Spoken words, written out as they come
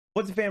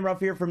What's up, fam? Ruff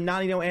here from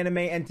Nani No Anime,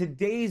 and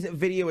today's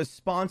video is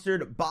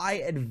sponsored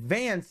by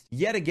Advanced.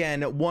 Yet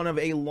again, one of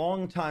a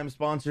longtime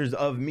sponsors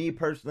of me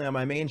personally on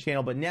my main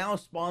channel, but now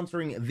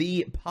sponsoring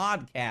the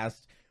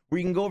podcast, where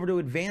you can go over to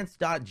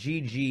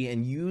advanced.gg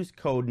and use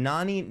code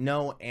Nani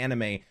No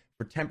Anime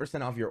for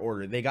 10% off your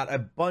order. They got a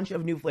bunch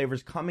of new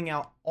flavors coming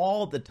out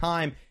all the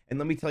time, and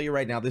let me tell you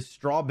right now, this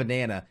straw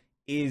banana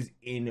is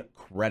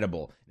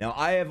incredible. Now,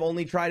 I have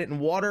only tried it in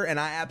water and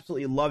I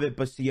absolutely love it,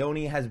 but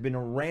Sione has been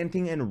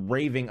ranting and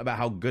raving about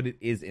how good it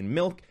is in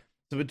milk.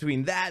 So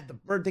between that, the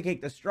birthday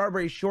cake, the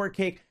strawberry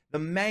shortcake, the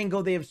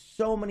mango, they have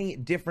so many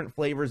different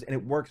flavors and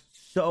it works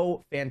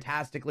so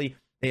fantastically.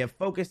 They have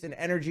focus and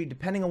energy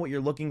depending on what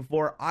you're looking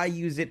for. I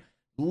use it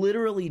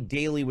literally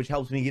daily, which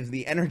helps me, gives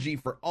the energy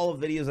for all of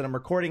the videos that I'm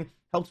recording,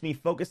 helps me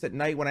focus at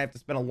night when I have to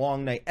spend a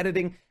long night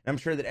editing. And I'm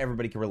sure that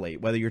everybody can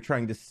relate, whether you're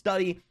trying to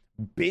study,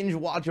 binge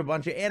watch a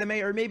bunch of anime,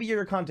 or maybe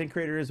you're a content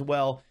creator as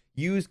well.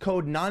 Use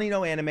code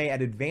NANINOANIME at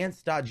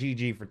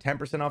advanced.gg for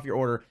 10% off your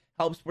order.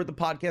 Help support the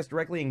podcast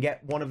directly and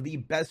get one of the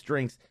best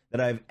drinks that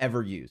I've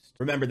ever used.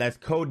 Remember, that's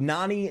code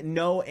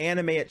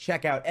NANINOANIME at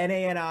checkout.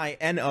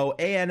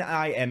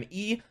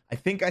 NANINOANIME. I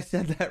think I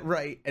said that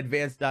right.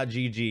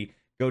 Advanced.gg.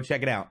 Go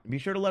check it out. Be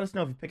sure to let us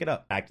know if you pick it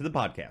up. Back to the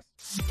podcast.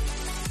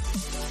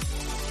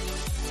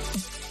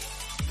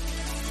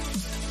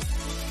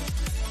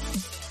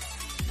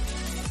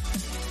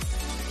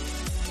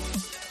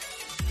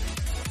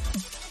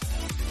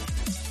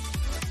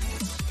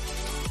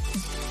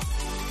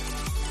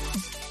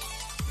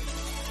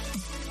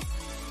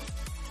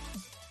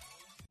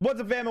 What's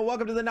up, fam, and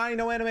welcome to the Nani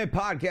No Anime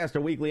Podcast,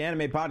 a weekly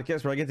anime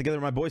podcast where I get together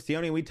with my boy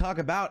Sione and we talk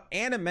about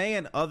anime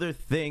and other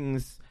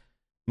things.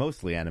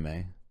 Mostly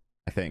anime,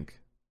 I think.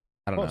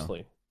 I don't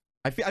know.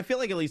 I feel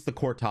like at least the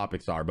core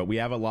topics are, but we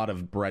have a lot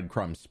of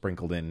breadcrumbs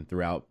sprinkled in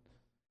throughout,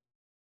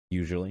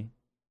 usually.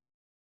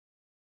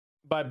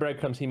 By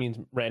breadcrumbs, he means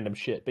random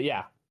shit, but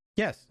yeah.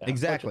 Yes, yeah,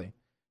 exactly.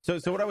 So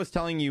what I was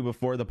telling you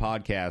before the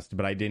podcast,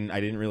 but I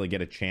didn't really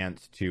get a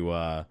chance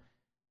to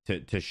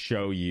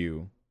show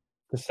you.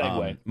 The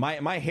segue.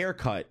 My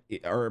haircut,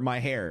 or my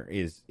hair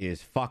is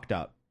fucked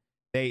up.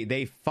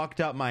 They fucked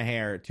up my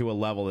hair to a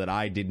level that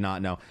I did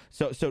not know.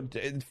 So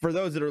for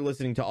those that are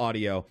listening to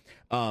audio,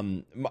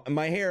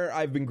 my hair,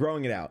 I've been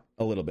growing it out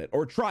a little bit,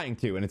 or trying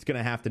to, and it's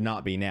gonna have to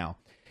not be now.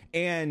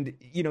 And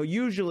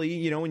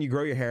usually, when you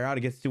grow your hair out,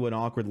 it gets to an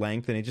awkward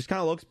length and it just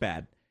kind of looks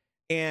bad.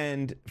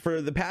 And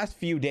for the past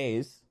few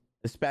days,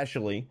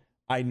 especially,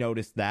 I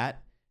noticed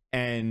that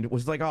and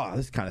was like, oh,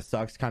 this kind of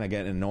sucks, kind of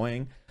getting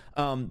annoying.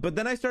 But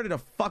then I started to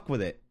fuck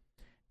with it,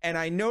 and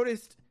I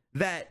noticed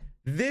that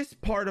this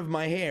part of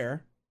my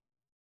hair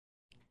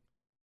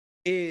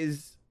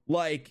is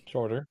like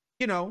shorter,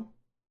 an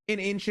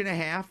inch and a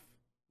half,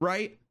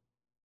 right?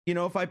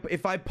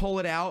 If I pull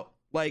it out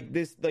like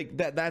this, like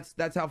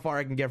that's how far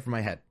I can get from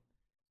my head.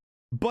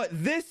 But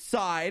this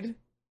side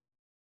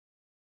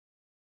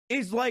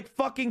is like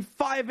fucking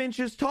 5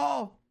 inches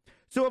tall.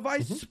 So if I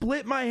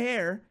split my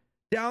hair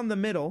down the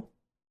middle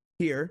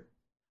here,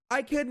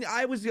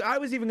 I was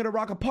even gonna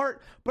rock a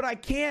part, but I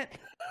can't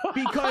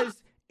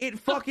because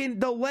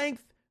the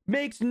length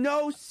makes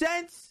no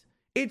sense.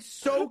 It's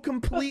so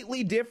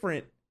completely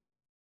different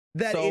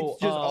that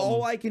it's just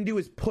all I can do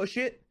is push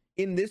it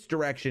in this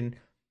direction.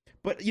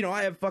 But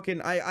I have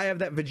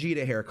that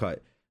Vegeta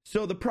haircut.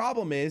 So the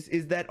problem is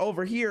that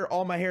over here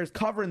all my hair is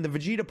covering the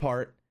Vegeta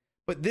part,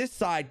 but this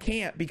side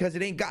can't because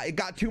it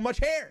got too much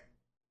hair.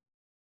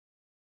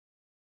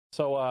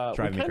 So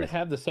we kind of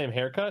have the same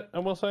haircut, I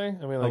will say. I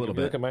mean, like, a little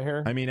bit. Look at my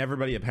hair. I mean,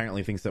 everybody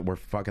apparently thinks that we're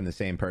fucking the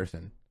same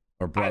person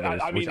or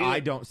brothers, which I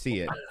don't see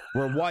it.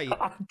 We're white,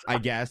 I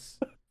guess.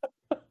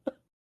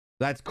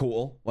 That's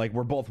cool. Like,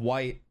 we're both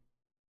white,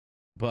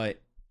 but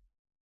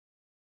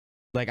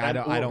like I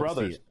don't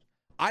see it.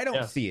 I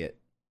don't see it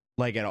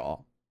like at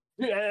all.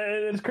 Yeah,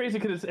 it's crazy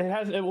because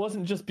it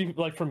wasn't just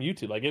like from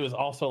YouTube. Like, it was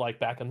also like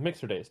back in the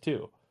Mixer days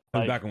too.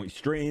 Like, back when we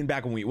streamed,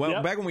 back when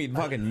we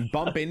fucking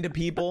bump into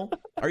people.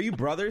 Are you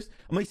brothers?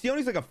 I'm like,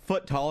 Sione's like a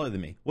foot taller than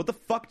me. What the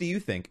fuck do you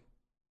think?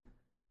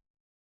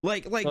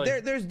 Like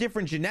there's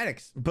different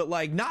genetics, but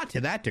like not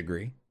to that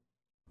degree.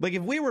 Like,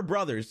 if we were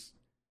brothers,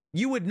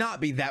 you would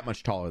not be that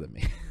much taller than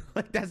me.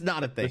 Like, that's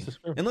not a thing.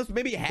 Unless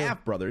maybe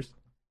half brothers.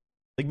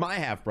 Like, my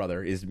half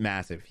brother is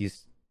massive.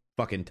 He's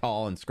fucking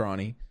tall and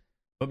scrawny.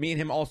 But me and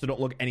him also don't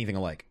look anything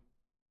alike.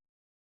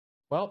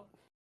 Well,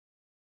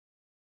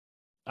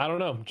 I don't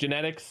know.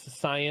 Genetics,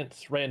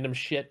 science, random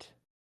shit.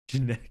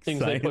 Genetics,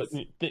 things science.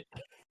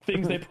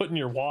 Things they put in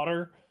your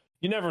water.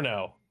 You never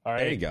know. All right.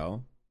 There you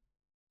go.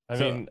 I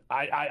mean,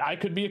 I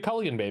could be a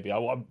Culligan baby. A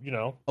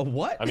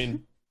what? I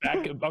mean,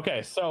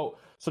 okay. So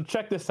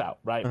check this out,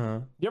 right?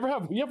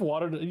 You have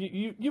water?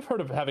 You've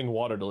heard of having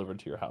water delivered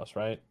to your house,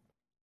 right?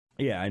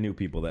 Yeah, I knew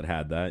people that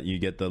had that. You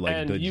get the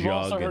you've jug.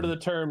 Also heard of the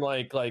term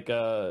like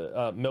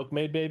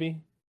milkmaid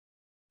baby.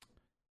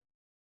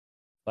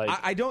 Like,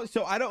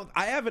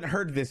 I haven't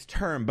heard this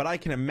term, but I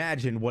can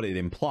imagine what it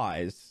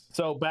implies.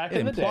 So back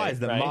in the day, implies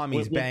that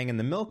mommy's banging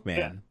the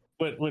milkman.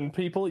 Yeah, when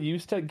people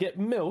used to get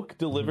milk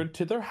delivered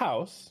to their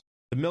house,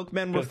 The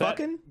milkmen were 'Cause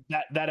fucking?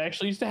 that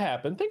actually used to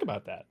happen. Think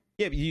about that.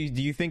 Yeah, but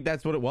do you think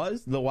that's what it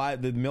was?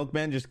 The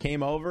milkman just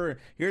came over.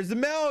 Here's the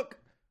milk.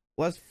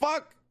 Let's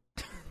fuck.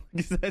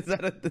 is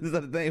that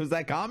a thing? Was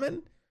that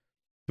common?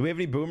 Do we have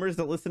any boomers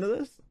that listen to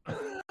this?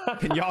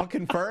 Can y'all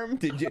confirm?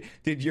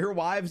 Did your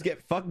wives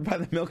get fucked by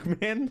the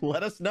milkman?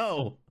 Let us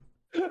know.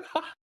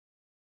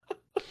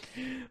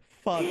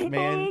 Fuck,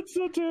 man. Oh, that's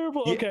so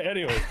terrible. Yeah. Okay,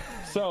 anyway.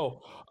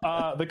 So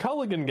the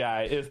Culligan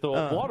guy is the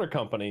water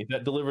company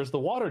that delivers the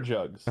water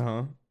jugs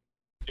Uh-huh.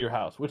 to your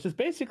house, which is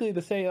basically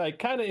the same, like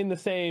kind of in the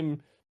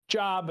same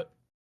job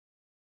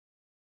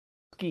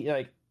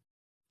like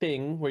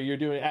thing where you're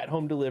doing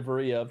at-home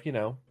delivery of, you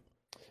know,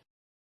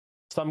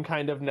 some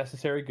kind of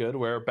necessary good,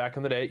 where back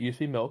in the day it used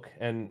to be milk,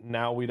 and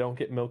now we don't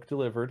get milk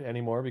delivered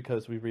anymore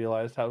because we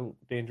realized how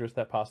dangerous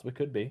that possibly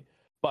could be.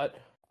 But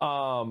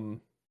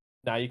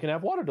now you can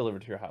have water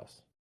delivered to your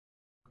house.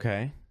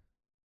 Okay.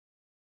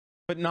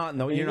 But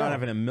you're not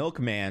having a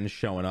milkman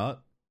showing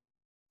up.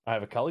 I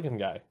have a Culligan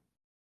guy.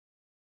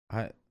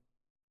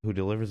 Who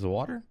delivers the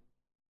water?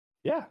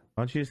 Yeah, Why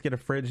don't you just get a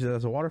fridge that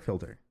has a water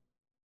filter?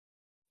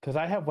 because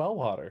I have well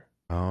water.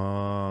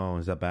 Oh,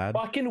 is that bad?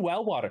 Fucking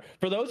well water.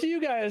 For those of you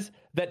guys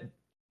that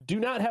do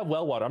not have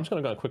well water, I'm just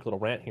going to go on a quick little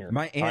rant here.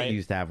 My aunt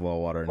used to have well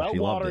water, and well she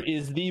loved water it.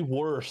 is the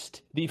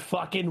worst, the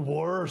fucking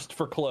worst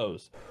for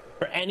clothes,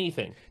 for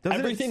anything. Doesn't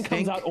it Everything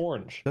comes stink? out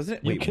orange. Doesn't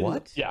it? Wait,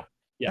 what? Yeah.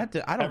 Yeah.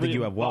 I don't think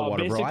you have well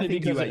water, bro. I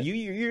think because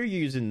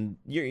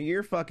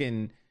you're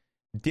fucking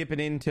dipping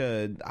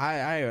into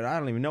I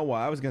don't even know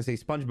why. I was gonna say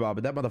SpongeBob,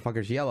 but that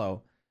motherfucker's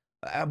yellow.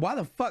 Why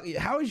the fuck?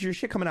 How is your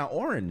shit coming out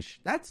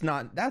orange? That's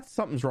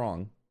something's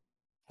wrong.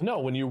 No,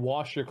 when you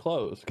wash your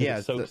clothes, because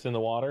it soaks in the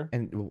water.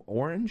 And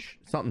orange,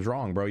 something's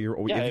wrong, bro. If your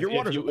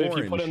water's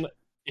orange,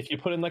 if you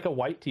put in like a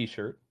white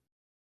T-shirt,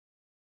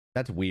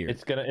 that's weird.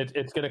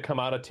 It's gonna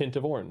come out a tint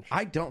of orange.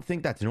 I don't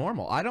think that's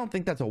normal. I don't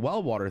think that's a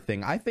well water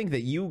thing. I think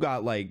that you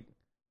got like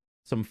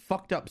some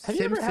fucked up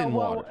Simpson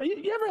water.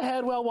 You ever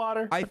had well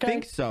water? I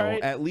think so.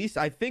 Right? At least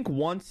I think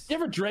once. You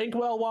ever drank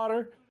well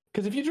water?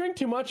 Because if you drink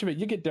too much of it,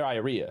 you get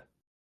diarrhea.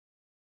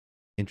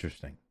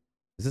 Interesting.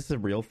 Is this a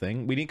real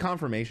thing? We need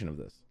confirmation of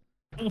this.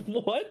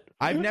 What?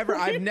 I've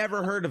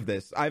never heard of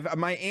this.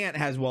 My aunt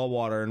has well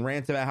water and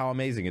rants about how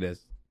amazing it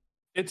is.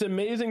 It's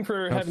amazing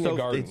for having a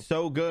garden. It's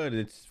so good.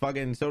 It's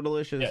fucking so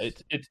delicious. Yeah,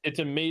 it's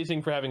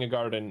amazing for having a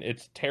garden.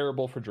 It's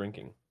terrible for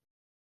drinking.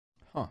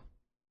 Huh.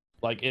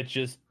 Like, it's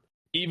just,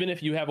 even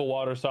if you have a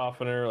water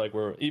softener, like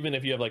even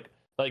if you have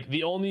like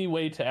the only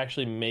way to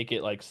actually make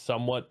it like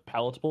somewhat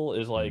palatable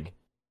is like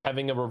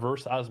having a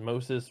reverse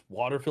osmosis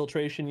water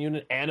filtration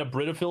unit and a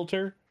Brita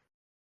filter.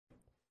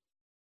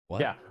 What?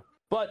 Yeah.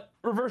 But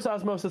reverse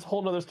osmosis,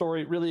 whole nother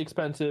story, really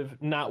expensive,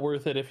 not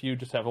worth it if you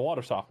just have a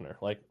water softener,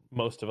 like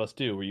most of us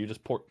do, where you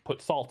just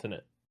put salt in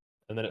it,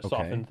 and then it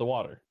softens the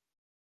water.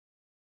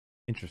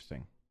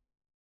 Interesting.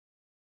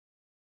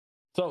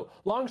 So,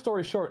 long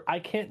story short, I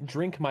can't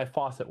drink my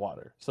faucet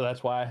water, so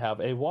that's why I have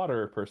a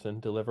water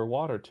person deliver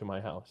water to my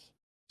house.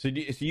 So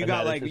you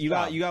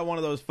got one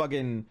of those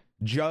fucking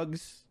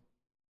jugs?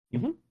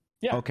 Mm-hmm.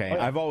 Yeah. Okay,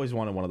 yeah. I've always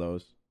wanted one of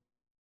those.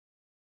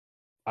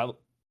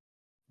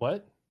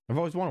 What? I've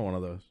always wanted one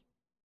of those.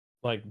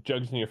 Like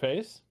jugs in your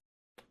face?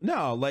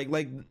 No,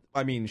 like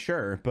I mean,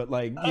 sure, but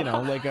like, you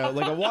know, like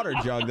a water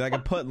jug that I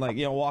can put, like,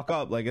 you know, walk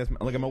up like I'm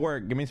at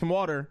work. Give me some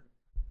water.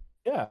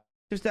 Yeah,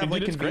 just to have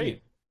like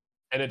convenient.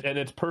 Great, and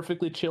it's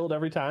perfectly chilled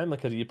every time,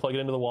 like, because you plug it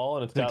into the wall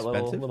and it's got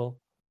little.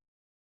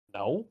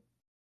 No,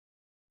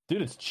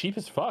 dude, it's cheap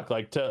as fuck.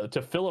 Like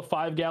to fill a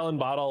 5-gallon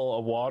bottle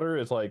of water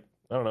is like,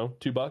 I don't know,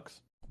 $2.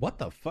 What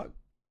the fuck?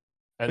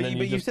 And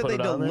but you said they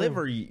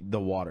deliver the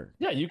water.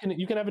 Yeah, you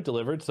can have it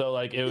delivered. So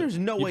like, there's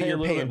no way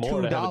you're paying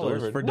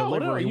 $2 for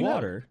delivery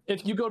water.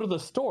 If you go to the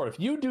store, if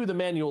you do the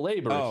manual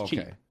labor, it's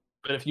cheap.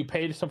 But if you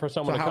paid for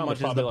someone to come, how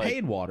much is the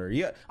paid water?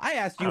 Yeah, I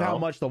asked you how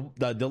much the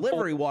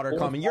delivery water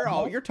coming.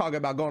 You're talking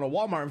about going to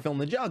Walmart and filling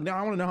the jug. Now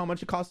I want to know how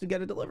much it costs to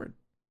get it delivered.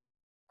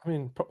 I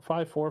mean,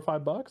 $4 or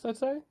 $5, I'd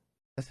say.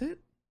 That's it.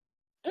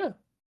 Yeah,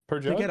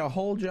 per jug. To get a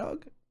whole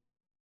jug.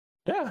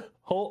 Yeah, a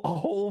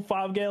whole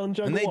 5-gallon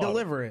jug. And they of water.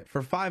 deliver it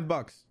for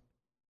 $5.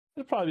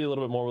 It'd probably be a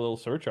little bit more with a little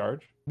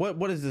surcharge.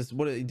 What is this?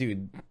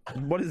 Dude,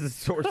 what is this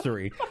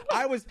sorcery?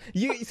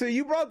 So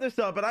you brought this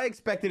up, and I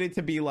expected it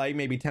to be like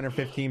maybe $10 or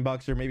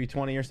 $15 or maybe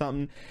 20 or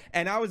something.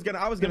 And I was gonna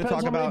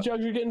talk about how many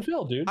jugs you're getting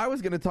filled, dude. I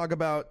was gonna talk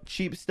about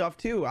cheap stuff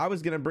too. I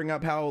was gonna bring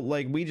up how,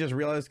 like, we just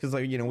realized, because,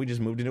 like, you know, we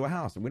just moved into a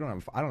house and I don't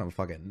have a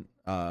fucking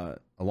a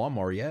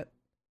lawnmower yet.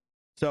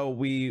 So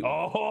we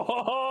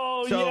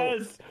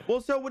yes. Well,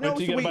 so no,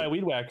 you gotta buy a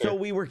weed whacker. So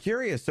we were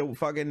curious. So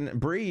fucking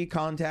Bree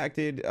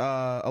contacted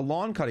a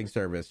lawn cutting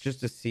service just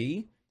to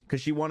see,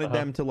 because she wanted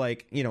them to,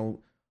 like, you know,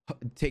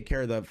 take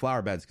care of the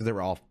flower beds because they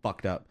were all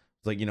fucked up.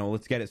 It's like, you know,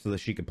 let's get it so that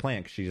she could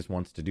plant, because she just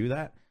wants to do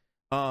that.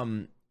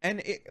 And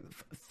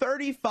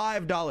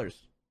 $35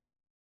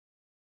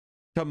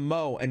 to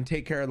mow and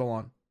take care of the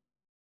lawn,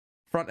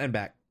 front and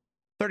back.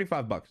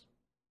 $35.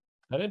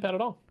 That ain't bad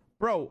at all,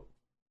 bro.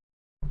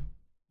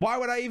 Why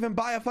would I even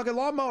buy a fucking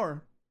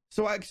lawnmower?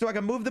 So I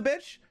can move the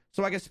bitch?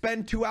 so I can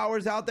spend 2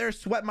 hours out there,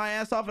 sweat my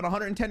ass off in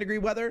 110-degree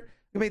weather,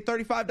 you pay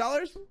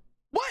 $35?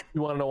 What?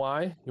 You want to know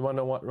why?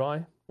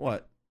 Why?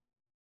 What?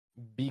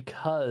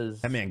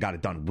 Because That man got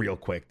it done real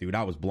quick, dude.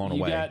 I was blown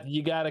away.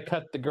 You got to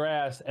cut the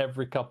grass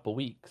every couple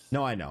weeks.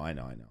 No, I know.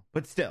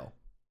 But still,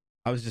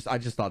 I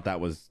just thought that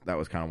was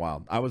kind of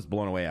wild. I was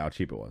blown away how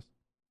cheap it was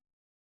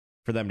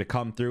for them to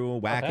come through,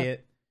 whack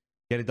it,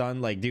 get it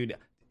done. Like, dude,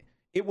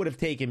 it would have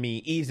taken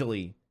me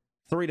easily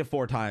 3 to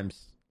 4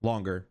 times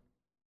longer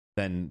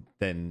than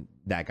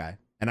that guy,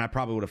 and I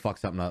probably would have fucked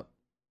something up.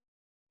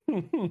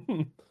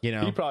 You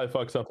know, you probably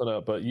fucked something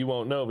up, but you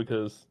won't know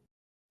because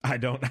I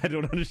don't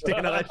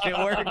understand how that shit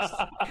works.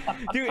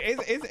 Dude,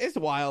 it's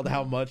wild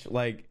how much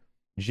like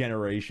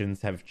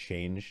generations have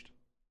changed.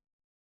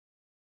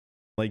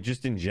 Like,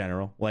 just in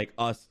general, like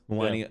us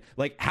millennial,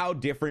 like how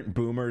different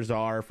boomers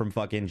are from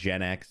fucking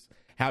Gen X,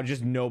 how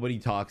just nobody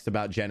talks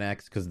about Gen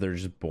X because they're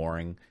just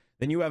boring.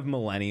 Then you have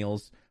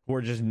millennials who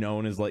are just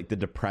known as like the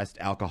depressed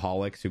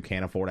alcoholics who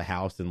can't afford a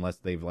house unless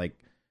they've like,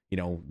 you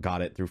know,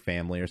 got it through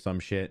family or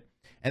some shit.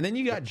 And then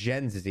you got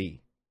Gen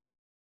Z,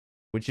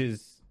 which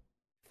is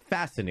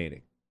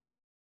fascinating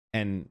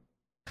and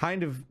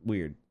kind of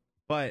weird.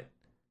 But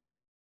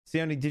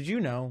Sione, did you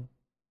know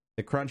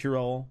that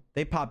Crunchyroll,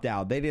 they popped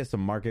out, they did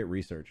some market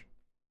research.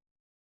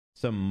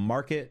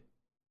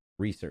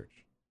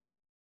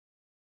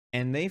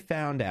 And they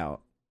found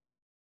out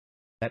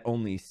that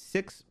only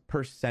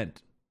 6%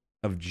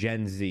 of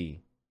Gen Z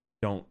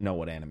don't know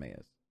what anime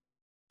is.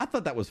 I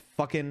thought that was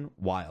fucking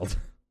wild.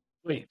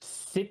 Wait,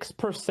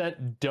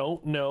 6%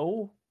 don't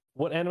know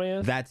what anime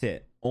is? That's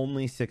it.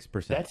 Only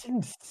 6%. That's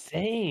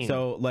insane.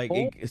 So like,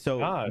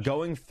 gosh.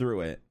 Going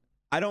through it,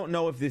 I don't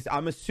know if this,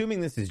 I'm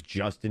assuming this is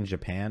just in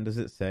Japan. Does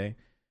it say?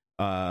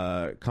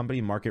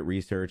 Company market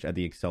research at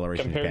the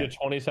acceleration compared to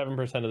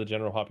 27% of the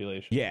general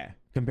population. Yeah,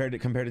 compared to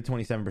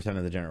 27%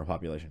 of the general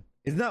population.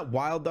 Isn't that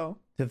wild though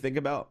to think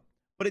about?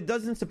 But it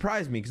doesn't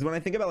surprise me because when I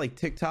think about like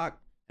TikTok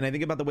and I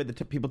think about the way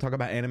that people talk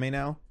about anime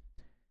now,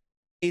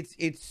 it's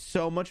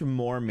so much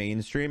more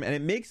mainstream, and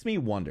it makes me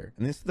wonder.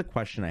 And this is the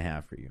question I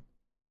have for you: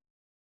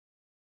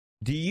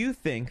 do you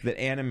think that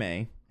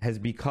anime has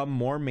become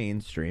more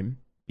mainstream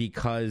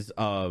because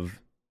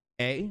of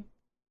A,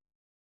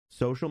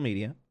 social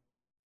media,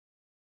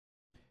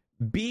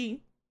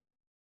 B,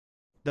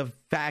 the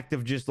fact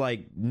of just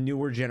like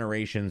newer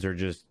generations are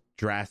just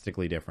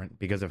drastically different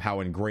because of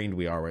how ingrained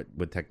we are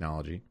with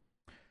technology,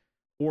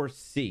 or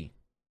C,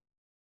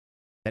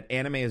 that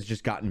anime has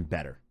just gotten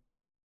better?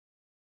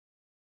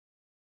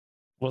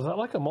 Was that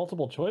like a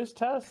multiple choice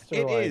test?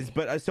 It is,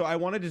 but so I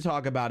wanted to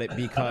talk about it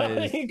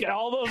because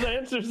all those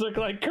answers look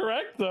like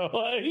correct though.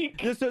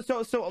 Like,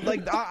 so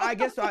like I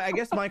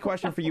guess my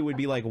question for you would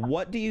be like,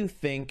 what do you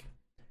think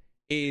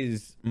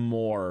is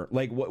more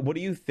like what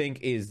do you think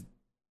is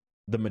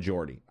the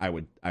majority? I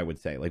would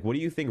say, like, what do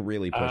you think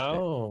really pushed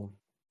it?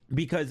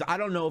 Because I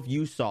don't know if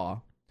you saw,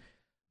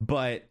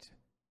 but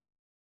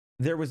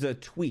there was a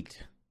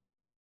tweet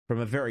from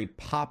a very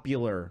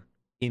popular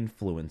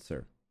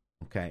influencer.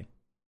 Okay.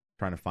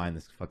 Trying to find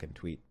this fucking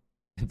tweet.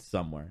 It's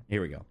somewhere.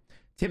 Here we go.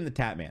 Tim the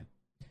Tatman.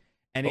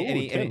 And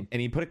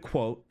he put a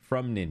quote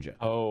from Ninja.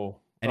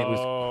 And it was,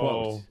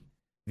 quote,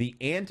 "The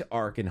Ant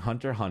arc in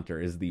Hunter x Hunter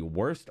is the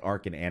worst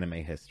arc in anime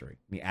history."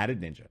 And he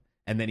added Ninja.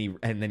 And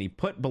then he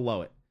put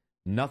below it,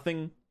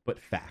 "Nothing but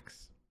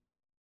facts."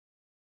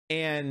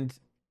 And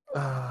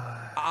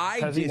I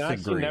has disagree. he not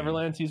seen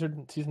Neverland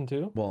season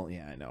 2? Well,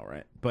 yeah, I know,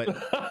 right? But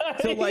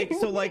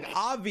so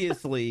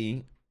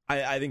obviously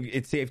I think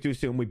it's safe to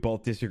assume we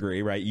both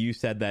disagree, right? You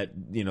said that,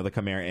 you know, the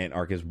Chimera Ant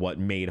arc is what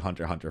made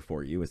Hunter x Hunter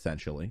for you,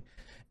 essentially.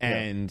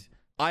 And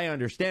I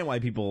understand why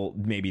people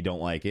maybe don't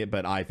like it,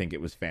 but I think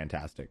it was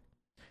fantastic.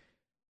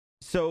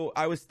 So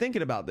I was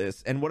thinking about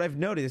this, and what I've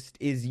noticed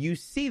is you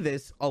see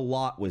this a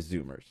lot with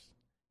Zoomers.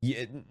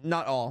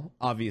 Not all,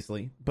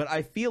 obviously, but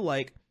I feel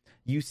like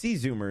you see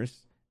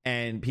Zoomers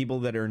and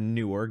people that are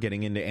newer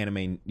getting into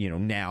anime, you know,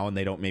 now, and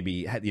they don't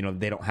maybe, you know,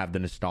 they don't have the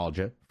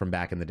nostalgia from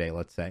back in the day,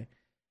 let's say.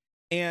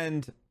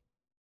 And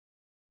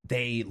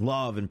they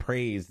love and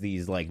praise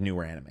these like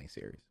newer anime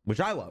series, which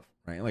I love,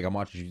 right? Like I'm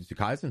watching Jujutsu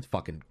Kaisen, it's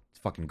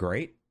fucking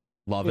great,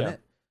 loving it.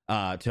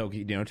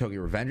 Tokyo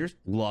Revengers,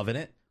 loving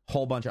it.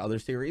 Whole bunch of other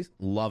series,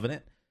 loving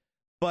it.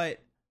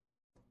 But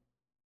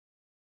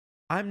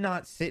I'm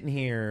not sitting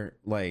here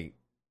like,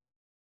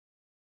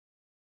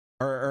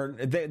 or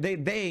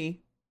they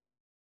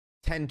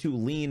tend to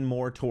lean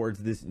more towards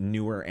this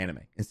newer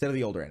anime instead of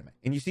the older anime.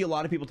 And you see a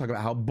lot of people talk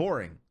about how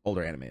boring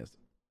older anime is.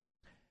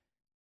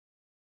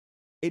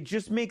 It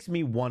just makes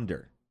me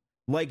wonder,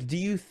 like, do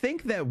you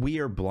think that we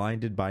are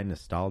blinded by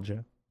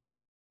nostalgia?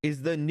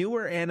 Is the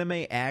newer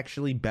anime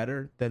actually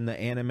better than the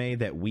anime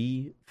that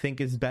we think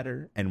is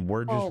better and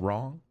we're just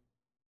wrong?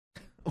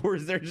 Or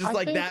is there just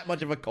that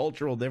much of a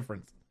cultural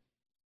difference?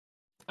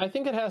 I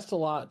think it has a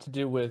lot to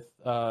do with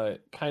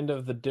kind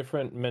of the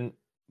different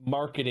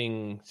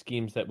marketing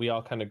schemes that we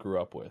all kind of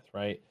grew up with,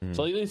 right?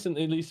 So at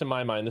least in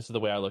my mind, this is the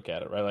way I look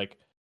at it, right?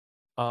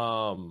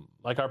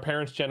 Like our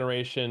parents'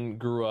 generation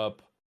grew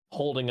up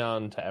holding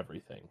on to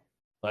everything.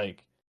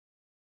 Like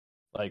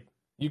Like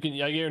you can,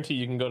 I guarantee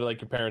you can go to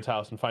like your parents'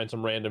 house and find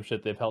some random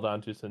shit they've held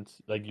on to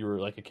since like you were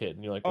like a kid,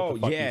 and you're like, what Oh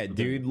the fuck yeah, are you still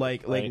doing dude. with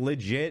Like this, like right?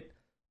 legit.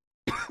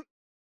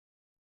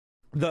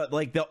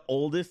 The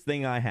oldest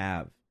thing I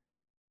have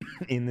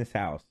in this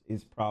house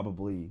is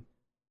probably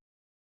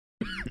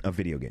a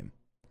video game.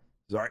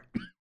 Sorry.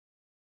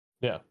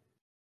 Yeah.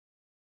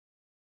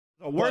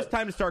 The worst But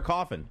time to start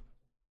coughing.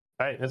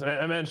 right,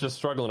 that man's just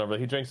struggling over there.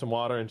 He drank some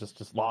water and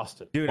just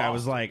lost it. Dude, I Lost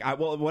was it. like,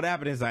 well, what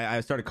happened is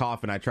I started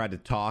coughing. I tried to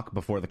talk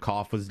before the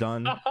cough was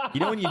done. You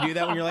know when you do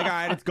that, when you're like, all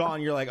right, it's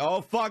gone. You're like,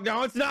 oh, fuck,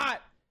 no, it's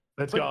not.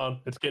 It's gone.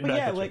 It's getting But back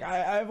yeah, at you. like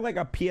I have like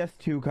a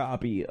PS2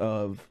 copy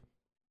of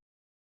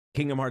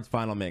Kingdom Hearts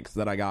Final Mix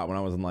that I got when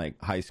I was in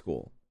like high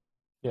school.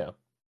 Yeah.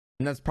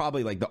 And that's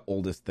probably like the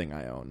oldest thing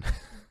I own.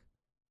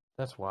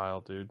 That's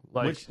wild, dude.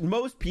 Like, Which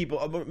most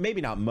people, maybe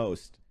not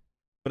most,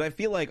 but I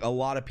feel like a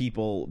lot of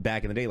people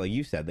back in the day, like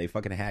you said, they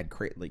fucking had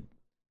like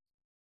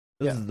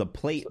this is the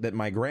plate that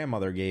my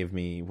grandmother gave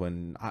me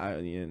when I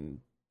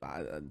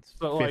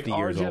so 50 like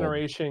our years old.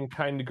 generation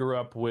kind of grew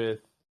up with,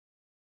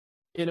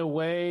 in a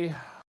way,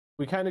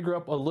 we kind of grew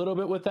up a little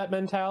bit with that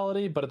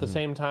mentality, but at the Mhm.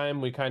 same time,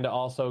 we kind of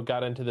also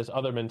got into this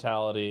other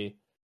mentality,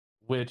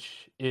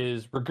 which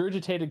is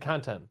regurgitated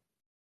content.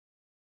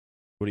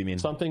 What do you mean?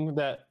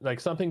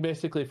 Something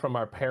basically from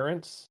our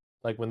parents,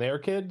 like when they were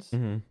kids,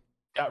 Mhm.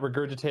 got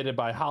regurgitated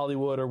by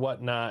Hollywood or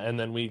whatnot, and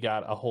then we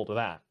got a hold of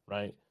that,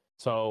 right?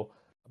 So,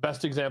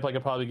 best example I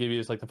could probably give you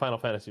is like the Final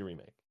Fantasy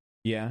remake.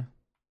 Yeah.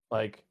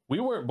 Like we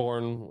weren't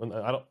born when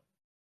I don't.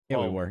 Yeah,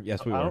 we well, were.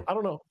 Yes, we were. I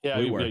don't know. Yeah,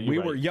 we were. you're We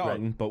right, were you're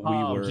young, right. but we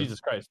were. Jesus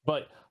Christ!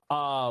 But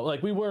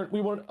like we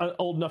weren't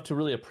old enough to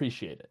really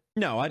appreciate it.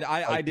 No, I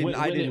Like, didn't.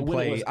 I didn't when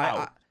it play. was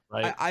out,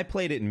 right? I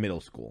played it in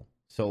middle school,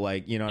 so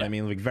like you know what I Yeah.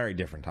 mean. Like very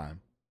different time.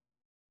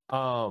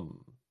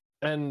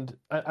 And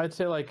I'd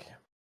say like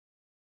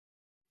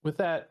with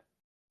that,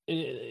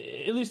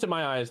 at least in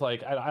my eyes,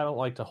 like I don't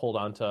like to hold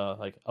on to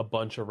like a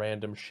bunch of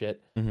random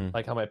shit, Mhm.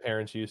 like how my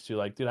parents used to.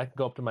 Like, dude, I can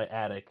go up to my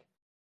attic,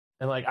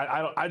 and like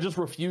I just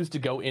refuse to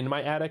go in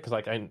my attic because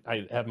like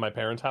I have my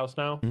parents' house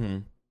now,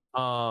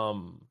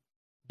 Mhm.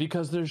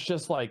 because there's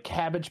just like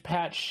Cabbage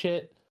Patch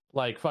shit.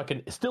 Like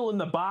fucking still in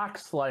the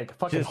box, like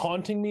fucking Just-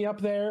 haunting me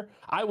up there.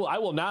 I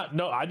will not.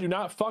 No, I do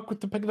not fuck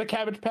with the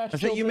Cabbage Patch. I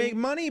said you children. make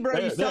money, bro.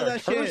 You sell They're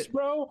that cursed, shit.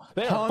 bro.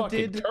 They are fucking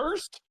Haunted-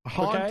 cursed.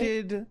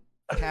 Haunted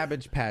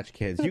Cabbage Patch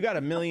Kids. You got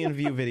a million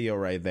view video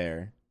right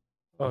there.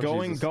 Oh,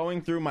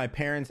 going through my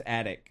parents'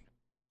 attic.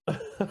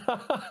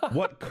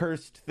 What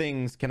cursed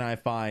things can I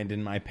find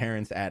in my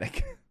parents'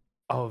 attic?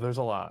 Oh, there's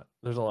a lot.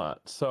 There's a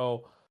lot.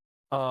 So,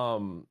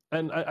 and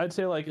I'd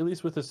say like at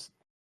least with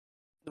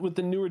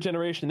the newer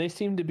generation, they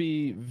seem to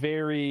be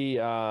very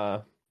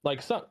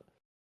like some.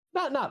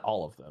 Not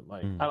all of them.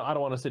 Like I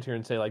don't want to sit here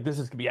and say like this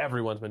is gonna be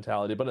everyone's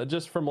mentality, but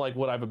just from like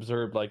what I've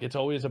observed, like it's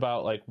always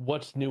about like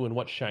what's new and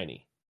what's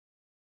shiny.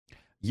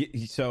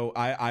 So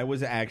I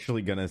was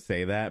actually gonna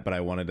say that, but I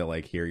wanted to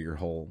like hear your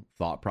whole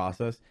thought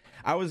process.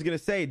 I was gonna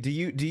say, do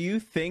you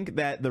think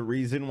that the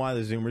reason why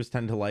the Zoomers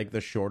tend to like the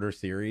shorter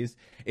series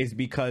is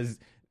because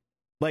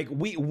like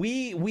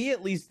we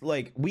at least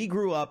like we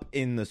grew up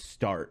in the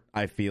start,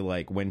 I feel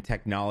like, when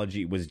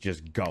technology was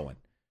just going,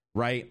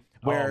 right?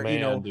 Where man, you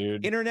know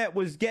dude. internet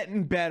was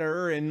getting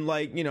better and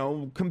like you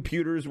know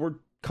computers were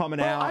coming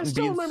out I and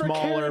still being remember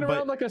smaller, carrying but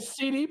around like a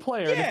CD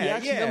player. And if you Yeah,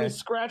 accidentally yeah.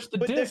 scratched the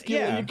But disc,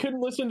 yeah. you couldn't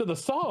listen to the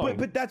song.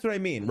 But that's what I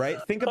mean, right?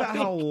 Think about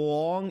how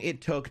long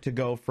it took to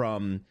go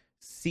from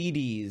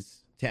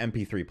CDs to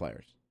MP3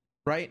 players,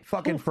 right?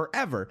 Fucking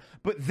forever.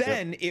 But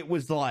then it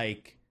was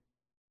like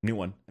new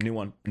one, a new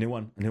one, a new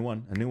one, a new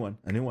one, a new one,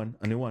 a new one,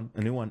 a new one,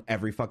 a new one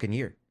every fucking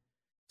year.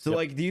 So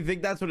like, do you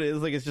think that's what it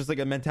is? Like, it's just like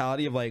a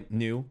mentality of like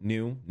new,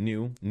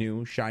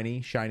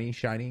 shiny, shiny,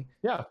 shiny.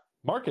 Yeah,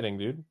 marketing,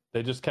 dude.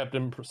 They just kept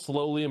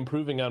slowly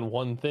improving on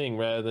one thing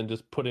rather than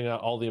just putting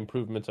out all the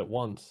improvements at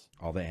once.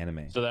 All the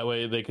anime. So that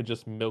way they could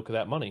just milk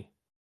that money.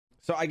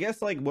 So I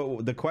guess like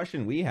what the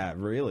question we have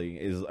really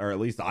is, or at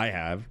least I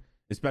have,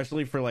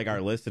 especially for like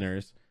our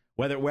listeners,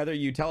 whether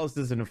you tell us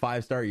this in a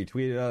 5-star, you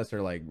tweeted us,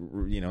 or like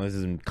you know this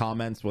is in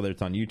comments, whether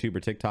it's on YouTube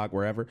or TikTok,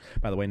 wherever.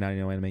 By the way,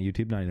 99 Anime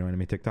YouTube, 99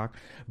 Anime TikTok.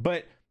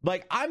 But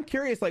like I'm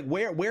curious, like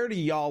where do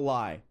y'all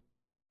lie?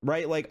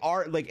 Right? Like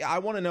I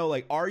want to know,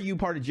 like, are you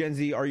part of Gen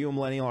Z? Are you a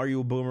millennial? Are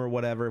you a boomer?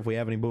 Whatever. If we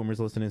have any boomers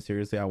listening,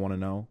 seriously, I want to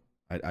know.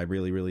 I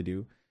really, really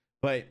do.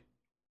 But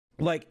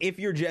like, if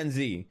you're Gen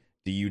Z,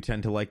 do you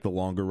tend to like the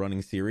longer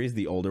running series,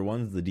 the older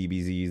ones, the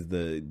DBZs,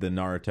 the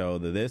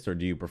Naruto, the this, or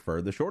do you prefer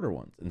the shorter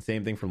ones? And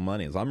same thing for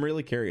millennials. I'm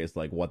really curious,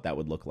 like, what that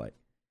would look like.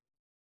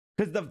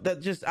 Because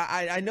that just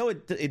I know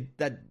it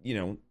that you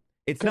know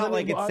it's not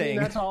like it's saying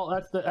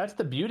that's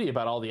the beauty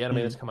about all the anime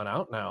that's coming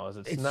out now is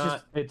it's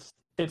not just,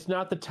 it's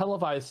not the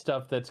televised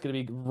stuff that's going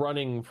to be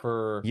running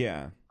for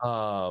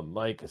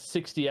like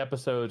 60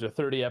 episodes or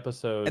 30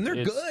 episodes, and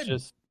they're good.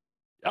 Just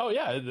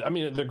I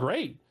mean they're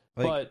great,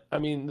 like, but I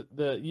mean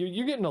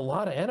you're getting a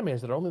lot of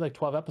animes that are only like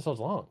 12 episodes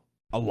long.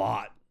 A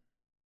lot.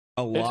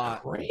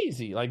 It's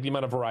crazy, like the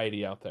amount of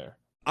variety out there.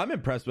 I'm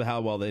impressed with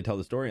how well they tell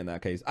the story in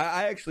that case.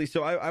 I actually,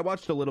 so I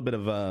watched a little bit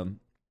of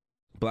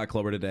Black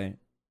Clover today,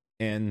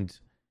 and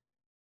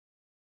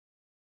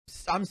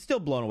I'm still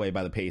blown away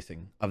by the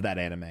pacing of that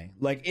anime.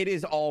 Like, it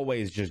is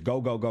always just go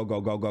go go go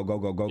go go go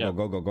go go go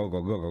go go go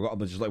go go go. I'm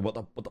just like, what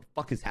the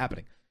fuck is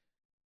happening?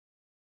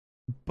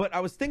 But I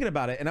was thinking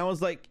about it, and I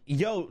was like,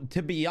 yo,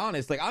 to be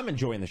honest, like, I'm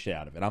enjoying the shit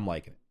out of it. I'm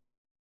liking it.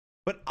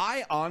 But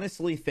I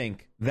honestly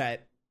think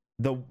that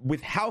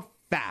with how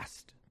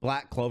fast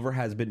Black Clover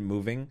has been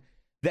moving,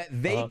 that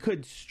they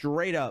could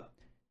straight up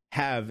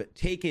have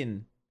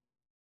taken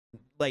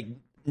like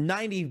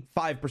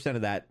 95%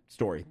 of that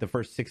story, the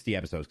first 60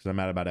 episodes, because I'm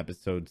at about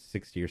episode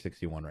 60 or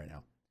 61 right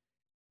now,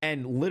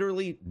 and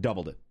literally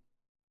doubled it.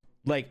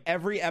 Like,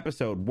 every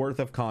episode worth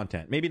of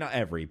content, maybe not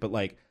every, but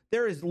like,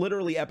 there is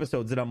literally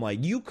episodes that I'm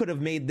like, you could have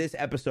made this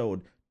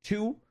episode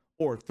 2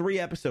 or 3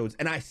 episodes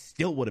and I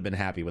still would have been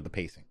happy with the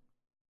pacing.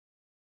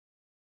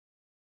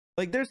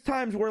 Like, there's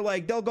times where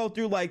like they'll go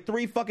through like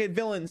 3 fucking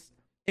villains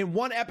in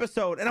one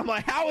episode, and I'm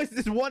like, how is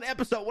this one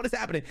episode? What is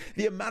happening?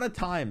 The amount of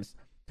times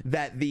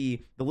that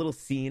the little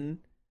scene,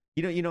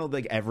 you know,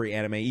 like every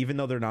anime, even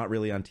though they're not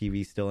really on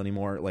TV still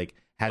anymore, like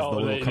has the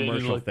little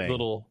commercial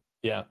thing.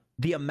 Yeah.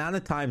 The amount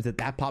of times that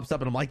pops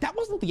up, and I'm like, that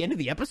wasn't the end of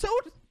the episode.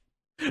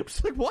 I'm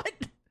just like, what?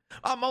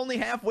 I'm only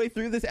halfway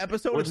through this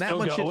episode, and that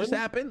much shit just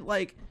happened.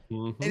 Like,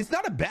 it's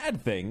not a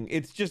bad thing.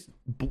 It's just,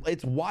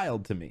 it's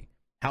wild to me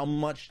how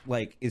much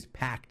like is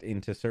packed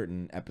into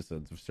certain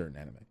episodes of certain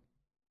anime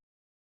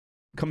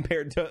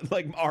compared to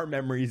like our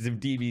memories of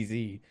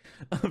DBZ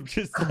of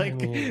just like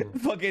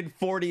fucking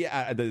 40.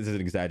 This is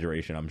an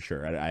exaggeration, I'm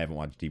sure. I haven't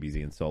watched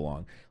DBZ in so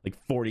long. Like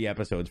 40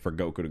 episodes for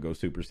Goku to go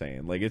Super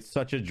Saiyan. Like, it's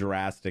such a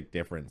drastic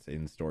difference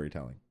in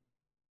storytelling.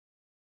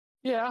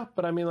 Yeah,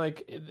 but I mean,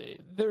 like,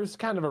 there's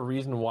kind of a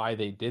reason why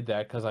they did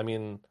that. Because I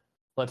mean,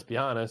 let's be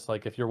honest.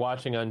 Like, if you're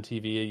watching on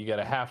TV, you get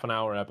a half an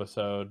hour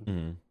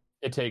episode.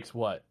 It takes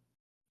what?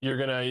 You're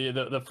gonna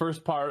the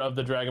first part of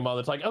the Dragon Ball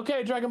that's like,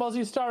 okay, Dragon Ball Z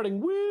is starting.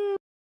 Woo!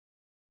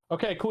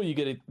 Okay, cool. You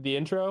get the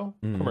intro,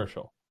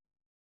 commercial.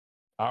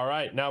 All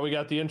right, now we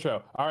got the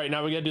intro. All right,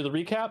 now we got to do the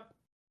recap,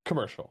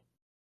 commercial.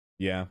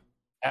 Yeah.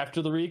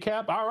 After the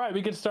recap, all right,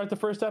 we can start the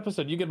first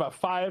episode. You get about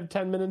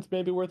 5-10 minutes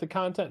maybe worth of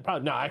content.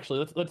 Probably no,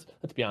 actually, let's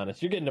be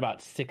honest. You're getting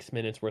about 6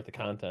 minutes worth of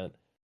content.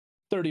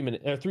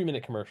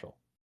 3-minute commercial.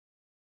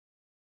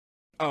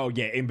 Oh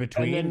yeah, in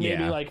between. And then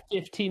maybe like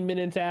 15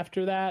 minutes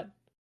after that.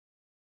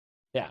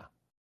 Yeah.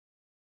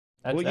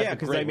 Well, yeah,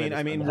 because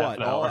I mean,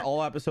 what?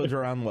 All episodes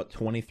are around what,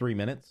 23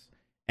 minutes,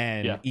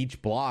 and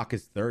each block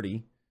is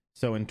 30.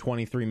 So in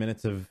 23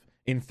 minutes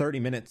in 30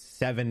 minutes,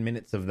 7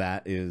 minutes of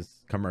that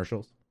is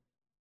commercials.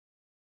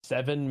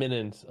 7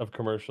 minutes of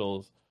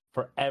commercials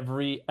for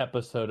every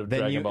episode of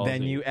Dragon Ball Z.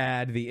 Then you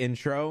add the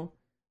intro,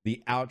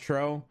 the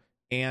outro,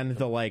 and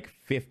the like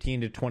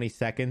 15 to 20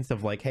 seconds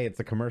of like, hey, it's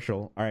a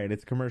commercial. All right,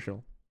 it's a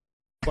commercial.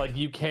 Like,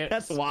 you can't.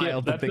 That's skip.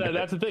 wild. That's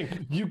the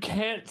thing. You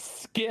can't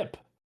skip.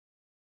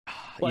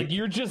 Like,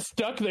 you're just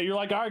stuck there. You're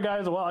like, all right,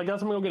 guys. Well, I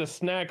guess I'm gonna go get a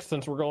snack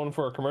since we're going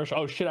for a commercial.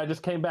 Oh shit! I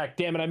just came back.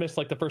 Damn it! I missed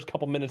like the first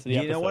couple minutes of the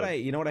episode.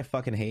 You know what I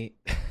fucking hate?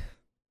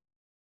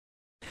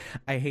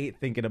 I hate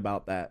thinking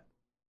about that.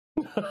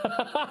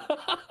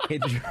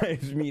 It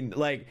drives me,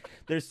 like,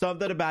 there's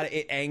something about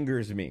it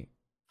angers me.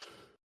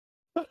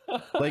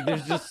 Like,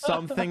 there's just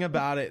something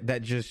about it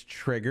that just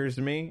triggers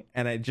me,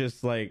 and I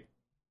just like,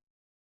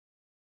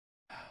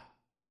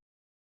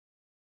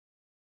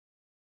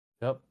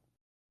 Yep.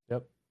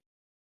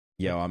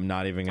 Yo, I'm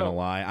not even gonna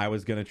lie. I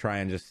was gonna try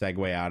and just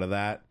segue out of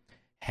that.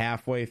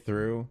 Halfway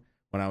through,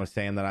 when I was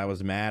saying that I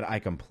was mad, I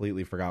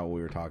completely forgot what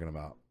we were talking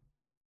about.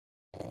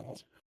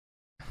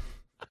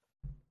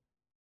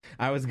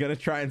 I was gonna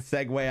try and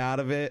segue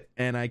out of it,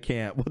 and I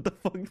can't. What the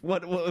fuck?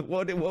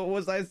 What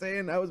was I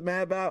saying? I was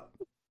mad about.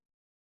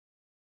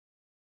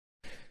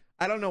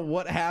 I don't know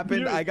what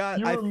happened.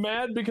 You were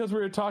mad because we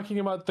were talking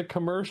about the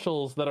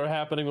commercials that are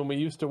happening when we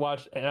used to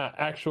watch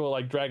actual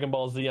like Dragon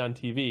Ball Z on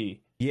TV.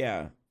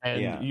 Yeah.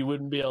 And you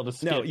wouldn't be able to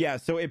skip. No, yeah.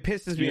 So it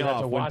pisses me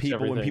off when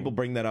people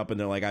bring that up and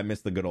they're like, "I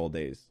miss the good old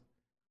days."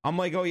 I'm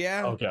like, "Oh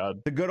yeah, oh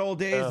god, the good old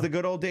days, the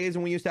good old days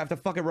when we used to have to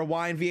fucking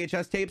rewind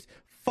VHS tapes."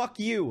 Fuck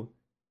you.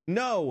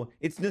 No,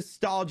 it's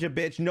nostalgia,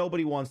 bitch.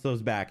 Nobody wants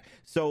those back.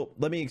 So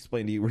let me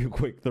explain to you real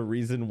quick the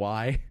reason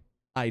why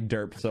I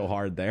derped so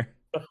hard there.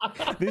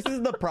 This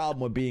is the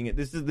problem with being.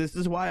 This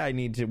is why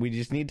we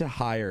just need to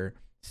hire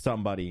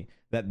somebody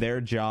that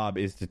their job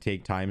is to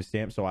take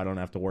timestamps so I don't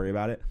have to worry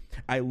about it.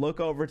 I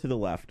look over to the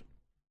left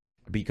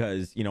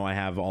because, you know, I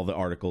have all the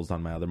articles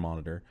on my other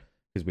monitor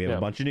because we have a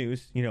bunch of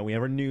news. You know, we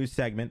have our news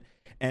segment,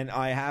 and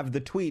I have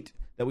the tweet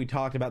that we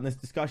talked about in this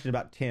discussion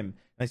about Tim.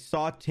 I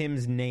saw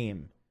Tim's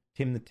name,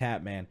 Tim the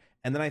Tap Man,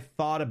 and then I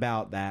thought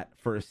about that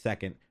for a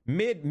second,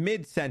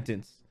 mid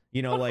sentence.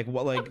 You know, like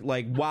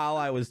while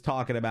I was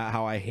talking about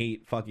how I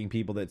hate fucking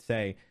people that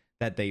say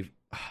that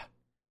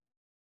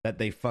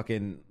they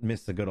fucking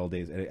miss the good old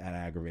days. It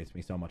aggravates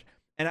me so much.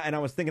 And I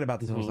was thinking about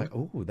this, and I was like,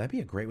 oh, that'd be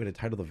a great way to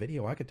title the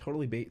video. I could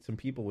totally bait some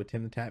people with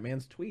Tim the Tap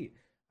Man's tweet.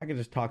 I could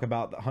just talk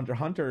about the Hunter x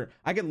Hunter.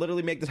 I could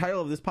literally make the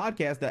title of this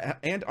podcast that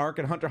Ant arc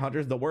and Hunter x Hunter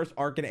is the worst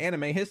arc in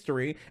anime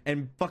history,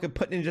 and fucking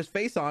put Ninja's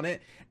face on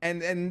it,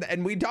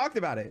 and we talked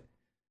about it,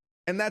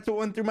 and that's what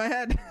went through my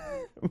head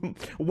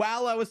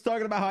while I was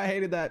talking about how I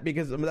hated that,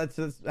 because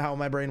that's how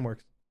my brain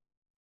works.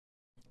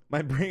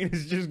 My brain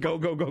is just go all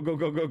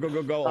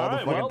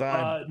the fucking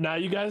time. Now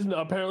you guys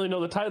apparently know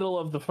the title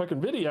of the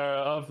fucking video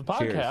of the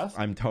podcast. Cheers.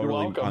 I'm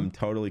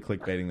totally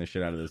clickbaiting the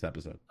shit out of this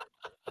episode.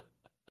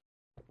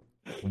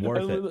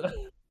 Worth it.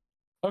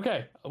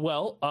 Okay,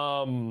 well,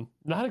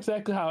 not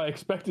exactly how I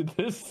expected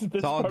this.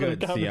 It's all good,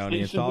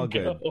 Sione. It's all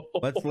good.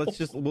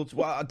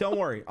 Don't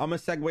worry. I'm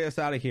gonna segue us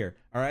out of here.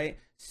 All right.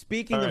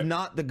 Speaking of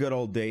not the good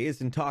old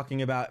days and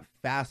talking about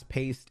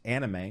fast-paced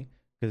anime,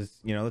 because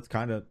that's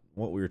kind of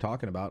what we were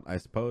talking about, I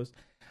suppose.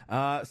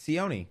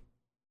 Sione,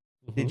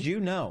 did you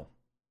know?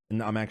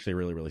 And I'm actually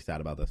really, really sad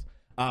about this.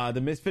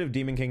 The Misfit of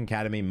Demon King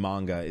Academy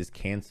manga is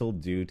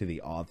canceled due to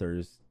the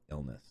author's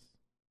illness.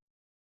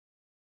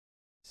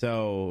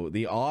 So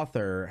the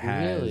author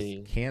has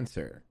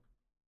cancer.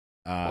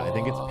 I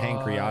think it's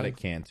pancreatic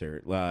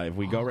cancer. If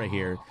we go right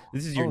here,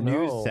 this is your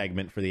news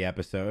segment for the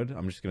episode.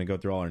 I'm just going to go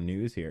through all our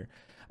news here.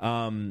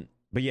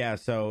 But yeah,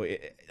 so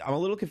I'm a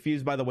little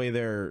confused by the way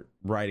they're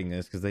writing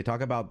this, because they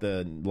talk about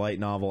the light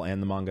novel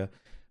and the manga.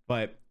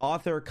 But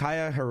author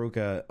Kaya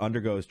Haruka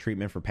undergoes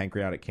treatment for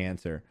pancreatic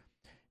cancer.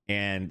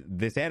 And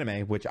this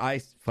anime, which I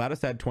flat out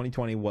said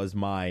 2020 was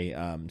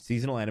my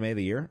seasonal anime of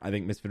the year. I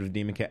think Misfit of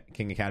Demon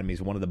King Academy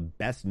is one of the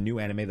best new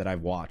anime that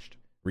I've watched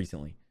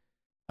recently.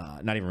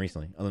 Not even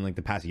recently, other than like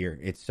the past year.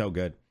 It's so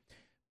good.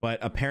 But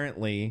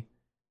apparently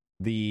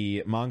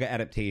the manga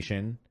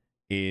adaptation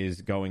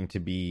is going to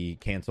be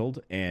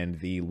canceled, and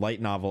the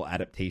light novel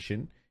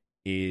adaptation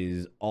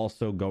is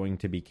also going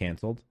to be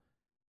canceled.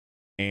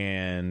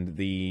 And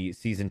the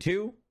season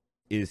 2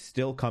 is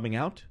still coming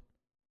out.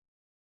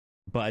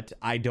 But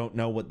I don't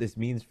know what this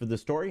means for the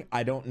story.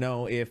 I don't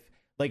know if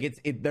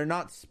they're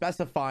not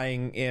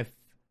specifying if.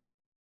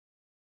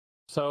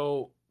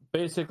 So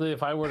basically,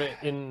 if I were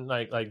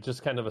to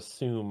just kind of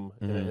assume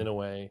in a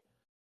way,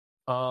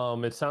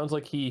 it sounds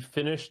like he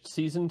finished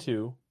season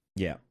 2.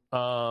 Yeah.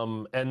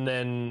 And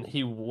then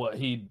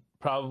he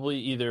probably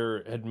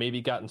either had maybe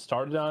gotten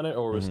started on it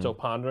or was still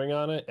pondering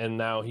on it, and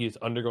now he's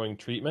undergoing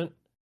treatment.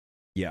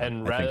 Yeah.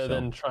 And rather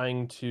than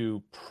trying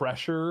to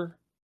pressure.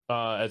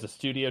 As a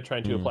studio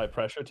trying to apply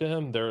pressure to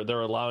him,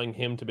 they're allowing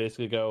him to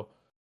basically go,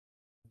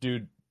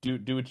 dude,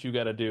 do what you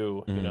got to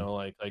do,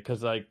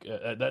 because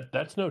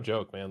that's no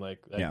joke, man.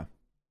 Yeah.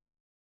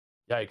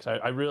 Yikes!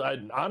 I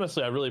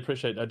honestly really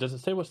appreciate. Does it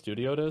say what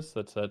studio it is?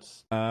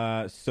 That's.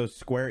 So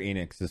Square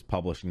Enix is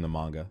publishing the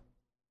manga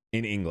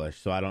in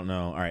English, so I don't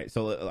know. All right,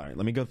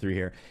 let me go through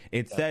here.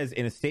 It says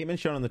in a statement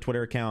shown on the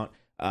Twitter account,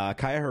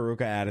 Kaya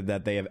Haruka added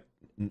that they have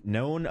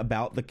known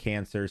about the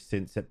cancer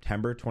since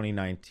September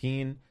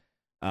 2019.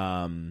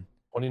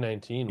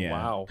 2019. Yeah.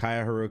 Wow.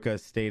 Kaya Haruka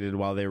stated,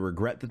 while they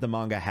regret that the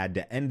manga had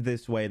to end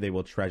this way, they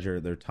will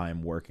treasure their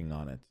time working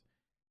on it.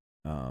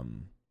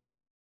 And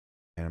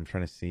I'm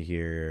trying to see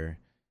here.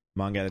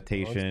 Manga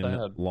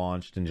adaptation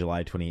launched in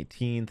July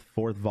 2018.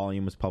 Fourth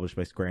volume was published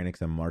by Square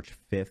Enix on March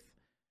 5th.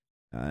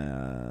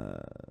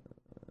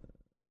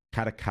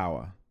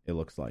 Katakawa, it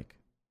looks like,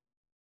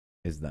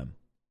 is them.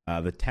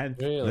 The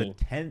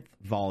 10th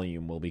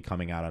volume will be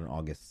coming out on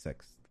August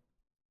 6th.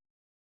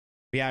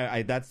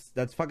 Yeah,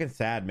 that's fucking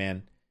sad,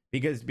 man.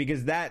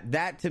 Because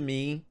that to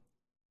me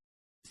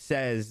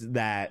says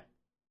that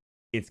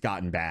it's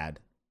gotten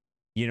bad.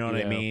 You know what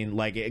I mean?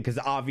 Like, because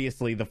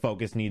obviously the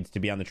focus needs to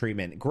be on the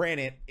treatment.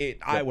 Granted,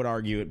 I would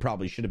argue it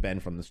probably should have been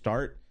from the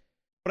start.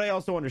 But I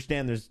also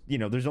understand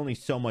there's only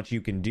so much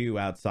you can do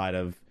outside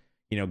of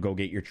go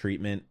get your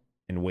treatment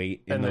and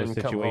wait in those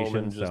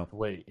situations. So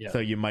wait. Yeah. So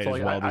you might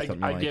as well do something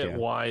like that. I get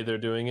why they're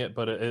doing it,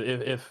 but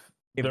if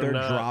they're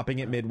dropping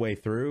it midway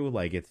through,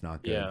 like, it's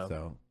not good. Yeah.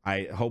 So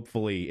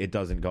hopefully it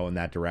doesn't go in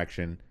that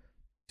direction.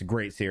 It's a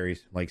great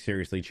series. Like,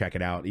 seriously, check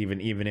it out.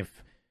 Even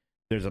if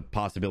there's a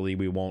possibility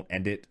we won't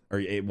end it or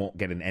it won't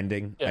get an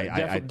ending. Yeah,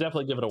 I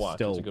definitely give it a watch.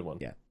 Still, it's a good one.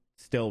 Yeah.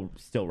 Still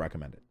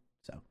recommend it.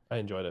 So I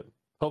enjoyed it.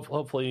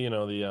 Hopefully,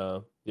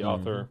 the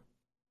author,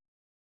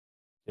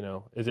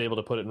 is able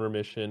to put it in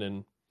remission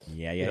and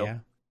yeah.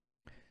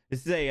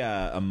 This is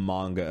a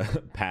manga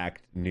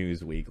packed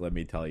news week, let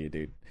me tell you,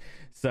 dude.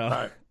 So all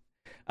right.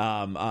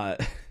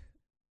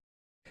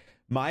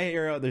 My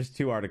Hero, there's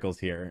 2 articles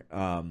here.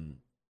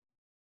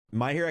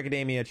 My Hero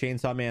Academia,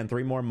 Chainsaw Man,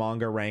 3 more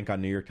manga rank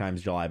on New York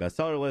Times July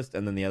bestseller list,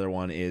 and then the other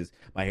one is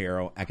My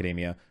Hero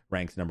Academia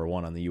ranks number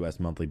 1 on the US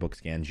monthly book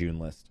scan June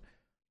list.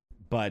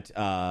 But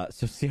so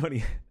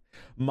Sione,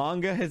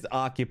 manga has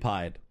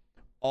occupied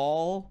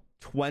all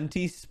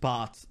 20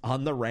 spots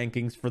on the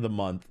rankings for the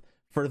month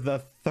for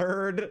the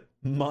 3rd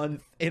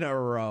month in a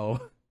row.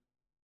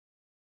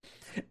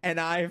 And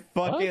I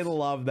fucking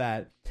love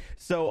that.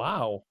 So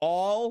wow.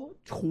 All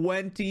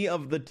 20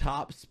 of the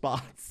top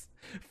spots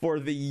for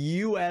the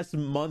US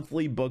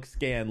monthly book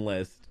scan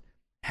list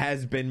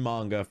has been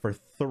manga for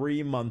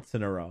 3 months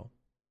in a row.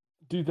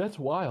 Dude, that's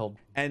wild.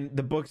 And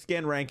the book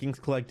scan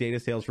rankings collect data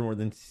sales for more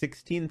than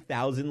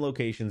 16,000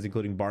 locations,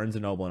 including Barnes &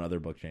 Noble and other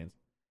book chains.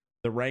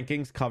 The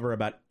rankings cover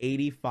about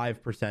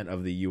 85%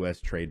 of the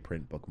U.S. trade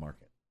print book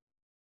market.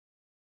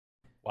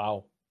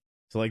 Wow.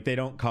 So, like, they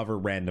don't cover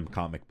random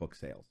comic book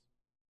sales.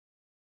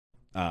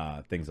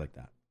 Things like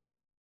that.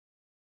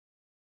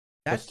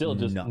 That's still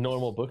just nuts.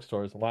 normal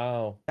bookstores.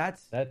 Wow.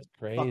 That's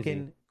crazy.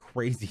 Fucking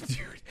crazy,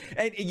 dude.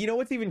 And you know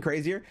what's even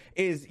crazier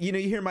is, you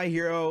hear My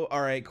Hero.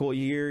 All right, cool.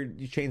 You hear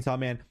Chainsaw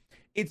Man.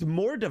 It's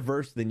more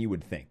diverse than you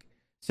would think.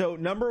 So,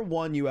 number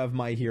one, you have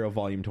My Hero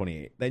Volume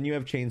 28. Then you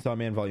have Chainsaw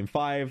Man Volume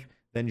 5.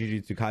 Then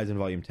Jujutsu Kaisen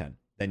Volume 10.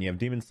 Then you have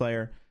Demon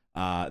Slayer.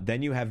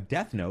 Then you have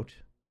Death Note,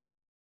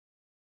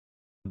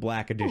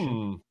 Black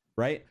Edition,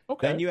 right?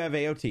 Okay. Then you have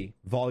AOT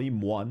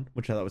Volume 1,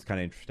 which I thought was kind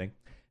of interesting.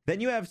 Then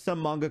you have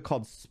some manga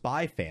called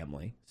Spy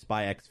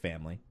X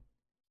Family.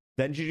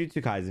 Then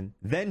Jujutsu Kaisen.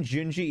 Then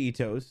Junji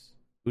Ito's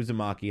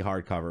Uzumaki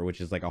hardcover, which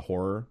is like a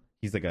horror.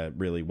 He's like a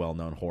really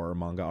well-known horror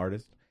manga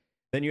artist.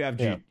 Then you have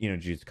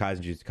Jujutsu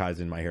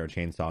Kaisen, My Hero,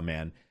 Chainsaw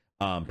Man,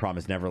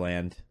 Promised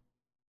Neverland,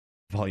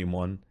 Volume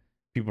 1.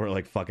 People are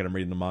like, fucking, I'm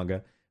reading the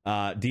manga.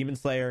 Demon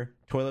Slayer,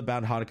 Toilet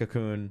Bound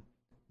Hanako-kun,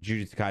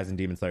 Jujutsu Kaisen,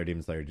 Demon Slayer,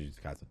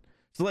 Jujutsu Kaisen.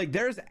 So, like,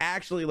 there's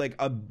actually, like,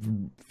 a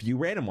few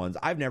random ones.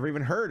 I've never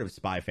even heard of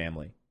Spy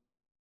Family.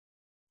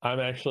 I'm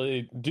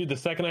actually... Dude, the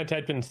second I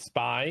typed in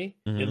Spy,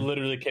 Mhm. it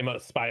literally came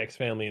out Spy X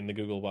Family in the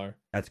Google bar.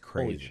 That's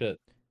crazy. Holy shit.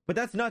 But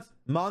that's nuts.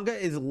 Manga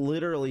is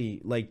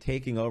literally, like,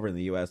 taking over in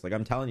the U.S. Like,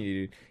 I'm telling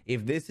you, dude,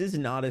 if this is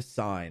not a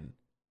sign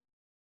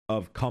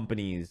of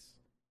companies,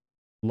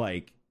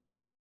 like...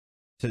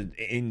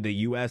 in the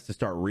US to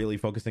start really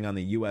focusing on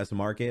the US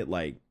market,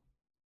 like,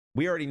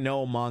 we already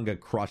know manga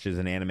crushes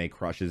and anime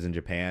crushes in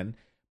Japan,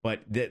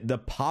 but the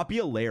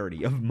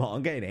popularity of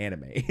manga and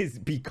anime is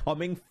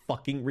becoming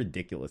fucking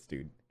ridiculous,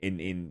 dude,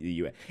 in the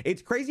US.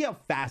 It's crazy how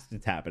fast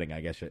it's happening,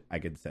 I guess I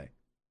could say.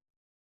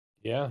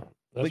 Yeah,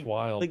 that's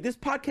wild. Like, this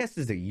podcast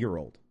is a year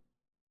old.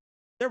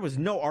 There was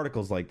no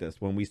articles like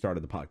this when we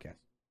started the podcast.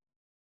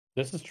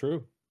 This is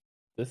true.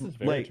 This is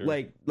very true.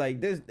 Like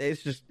this,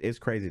 it's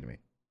crazy to me.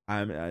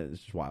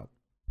 It's just wild.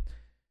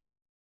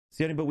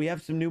 But we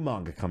have some new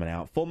manga coming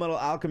out. Full Metal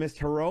Alchemist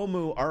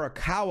Hiromu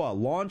Arakawa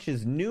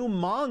launches new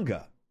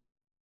manga.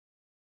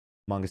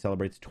 Manga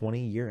celebrates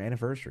 20-year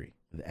anniversary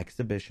of the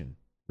exhibition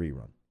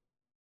rerun.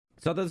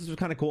 So I thought this was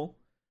kind of cool,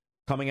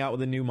 coming out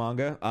with a new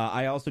manga.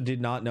 I also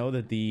did not know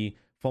that the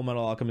Full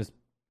Metal Alchemist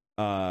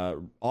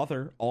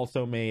author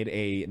also made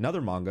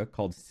another manga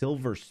called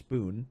Silver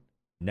Spoon.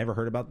 Never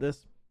heard about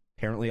this.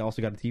 Apparently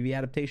also got a TV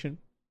adaptation.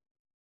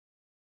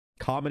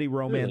 Comedy,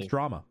 romance,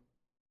 drama.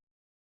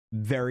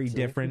 Very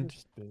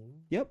different.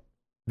 Yep.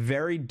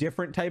 Very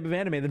different type of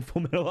anime than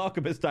Full Metal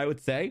Alchemist, I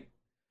would say.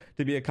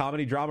 To be a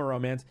comedy, drama,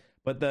 romance.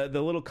 But the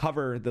little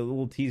cover, the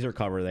little teaser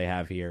cover they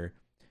have here.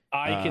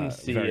 I can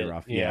see very it.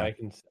 rough. Yeah,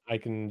 I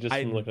can just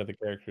from looking at the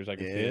characters, I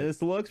can see it.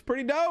 This looks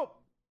pretty dope.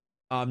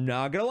 I'm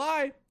not gonna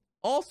lie.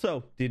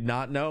 Also, did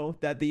not know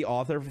that the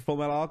author for Full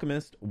Metal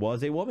Alchemist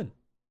was a woman.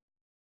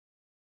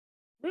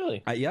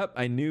 Really? Yep.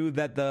 I knew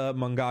that the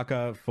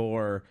mangaka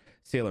for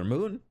Sailor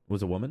Moon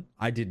was a woman.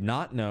 I did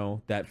not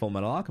know that Full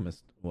Metal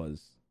Alchemist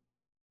was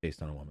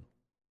based on a woman.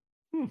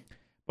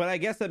 But I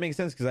guess that makes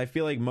sense because I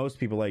feel like most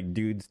people, like,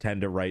 dudes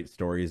tend to write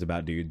stories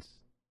about dudes.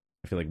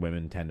 I feel like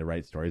women tend to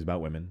write stories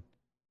about women.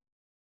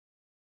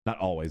 Not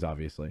always,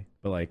 obviously,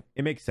 but, like,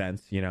 it makes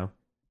sense, you know?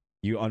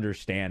 You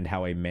understand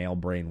how a male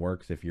brain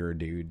works if you're a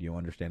dude. You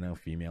understand how a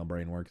female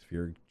brain works if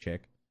you're a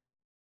chick.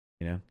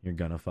 You know? You're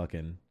gonna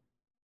fucking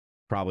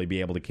probably be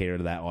able to cater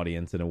to that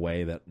audience in a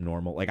way that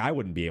normal... Like, I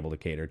wouldn't be able to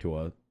cater to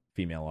a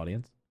female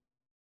audience.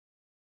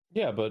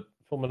 Yeah, but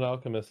Fullmetal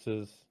Alchemist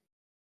is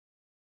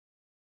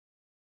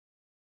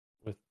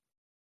with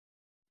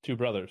two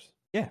brothers.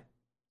 Yeah.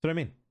 That's what I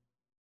mean.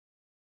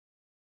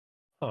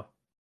 Huh.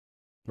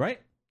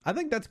 Right? I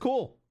think that's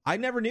cool. I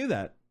never knew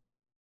that.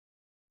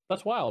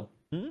 That's wild.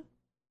 I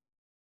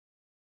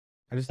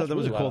just thought that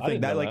was a cool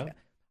thing. That, like...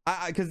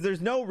 because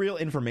there's no real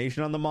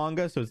information on the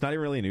manga, so it's not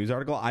even really a news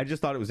article. I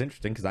just thought it was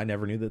interesting because I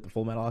never knew that the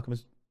Full Metal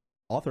Alchemist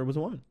author was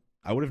a woman.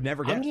 I would have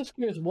never guessed. I'm just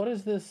curious, what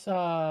is this?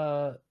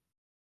 So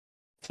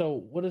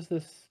what is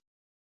this?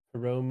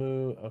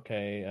 Hiromu,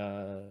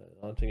 okay,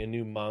 launching a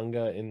new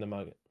manga in the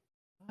manga.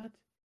 What?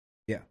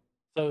 Yeah.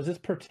 So is this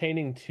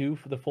pertaining to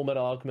the Full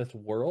Metal Alchemist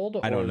world?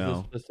 I don't or know.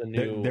 Is this just a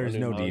new, there's a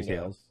new no manga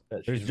details.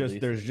 that There's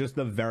she's just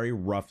a very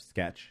rough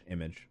sketch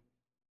image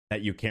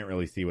that you can't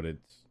really see what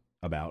it's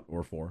about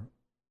or for.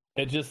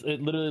 It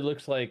literally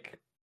looks like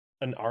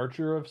an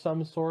archer of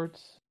some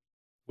sorts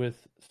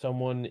with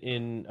someone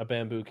in a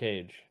bamboo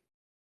cage.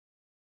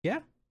 Yeah.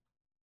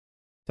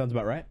 Sounds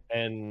about right.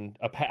 And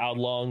a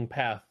long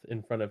path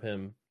in front of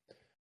him.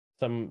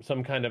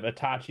 Some kind of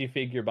Itachi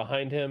figure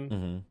behind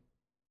him,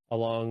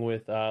 along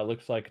with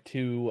looks like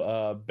two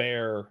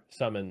bear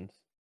summons.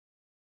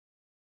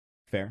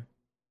 Fair.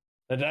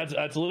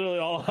 That's literally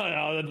all.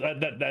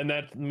 And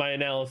that's my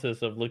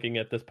analysis of looking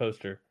at this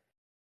poster.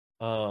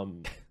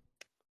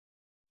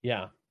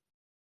 Yeah.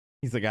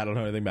 He's like, I don't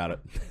know anything about it.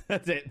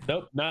 That's it.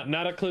 Nope,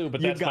 not a clue,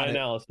 but You that's got my it.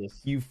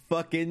 analysis. You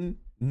fucking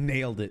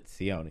nailed it,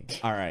 Sione.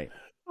 All right.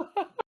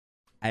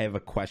 I have a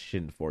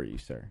question for you,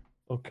 sir.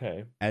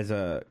 Okay. As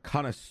a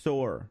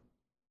connoisseur,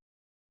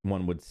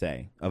 one would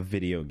say, of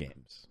video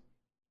games,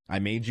 I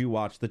made you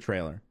watch the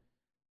trailer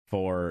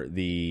for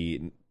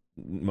the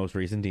most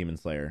recent Demon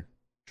Slayer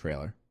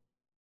trailer.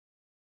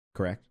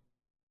 Correct?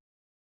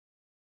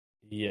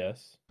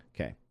 Yes.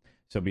 Okay.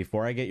 So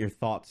before I get your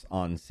thoughts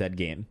on said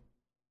game,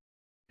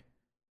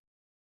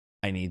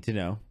 I need to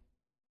know,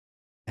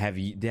 have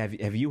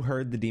you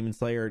heard the Demon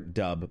Slayer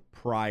dub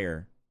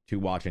prior to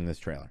watching this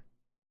trailer?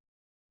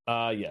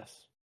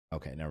 Yes.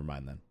 Okay, never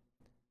mind then.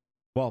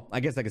 Well, I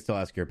guess I could still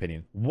ask your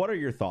opinion. What are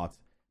your thoughts?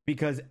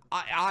 Because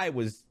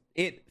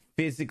it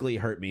physically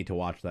hurt me to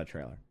watch that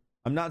trailer.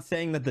 I'm not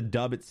saying that the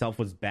dub itself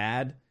was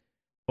bad,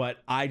 but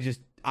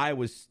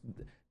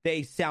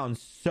they sound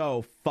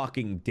so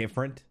fucking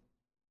different.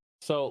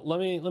 So let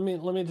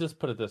me just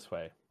put it this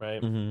way,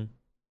 right? Mm-hmm.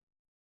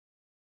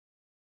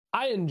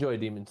 I enjoy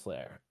Demon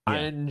Slayer. Yeah. I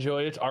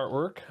enjoy its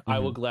artwork. I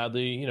will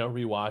gladly,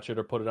 rewatch it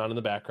or put it on in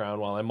the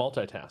background while I'm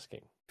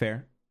multitasking.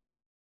 Fair.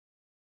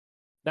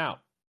 Now,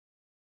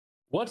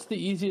 what's the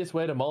easiest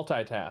way to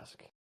multitask?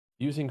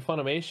 Using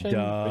Funimation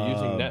or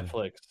using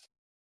Netflix?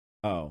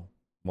 Oh,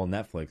 well,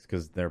 Netflix,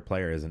 because their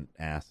player isn't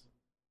ass.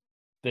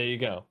 There you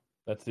go.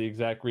 That's the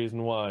exact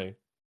reason why.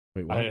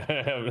 Wait, what?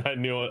 I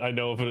know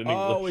of it in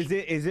English.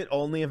 English. Is it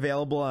only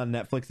available on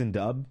Netflix and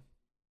dub?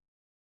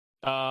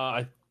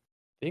 I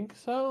think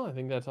so. I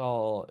think that's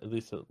all. At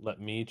least it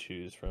let me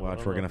choose from.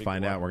 Watch, we're gonna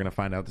find out. We're gonna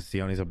find out that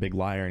Sione's a big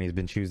liar and he's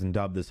been choosing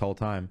dub this whole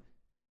time.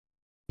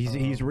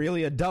 He's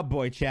really a dub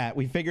boy, chat.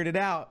 We figured it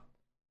out.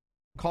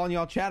 I'm calling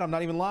y'all chat. I'm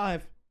not even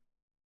live.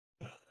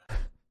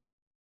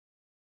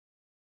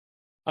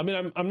 I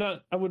mean, I'm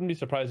not. I wouldn't be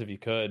surprised if you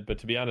could, but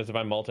to be honest, if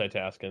I'm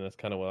multitasking, that's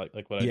kind of what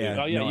I do.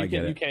 Oh yeah,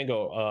 you can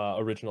go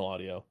original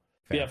audio.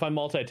 Yeah, if I'm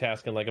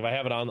multitasking, like if I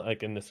have it on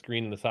like in the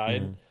screen on the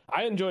side,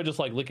 I enjoy just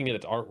like looking at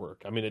its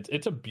artwork. I mean,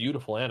 it's a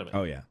beautiful anime.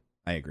 Oh yeah,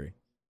 I agree.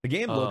 The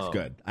game looks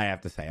good. I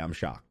have to say, I'm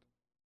shocked.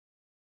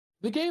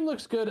 The game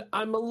looks good.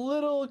 I'm a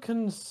little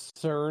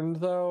concerned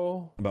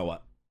though. About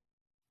what?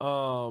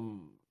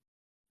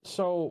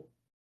 So,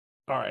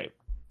 all right.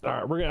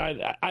 We're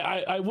gonna.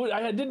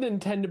 I didn't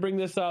intend to bring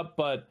this up,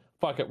 but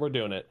fuck it, we're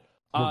doing it.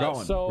 We're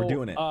going. We're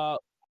doing it.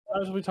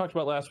 As we talked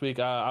about last week,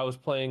 I was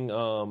playing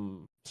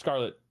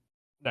Scarlet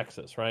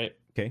Nexus, right?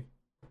 Okay.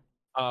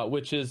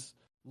 Which is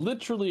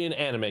literally an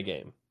anime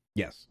game.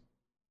 Yes.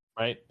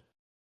 Right.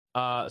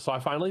 So I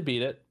finally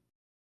beat it.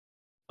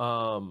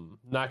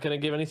 Not gonna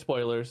give any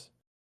spoilers.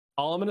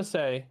 All I'm gonna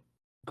say: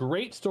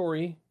 great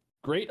story,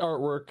 great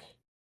artwork,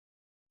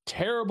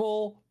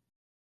 terrible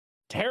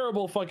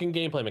fucking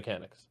gameplay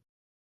mechanics.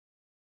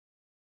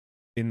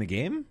 In the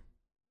game?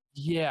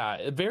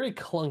 Yeah, very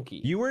clunky.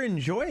 You were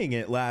enjoying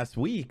it last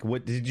week.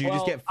 What did you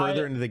just get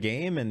further into the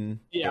game? And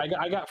yeah,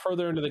 I got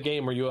further into the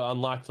game where you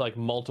unlocked like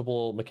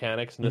multiple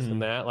mechanics and this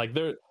and that. Like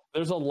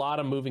there's a lot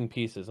of moving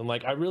pieces, and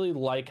like I really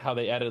like how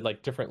they added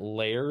like different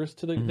layers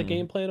to the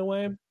gameplay in a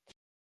way.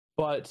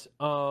 But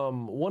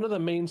one of the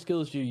main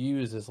skills you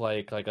use is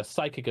like a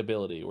psychic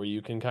ability where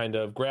you can kind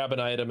of grab an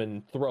item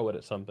and throw it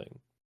at something.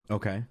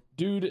 Okay.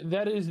 Dude,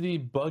 that is the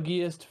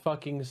buggiest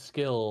fucking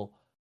skill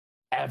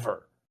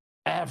ever.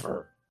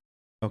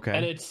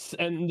 Okay.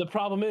 And the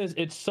problem is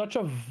it's such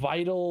a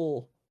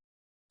vital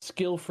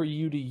skill for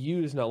you to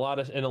use in a lot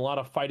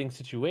of fighting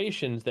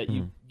situations that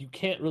you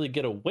can't really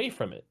get away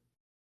from it.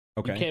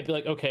 Okay. You can't be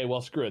like, okay,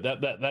 well, screw it.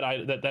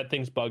 That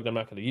thing's bugged. I'm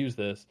not going to use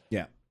this.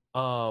 Yeah.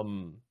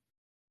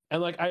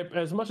 And like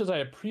as much as I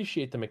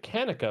appreciate the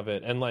mechanic of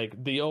it and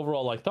like the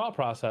overall like thought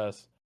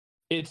process,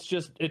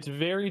 it's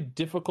very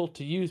difficult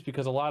to use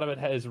because a lot of it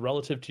is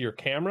relative to your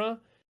camera,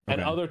 and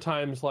other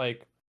times,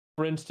 like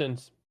for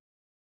instance,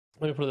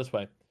 let me put it this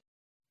way: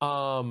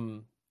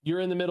 you're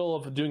in the middle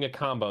of doing a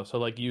combo, so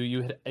like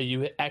you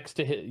hit X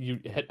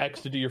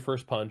to do your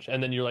first punch,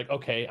 and then you're like,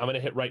 okay, I'm gonna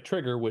hit right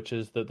trigger, which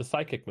is the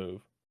psychic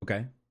move.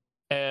 Okay.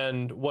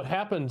 And what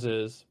happens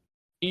is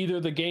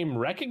either the game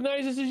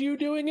recognizes you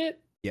doing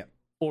it,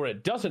 or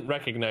it doesn't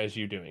recognize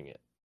you doing it.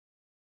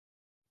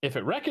 If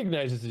it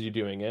recognizes you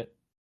doing it,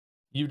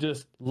 you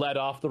just let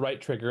off the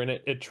right trigger, and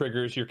it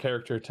triggers your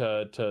character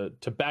to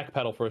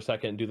backpedal for a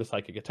second and do the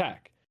psychic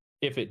attack.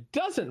 If it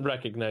doesn't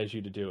recognize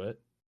you to do it,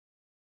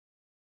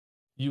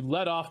 you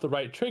let off the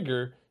right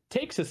trigger,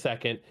 takes a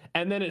second,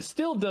 and then it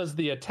still does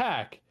the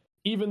attack,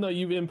 even though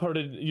you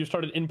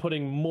started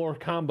inputting more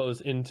combos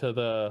into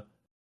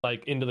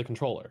the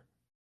controller.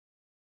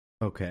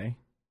 Okay.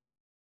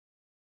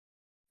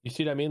 You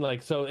see what I mean?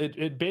 Like, so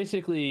it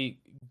basically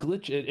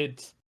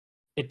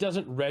it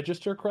doesn't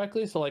register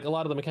correctly. So like a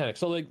lot of the mechanics.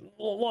 So like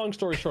long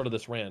story short of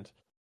this rant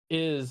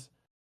is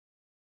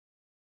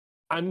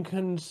I'm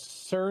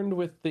concerned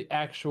with the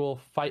actual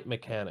fight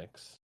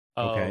mechanics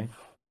of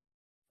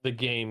the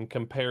game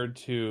compared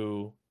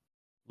to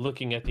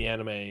looking at the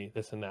anime,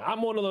 this and that.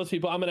 I'm one of those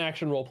people. I'm an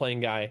action role playing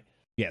guy.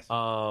 Yes.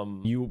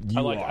 You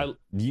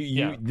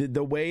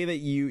the way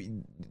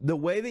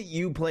that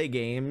you play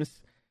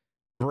games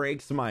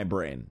breaks my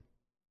brain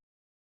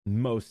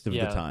most of the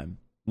time.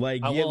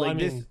 Like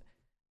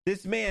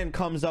this man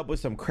comes up with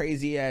some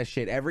crazy ass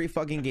shit every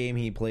fucking game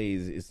he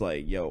plays. Is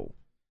like, yo,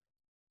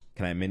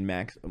 can I min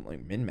max? I'm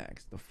like, min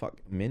max? The fuck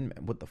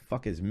what the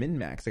fuck is min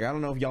max? Like, I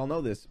don't know if y'all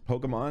know this.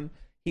 Pokemon,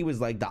 he was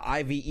like the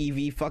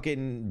IVEV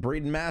fucking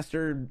breeding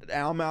master.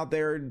 I'm out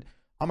there, I'm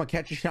gonna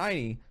catch a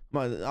shiny.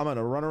 I'm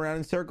gonna run around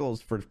in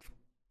circles for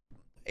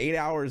 8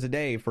 hours a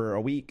day for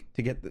a week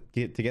to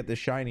get this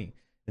shiny.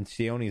 And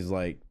Sione's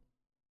like,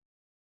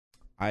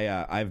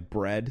 I've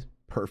bred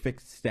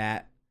perfect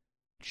stat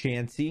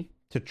Chansey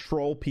to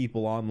troll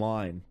people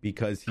online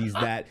because he's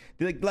that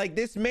like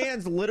this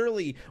man's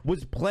literally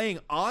was playing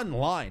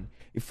online,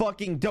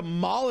 fucking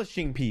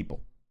demolishing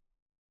people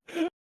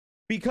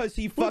because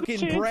he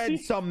fucking bred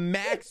some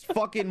max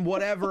fucking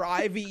whatever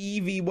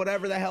IVEV,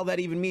 whatever the hell that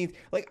even means.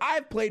 Like,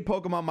 I've played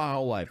Pokemon my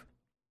whole life.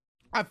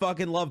 I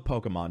fucking love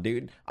Pokemon,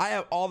 dude. I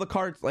have all the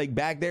carts like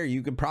back there.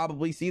 You can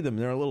probably see them.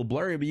 They're a little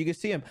blurry, but you can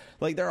see them.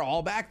 Like, they're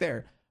all back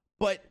there.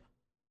 But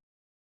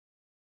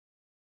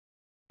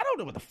I don't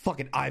know what the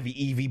fucking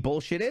IVEV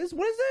bullshit is.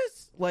 What is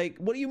this? Like,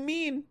 what do you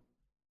mean?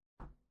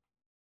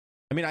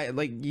 I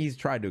mean, he's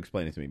tried to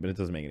explain it to me, but it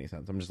doesn't make any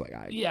sense. I'm just like,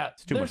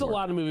 it's too much there's a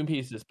lot of moving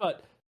pieces,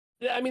 but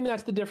I mean,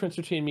 that's the difference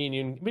between me and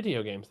you in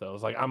video games, though.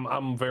 It's like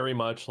I'm very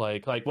much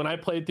like when I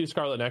played through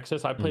Scarlet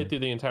Nexus, I played through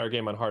the entire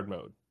game on hard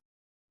mode.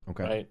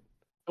 Okay. Right?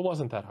 It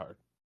wasn't that hard.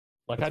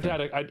 Like, I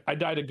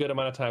died a good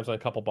amount of times on a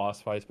couple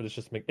boss fights, but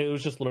it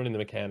was just learning the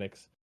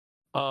mechanics.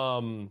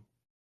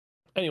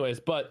 Anyways,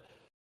 but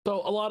so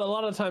a lot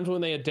of times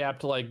when they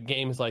adapt like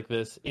games like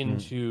this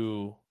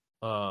into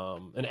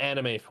an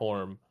anime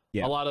form,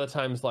 a lot of the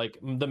times like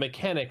the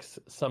mechanics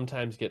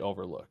sometimes get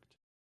overlooked.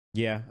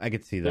 Yeah, I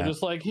could see that. They're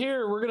just like,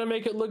 here, we're gonna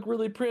make it look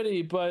really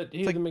pretty, but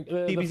it's like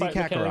DBZ fight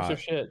Kakarot. mechanics are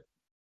shit.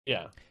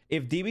 Yeah.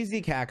 If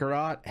DBZ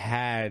Kakarot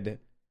had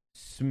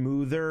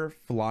smoother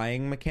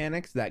flying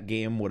mechanics, that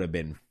game would have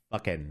been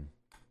fucking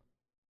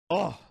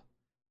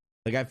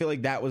like, I feel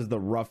like that was the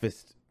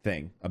roughest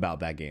thing about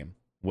that game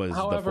was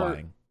the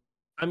flying.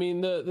 I mean,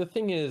 the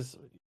thing is,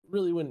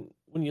 really, when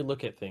you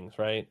look at things,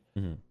 right?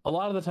 A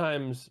lot of the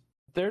times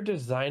they're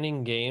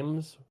designing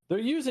games, they're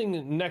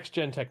using next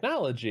gen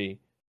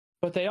technology,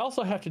 but they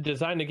also have to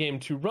design a game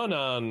to run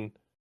on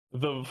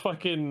the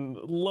fucking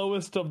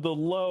lowest of the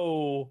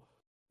low,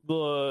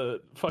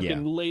 the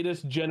fucking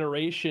latest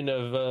generation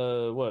of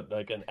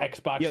like an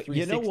Xbox 360.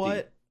 You know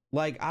what?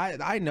 Like,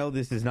 I know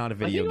this is not a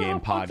video game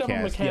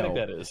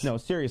podcast. No,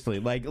 seriously,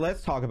 like,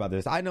 let's talk about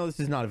this. I know this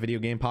is not a video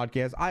game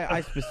podcast.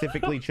 I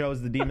specifically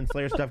chose the Demon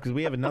Slayer stuff because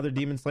we have another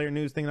Demon Slayer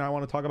news thing that I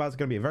want to talk about. It's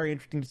going to be a very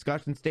interesting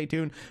discussion. Stay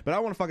tuned. But I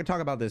want to fucking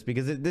talk about this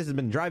because this has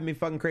been driving me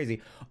fucking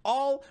crazy.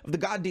 All of the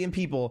goddamn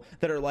people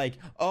that are like,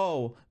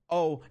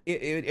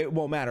 it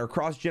won't matter.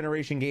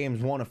 Cross-generation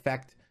games won't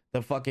affect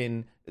the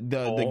fucking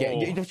the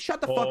game. Shut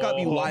the fuck up,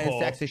 you lying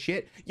sacks of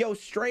shit. Yo,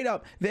 straight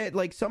up, that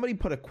like somebody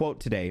put a quote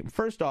today.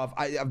 First off,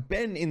 I've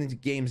been in the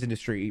games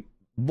industry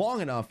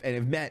long enough and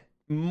have met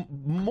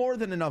more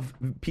than enough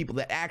people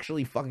that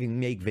actually fucking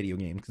make video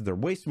games because they're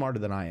way smarter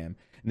than I am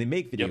and they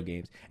make video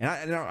games. And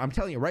I'm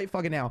telling you right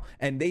fucking now,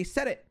 and they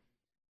said it.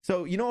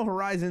 So, you know,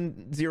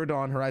 Horizon Zero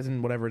Dawn,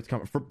 Horizon whatever it's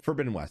coming,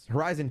 Forbidden West,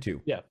 Horizon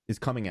 2 is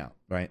coming out,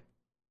 right?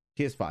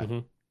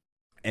 PS5.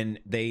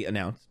 And they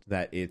announced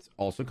that it's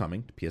also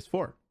coming to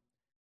PS4.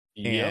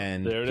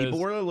 And people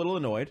were a little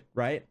annoyed,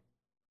 right?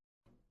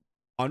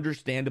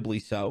 Understandably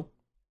so.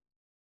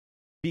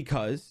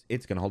 Because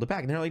it's going to hold it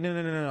back. And they're like,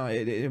 no,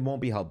 it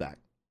won't be held back.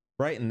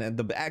 Right? And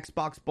the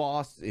Xbox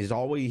boss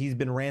he's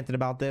been ranting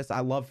about this. I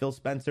love Phil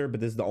Spencer,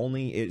 but this is the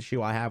only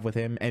issue I have with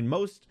him. And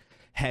most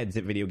heads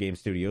at video game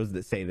studios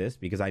that say this,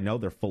 because I know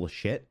they're full of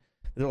shit.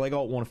 They're like,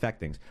 oh, it won't affect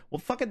things. Well,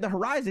 fucking the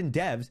Horizon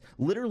devs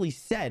literally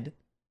said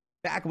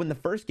back when the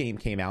first game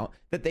came out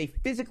that they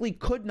physically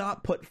could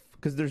not put,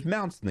 because there's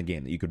mounts in the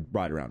game that you could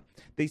ride around.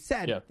 They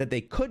said that they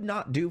could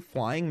not do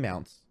flying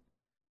mounts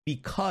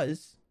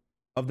because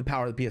of the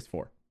power of the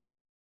PS4.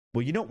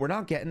 Well, you know what we're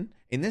not getting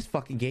in this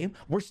fucking game?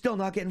 We're still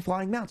not getting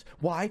flying mounts.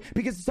 Why?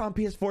 Because it's on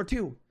PS4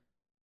 too.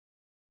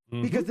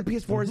 Because the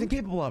PS4 isn't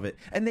capable of it.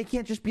 And they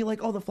can't just be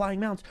like, oh, the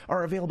flying mounts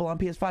are available on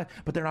PS5,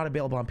 but they're not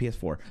available on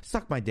PS4.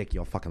 Suck my dick,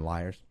 you fucking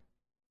liars.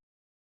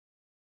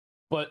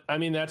 But I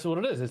mean, that's what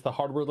it is. It's the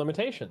hardware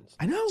limitations.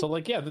 I know. So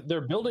like,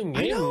 they're building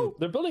games.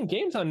 They're building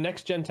games on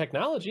next gen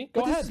technology.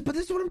 Go ahead. But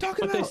this is what I'm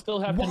talking about. But they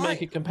still have to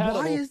make it compatible.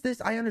 Why is this?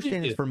 I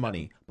understand it's for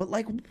money, but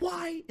like,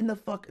 why in the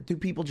fuck do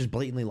people just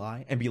blatantly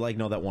lie and be like,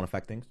 no, that won't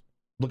affect things?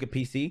 Look at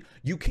PC.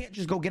 You can't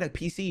just go get a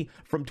PC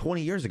from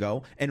 20 years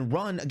ago and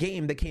run a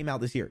game that came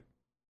out this year.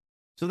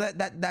 So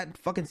that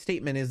fucking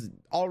statement is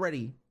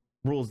already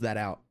rules that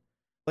out.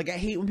 Like, I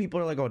hate when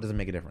people are like, oh, it doesn't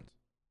make a difference.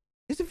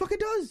 Yes, it fucking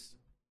does.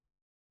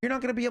 You're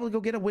not going to be able to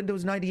go get a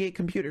Windows 98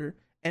 computer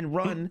and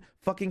run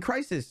fucking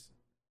Crysis.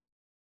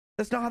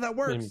 That's not how that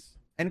works.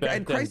 And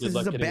Crysis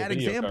is a bad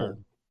example.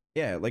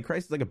 Yeah, like Crysis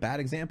is like a bad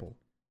example.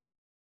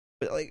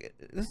 But like,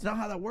 that's not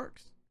how that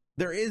works.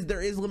 There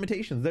is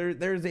limitations.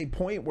 There's a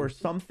point where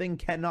something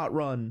cannot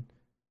run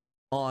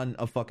on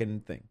a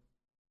fucking thing.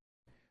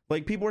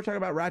 Like, people were talking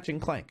about Ratchet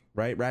and Clank,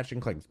 right? Ratchet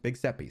and Clank's big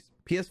set piece.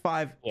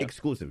 PS5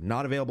 exclusive,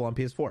 not available on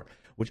PS4,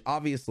 which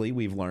obviously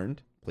we've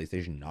learned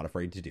PlayStation not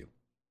afraid to do,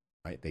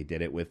 right? They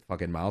did it with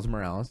fucking Miles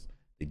Morales.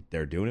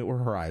 They're doing it with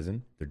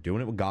Horizon. They're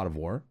doing it with God of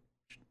War.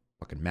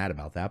 Fucking mad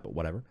about that, but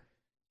whatever.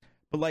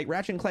 But like,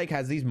 Ratchet and Clank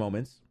has these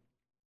moments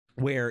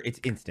where it's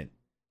instant.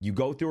 You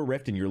go through a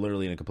rift and you're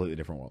literally in a completely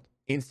different world.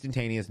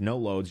 Instantaneous, no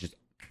loads, just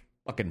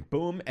fucking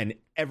boom, and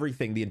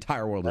everything, the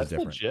entire world is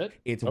different. Legit?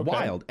 It's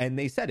wild. And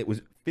they said it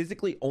was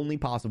physically only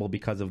possible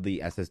because of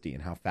the SSD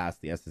and how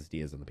fast the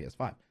SSD is on the PS5.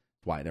 That's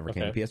why it never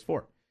came to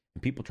PS4.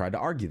 And people tried to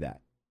argue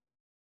that.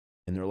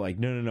 And they're like,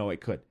 no,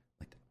 it could.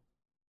 Like,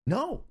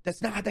 no,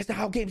 that's not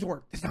how games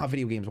work. That's not how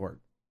video games work.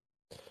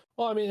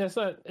 Well, I mean,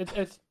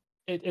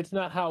 it's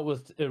not how it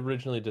was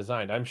originally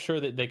designed. I'm sure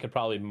that they could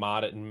probably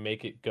mod it and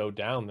make it go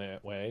down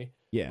that way.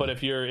 Yeah. But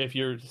if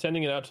you're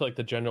sending it out to like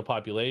the general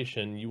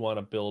population, you want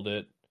to build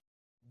it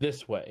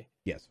this way.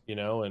 Yes. You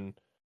know, and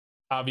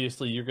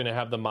obviously you're going to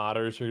have the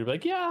modders who are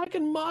like, yeah, I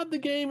can mod the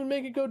game and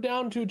make it go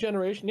down to a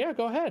generation. Yeah,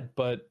 go ahead.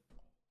 But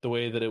the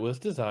way that it was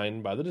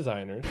designed by the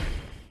designers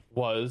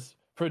was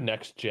for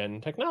next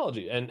gen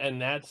technology.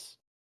 And that's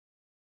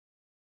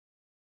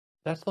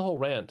the whole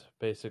rant,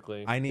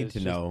 basically. I need to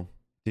know,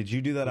 did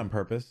you do that on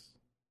purpose?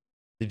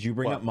 Did you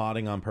bring up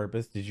modding on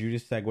purpose? Did you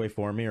just segue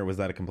for me, or was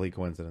that a complete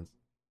coincidence?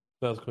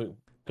 That was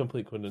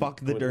complete coincidence.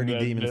 Fuck the dirty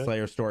Demon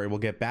Slayer story. We'll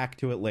get back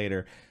to it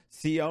later.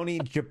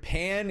 Sione,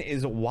 Japan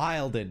is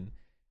wildin'.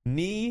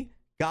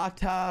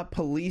 Niigata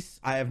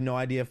police. I have no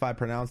idea if I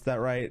pronounced that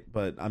right,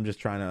 but I'm just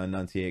trying to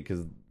enunciate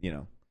because, you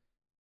know.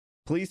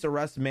 Police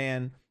arrest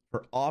man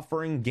for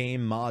offering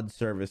game mod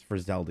service for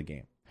Zelda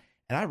game.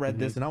 And I read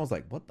this and I was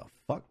like, what the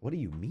fuck? What do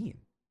you mean?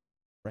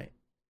 Right.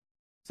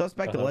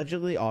 Suspect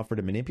allegedly offered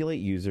to manipulate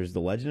users'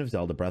 The Legend of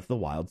Zelda Breath of the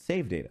Wild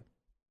save data.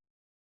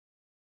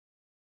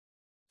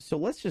 So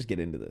let's just get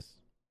into this.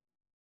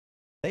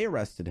 They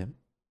arrested him.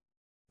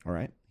 All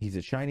right. He's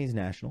a Chinese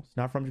national. He's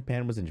not from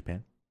Japan, was in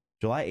Japan.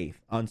 July 8th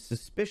on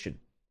suspicion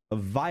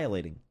of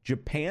violating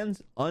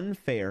Japan's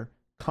Unfair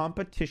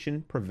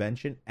Competition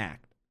Prevention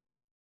Act.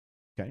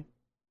 Okay.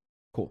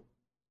 Cool.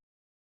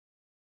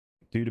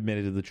 Dude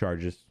admitted to the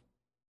charges.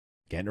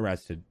 Getting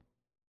arrested.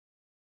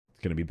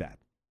 It's going to be bad.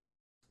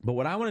 But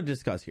what I want to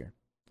discuss here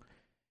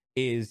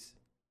is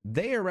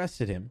they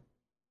arrested him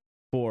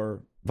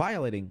for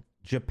violating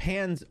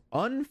Japan's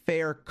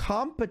Unfair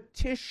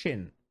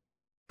Competition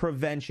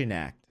Prevention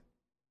Act.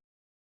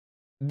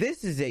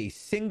 This is a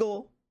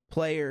single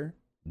player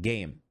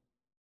game.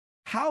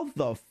 How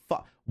the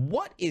fuck?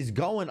 What is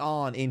going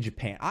on in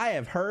Japan? I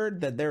have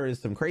heard that there is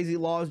some crazy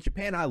laws.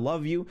 Japan, I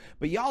love you,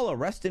 but y'all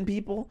arresting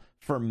people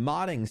for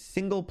modding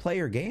single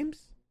player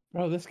games?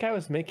 Bro, this guy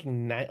was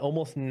making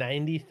almost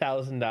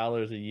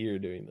 $90,000 a year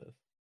doing this.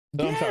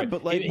 No, yeah, I'm sorry,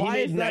 but like, he why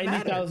made is that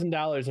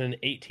 $90,000 in an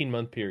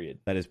 18-month period.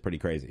 That is pretty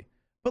crazy.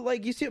 But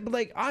like, you see, but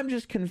like, I'm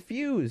just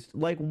confused.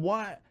 Like,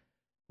 why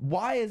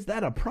is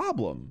that a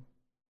problem?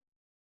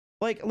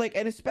 Like,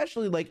 and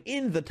especially like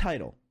in the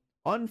title,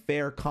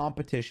 Unfair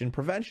Competition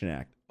Prevention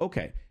Act.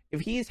 Okay,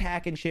 if he's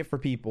hacking shit for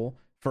people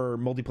for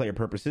multiplayer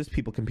purposes,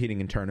 people competing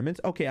in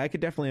tournaments, okay, I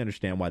could definitely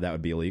understand why that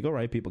would be illegal,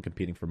 right? People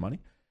competing for money.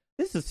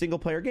 This is a single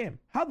player game.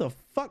 How the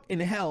fuck in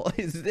hell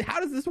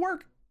how does this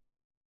work?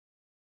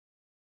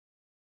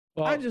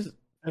 Well,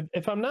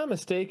 if I'm not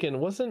mistaken,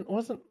 wasn't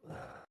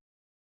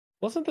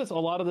this a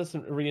lot of this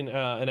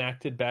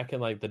enacted back in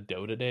like the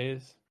Dota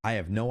days? I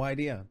have no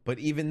idea. But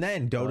even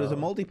then, Dota's a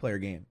multiplayer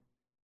game.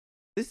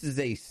 This is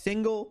a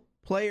single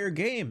player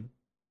game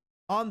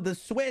on the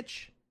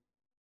Switch.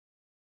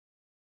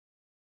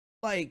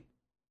 Like,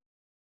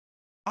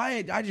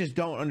 I just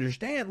don't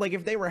understand. Like,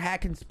 if they were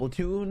hacking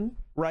Splatoon,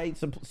 right?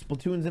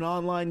 Splatoon's an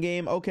online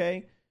game,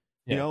 okay.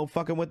 You know,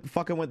 fucking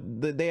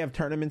with they have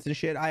tournaments and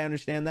shit. I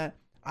understand that.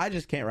 I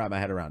just can't wrap my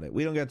head around it.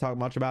 We don't get to talk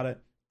much about it.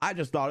 I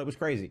just thought it was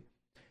crazy.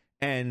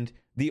 And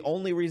the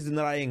only reason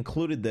that I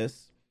included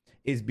this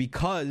is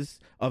because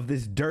of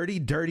this dirty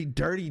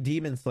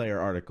Demon Slayer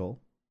article.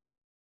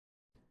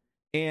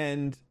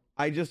 And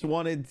I just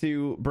wanted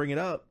to bring it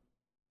up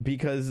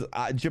because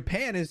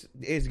Japan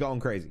is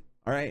going crazy.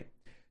 All right.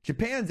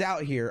 Japan's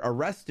out here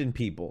arresting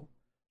people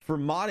for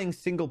modding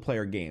single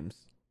player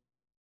games,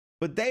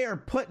 but they are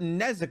putting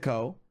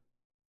Nezuko,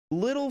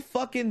 little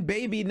fucking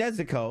baby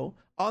Nezuko,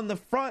 on the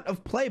front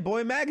of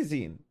Playboy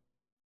magazine.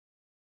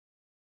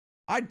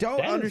 I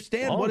don't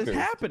understand what is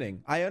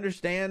happening. I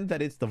understand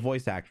that it's the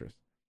voice actress.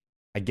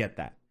 I get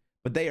that.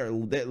 But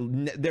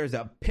there's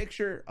a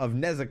picture of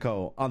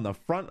Nezuko on the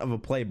front of a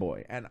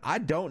Playboy, and I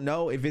don't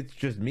know if it's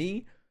just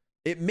me.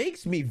 It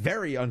makes me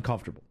very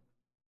uncomfortable.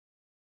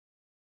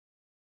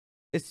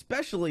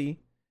 Especially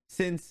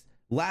since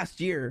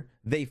last year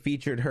they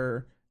featured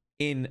her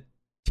in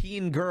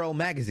Teen Girl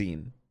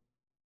magazine.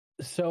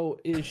 So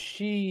is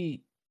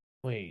she...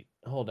 Wait,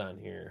 hold on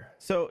here.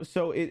 So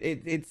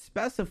it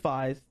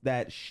specifies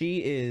that she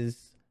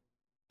is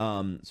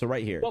So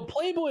right here. Well,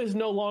 Playboy is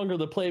no longer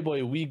the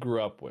Playboy we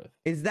grew up with.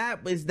 Is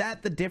that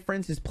the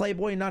difference? Is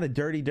Playboy not a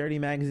dirty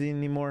magazine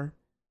anymore?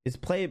 Is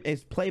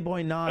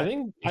Playboy not I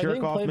think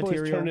jerk-off Playboy's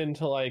material? turned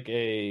into like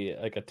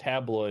a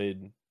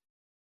tabloid,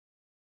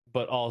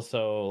 but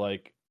also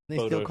like They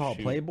still photo call it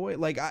shoot. Playboy?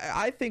 Like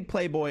I think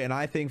Playboy, and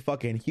I think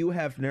fucking Hugh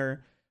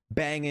Hefner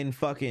banging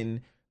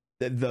fucking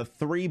the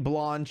three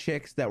blonde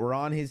chicks that were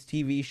on his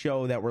TV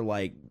show that were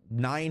like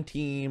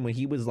 19 when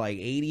he was like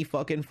 80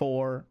 fucking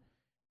 4,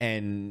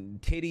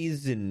 and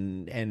titties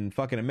and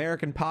fucking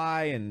American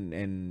Pie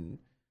and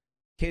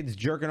kids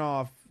jerking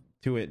off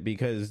to it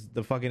because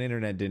the fucking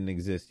internet didn't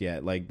exist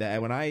yet. Like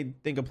that, when I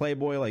think of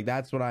Playboy, like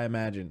that's what I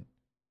imagine.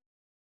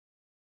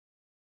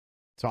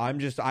 So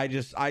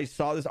I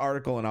saw this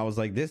article and I was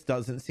like, this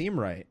doesn't seem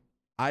right.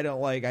 I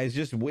don't like, it's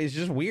just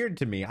weird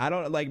to me. I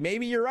don't like,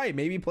 maybe you're right.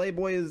 Maybe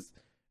Playboy is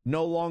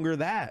no longer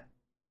that.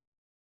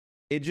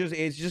 It's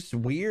just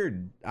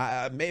weird.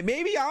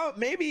 Maybe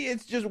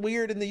it's just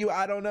weird in the U.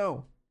 I don't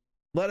know.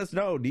 Let us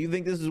know. Do you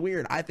think this is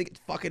weird? I think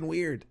it's fucking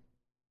weird.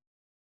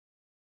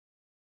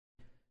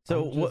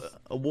 So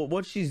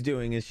what she's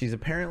doing is she's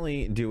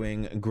apparently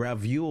doing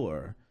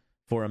gravure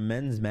for a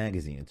men's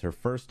magazine. It's her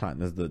first time.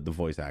 This is the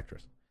voice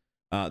actress.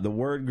 The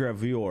word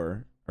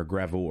gravure or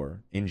gravure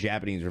in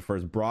Japanese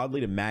refers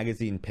broadly to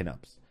magazine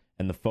pinups,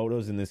 and the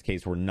photos in this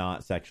case were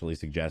not sexually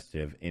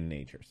suggestive in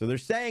nature. So they're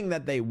saying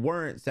that they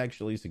weren't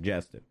sexually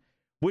suggestive,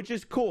 which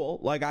is cool.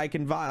 Like I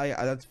can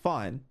that's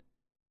fine.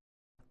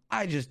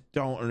 I just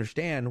don't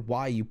understand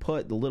why you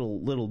put the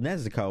little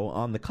Nezuko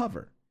on the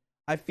cover.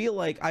 I feel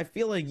like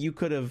you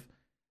could have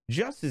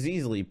just as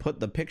easily put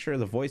the picture of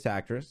the voice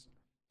actress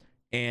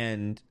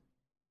and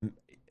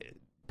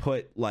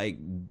put like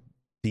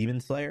Demon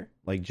Slayer,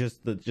 like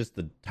just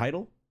the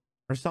title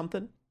or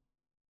something.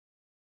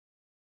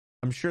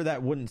 I'm sure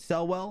that wouldn't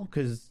sell well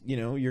because, you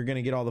know, you're going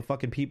to get all the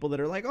fucking people that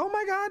are like, oh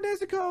my God,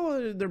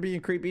 Nezuko, they're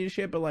being creepy and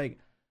shit. But like,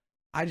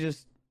 I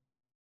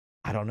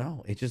don't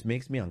know. It just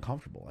makes me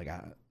uncomfortable. Like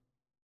I'm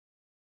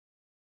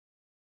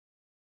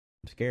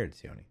scared,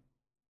 Sione.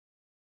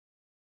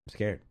 I'm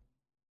scared.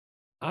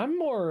 I'm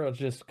more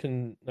just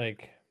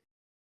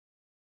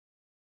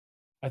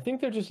I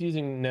think they're just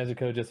using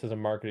Nezuko just as a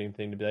marketing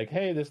thing to be like,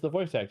 hey, this is the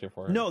voice actor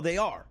for her. No, they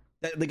are.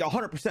 Like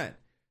 100%.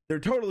 They're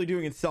totally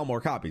doing it to sell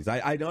more copies.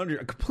 I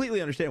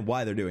completely understand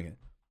why they're doing it.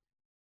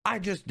 I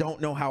just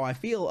don't know how I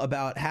feel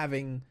about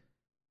having,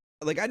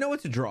 like, I know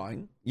it's a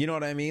drawing. You know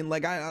what I mean?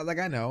 Like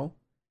I know,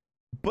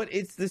 but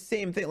it's the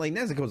same thing. Like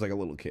Nezuko's like a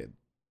little kid.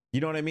 You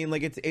know what I mean?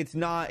 Like it's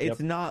not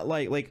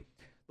like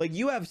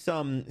you have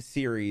some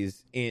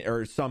series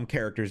or some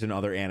characters in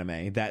other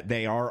anime that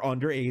they are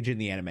underage in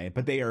the anime,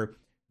 but they are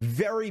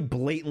very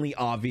blatantly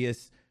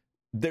obvious.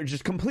 They're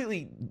just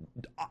completely,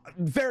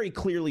 very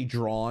clearly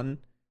drawn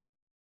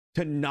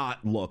to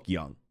not look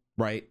young,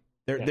 right?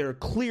 They're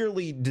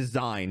clearly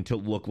designed to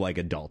look like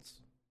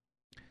adults.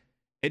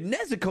 And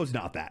Nezuko's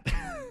not that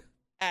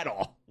at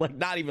all. Like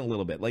not even a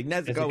little bit. Like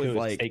Nezuko is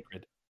like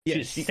sacred.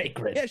 Yeah, she's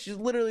sacred. Yeah, she's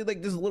literally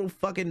like this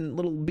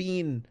little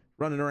bean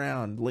running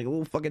around, like a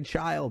little fucking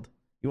child.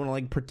 You want to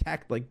like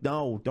protect? Like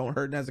no, don't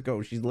hurt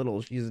Nezuko. She's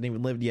little. She hasn't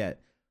even lived yet.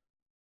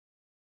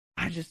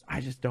 I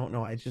just don't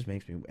know. It just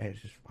fucking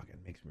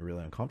makes me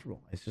really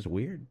uncomfortable. It's just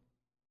weird.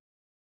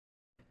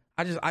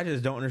 I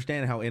just don't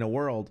understand how in a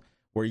world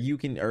where you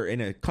can, or in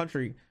a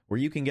country where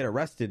you can get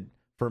arrested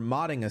for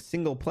modding a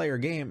single player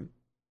game,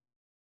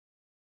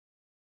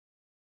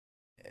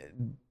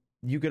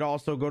 you could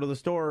also go to the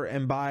store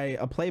and buy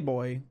a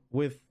Playboy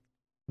with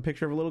a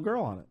picture of a little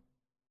girl on it.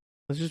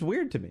 It's just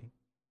weird to me.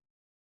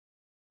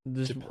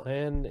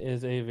 Japan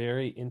is a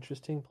very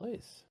interesting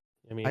place.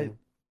 I mean,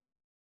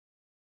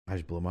 I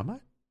just blew my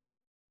mind.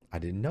 I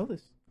didn't know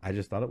this. I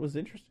just thought it was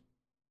interesting.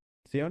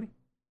 Sione?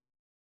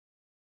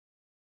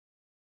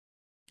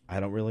 I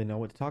don't really know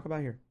what to talk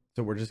about here.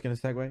 So we're just going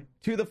to segue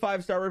to the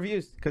 5-star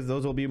reviews because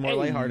those will be more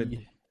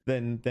lighthearted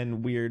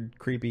than weird,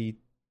 creepy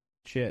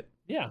shit.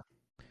 Yeah.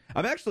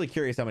 I'm actually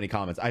curious how many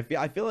comments. I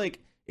feel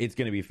like it's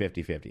going to be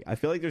 50-50. I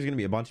feel like there's going to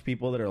be a bunch of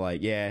people that are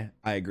like, yeah,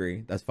 I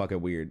agree. That's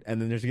fucking weird.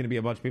 And then there's going to be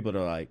a bunch of people that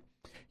are like,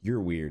 you're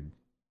weird.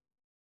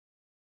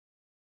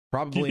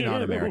 Probably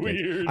not Americans.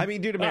 Weird. I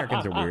mean, dude,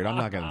 Americans are weird. I'm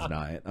not going to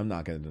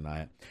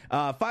deny it.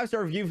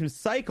 5-star review from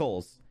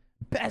Cycles.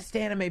 Best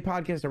anime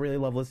podcast. I really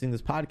love listening to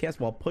this podcast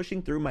while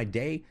pushing through my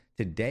day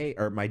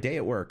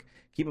at work.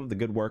 Keep up the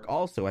good work.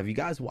 Also, have you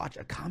guys watched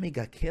Akame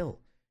ga Kill?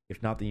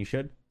 If not, then you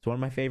should. It's one of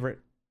my favorite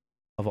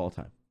of all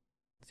time.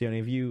 Sione,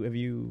 have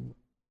you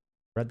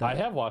read that? I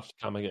have watched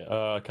Akame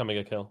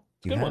ga Kill.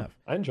 It's a good one.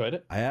 I enjoyed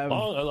it. I have.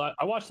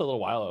 I watched it a little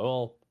while.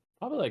 Well,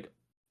 probably like a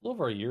little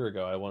over a year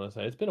ago. I want to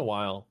say it's been a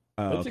while.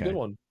 It's a good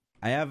one.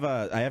 I have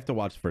to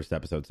watch the first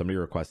episode. Somebody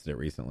requested it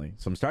recently,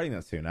 so I'm starting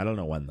that soon. I don't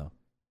know when though.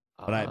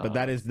 But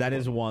that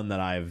is one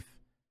that it's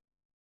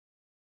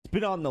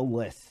been on the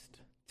list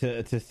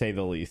to say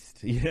the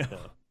least. You know?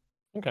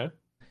 Yeah. Okay.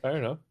 Fair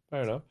enough.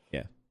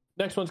 Yeah.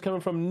 Next one's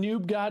coming from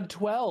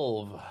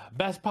NoobGod12.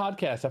 Best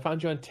podcast. I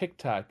found you on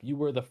TikTok. You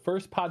were the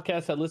first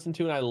podcast I listened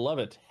to and I love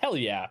it. Hell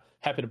yeah.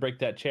 Happy to break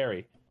that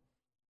cherry.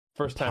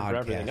 First time for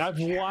everything. Podcast I've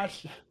cherry.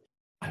 watched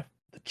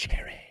the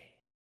cherry.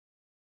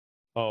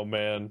 Oh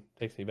man,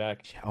 takes me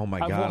back. Oh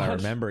my I've God, I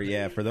watched- remember.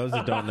 Yeah, for those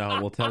that don't know,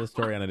 we'll tell the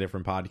story on a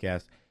different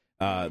podcast.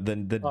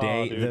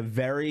 The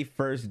very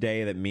first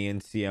day that me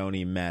and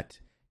Sione met,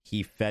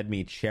 he fed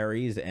me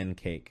cherries and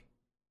cake.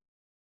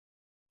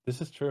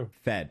 This is true.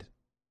 Fed.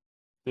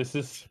 This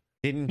is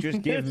Didn't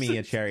just give me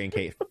a cherry and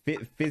cake.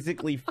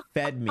 Physically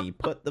fed me.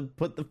 Put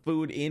the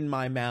food in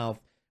my mouth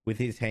with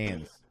his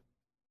hands.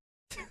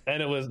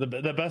 And it was the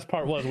best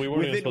part was we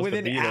weren't even supposed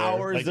within to be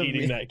hours there, of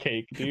eating me- that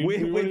cake, dude. We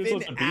weren't Within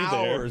supposed to be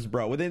hours,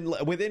 bro.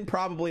 Within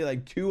probably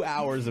like 2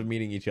 hours of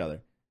meeting each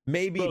other.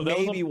 Maybe Bro, that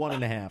was maybe 1.5.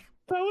 there.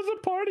 That was a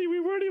party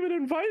we weren't even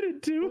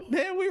invited to.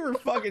 Man, we were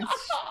fucking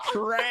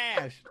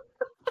trash.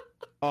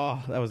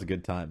 Oh, that was a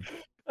good time.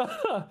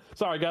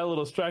 Sorry, I got a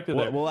little distracted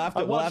there. We'll have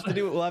to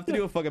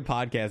do a fucking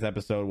podcast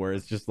episode where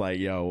it's just like,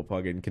 yo,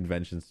 fucking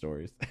convention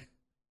stories.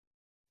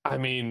 I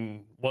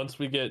mean, once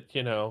we get,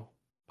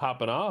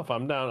 popping off,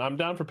 I'm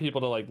down for people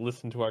to like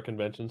listen to our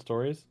convention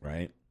stories.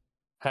 Right.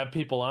 Have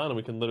people on and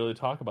we can literally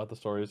talk about the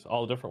stories,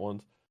 all the different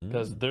ones.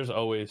 Because there's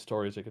always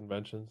stories at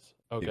conventions.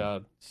 Oh Dude,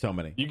 God. so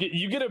many.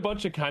 You get a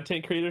bunch of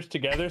content creators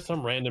together,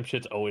 some random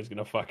shit's always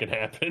gonna fucking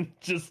happen.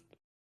 Just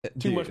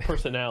too much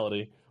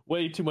personality.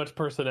 Way too much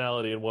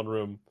personality in one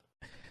room.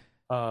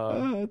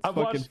 It's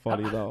fucking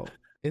funny though.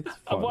 It's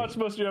funny. I've watched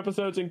most of your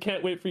episodes and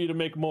can't wait for you to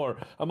make more.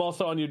 I'm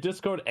also on your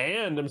Discord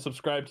and I'm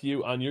subscribed to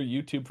you on your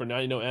YouTube for Now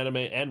You Know Anime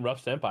and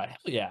Rough Senpai. Hell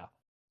yeah.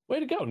 Way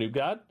to go, Noob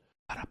God.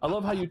 I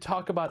love how you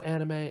talk about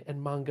anime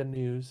and manga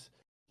news.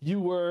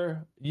 You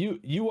are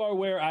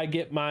where I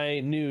get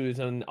my news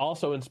and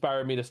also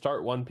inspired me to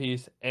start One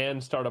Piece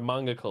and start a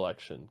manga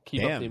collection.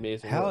 Keep up the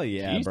amazing hell work.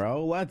 yeah, Jeez.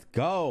 bro. Let's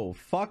go.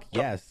 Fuck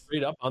yes.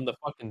 Straight up on the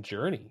fucking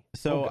journey.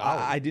 So Oh,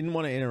 God. I didn't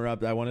want to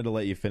interrupt. I wanted to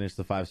let you finish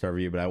the 5-star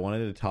review, but I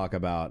wanted to talk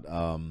about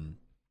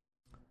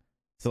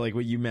so like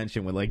what you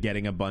mentioned with like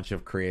getting a bunch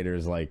of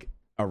creators like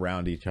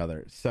around each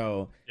other.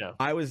 So Yeah.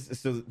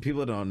 so people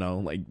that don't know,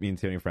 like me and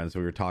Tony friends,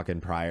 we were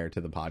talking prior to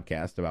the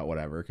podcast about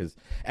whatever, because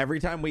every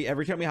time we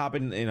hop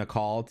in a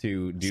call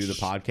to do the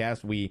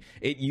podcast,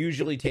 it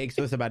usually takes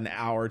us about an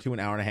hour to an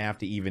hour and a half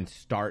to even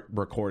start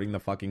recording the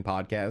fucking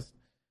podcast.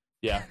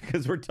 Yeah.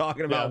 Because we're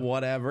talking about Yeah.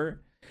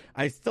 whatever.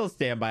 I still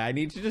stand by. I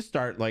need to just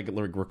start like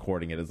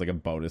recording it as like a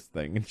bonus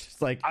thing. It's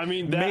just like, I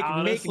mean, make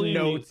honestly,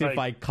 notes like, if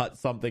I cut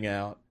something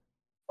out.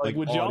 like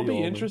would y'all audio be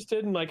only.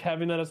 interested in like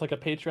having that as like a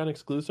Patreon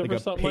exclusive Like or a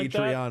something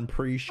Patreon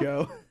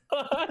pre-show.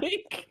 like that?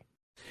 Like,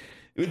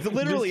 It's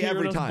literally Just hearing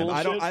every us time.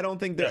 bullshit? I don't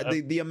think that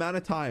Yeah. the amount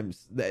of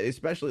times that,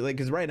 especially like,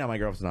 because right now my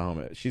girlfriend's not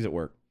home, she's at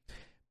work,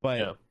 but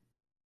Yeah.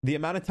 the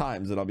amount of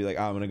times that I'll be like,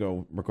 I'm gonna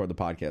go record the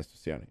podcast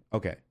with Sione.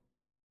 Okay,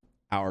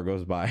 hour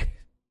goes by.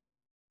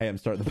 Hey, I'm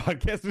starting the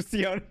podcast with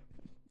Sione.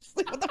 She's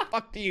like, what the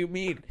fuck do you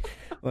mean?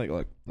 I'm like,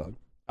 look.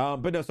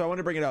 But no, so I want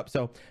to bring it up.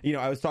 So,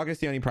 I was talking to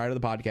Sione prior to the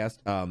podcast.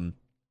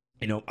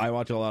 I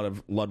watch a lot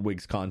of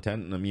Ludwig's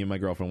content, and me and my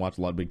girlfriend watch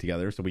Ludwig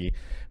together. So we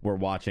were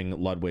watching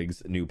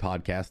Ludwig's new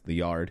podcast, The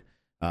Yard,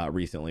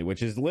 recently,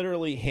 which is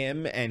literally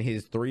him and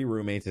his 3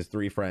 roommates, his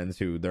 3 friends,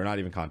 who they're not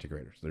even content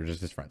creators. They're just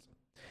his friends.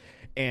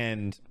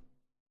 And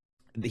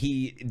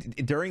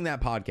during that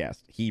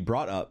podcast, he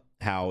brought up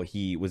how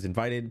he was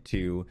invited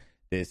to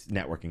this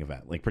networking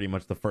event, like pretty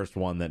much the first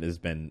one that has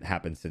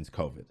happened since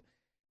COVID.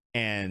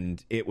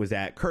 And it was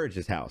at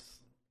Courage's house,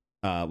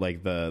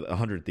 like the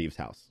 100 Thieves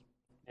house.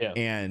 Yeah.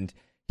 And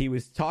he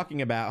was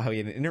talking about how he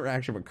had an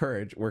interaction with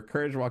Courage, where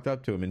Courage walked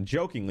up to him and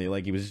jokingly,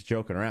 like he was just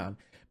joking around,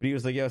 but he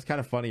was like, yo, it's kind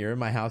of funny, you're in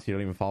my house, you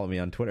don't even follow me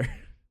on Twitter.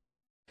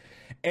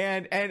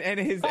 and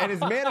his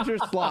manager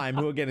Slime,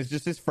 who again is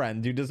just his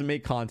friend, who doesn't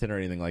make content or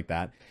anything like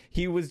that,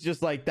 he was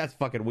just like, that's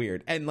fucking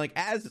weird. And like,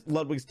 as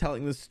Ludwig's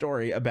telling this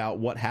story about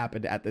what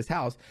happened at this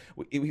house,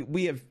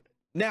 we have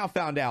now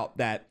found out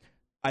that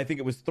I think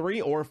it was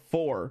 3 or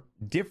 4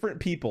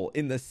 different people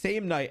in the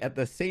same night at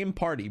the same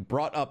party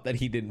brought up that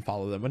he didn't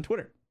follow them on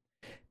Twitter.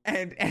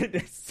 And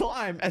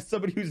Slime, as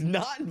somebody who's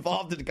not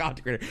involved in the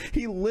content creator,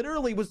 he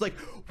literally was like,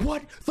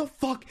 what the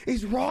fuck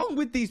is wrong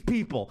with these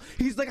people?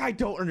 He's like, I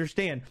don't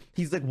understand.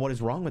 He's like, what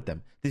is wrong with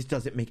them? This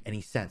doesn't make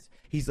any sense.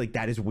 He's like,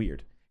 that is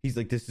weird. He's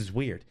like, this is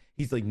weird.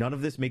 He's like, none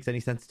of this makes any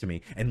sense to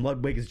me. And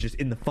Ludwig is just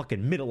in the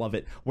fucking middle of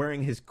it,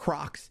 wearing his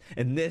Crocs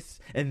and this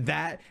and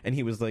that. And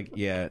he was like,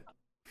 yeah,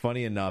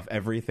 funny enough,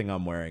 everything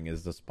I'm wearing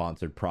is a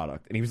sponsored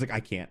product. And he was like, I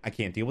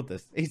can't deal with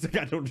this. He's like,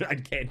 I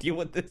can't deal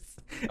with this.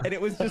 And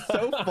it was just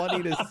so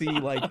funny to see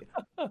like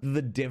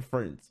the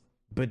difference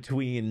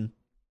between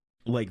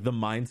like the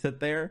mindset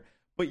there.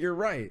 But you're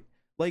right.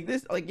 Like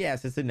this, like,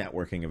 yes, it's a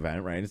networking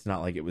event, right? It's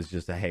not like it was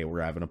just a, hey, we're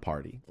having a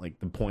party. Like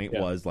the point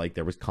was like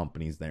there was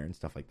companies there and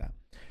stuff like that.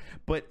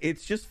 But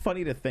it's just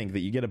funny to think that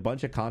you get a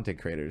bunch of content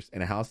creators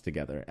in a house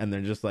together and they're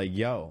just like,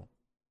 yo,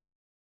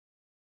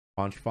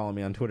 why don't you follow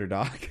me on Twitter,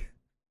 doc?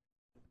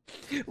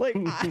 Like,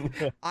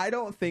 I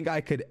don't think I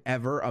could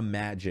ever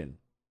imagine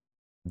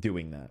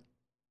doing that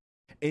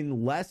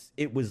unless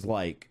it was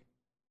like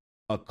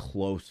a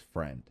close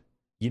friend.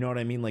 You know what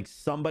I mean? Like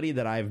somebody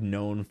that I've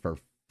known for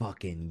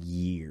fucking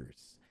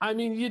years I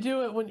mean, you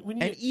do it when you.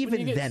 And even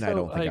when you then, so, I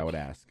don't think I would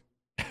ask.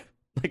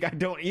 Like, I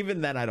don't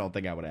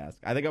think I would ask.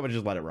 I think I would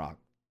just let it rock.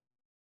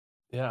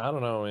 Yeah, I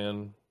don't know,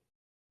 man.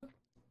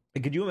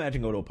 Like, could you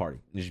imagine going to a party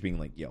and just being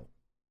like, "Yo,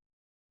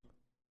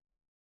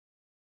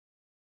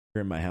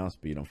 you're in my house,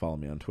 but you don't follow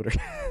me on Twitter."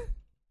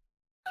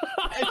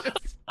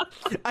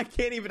 I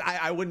can't even.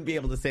 I wouldn't be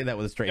able to say that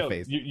with a straight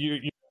face.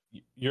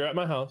 You're at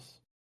my house.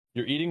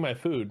 You're eating my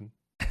food.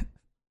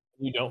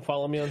 You don't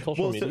follow me on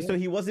social media. So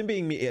he wasn't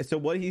being. So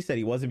what he said,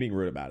 he wasn't being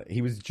rude about it.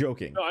 He was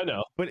joking. No, I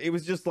know. But it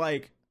was just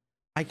like,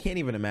 I can't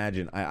even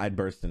imagine. I'd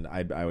burst into.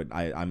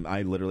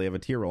 I literally have a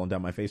tear rolling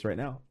down my face right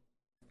now.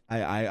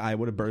 I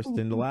would have burst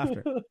into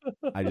laughter.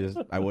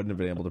 I wouldn't have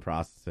been able to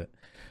process it.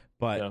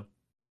 But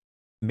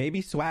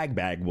maybe Swag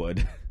Bag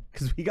would.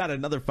 Because we got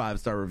another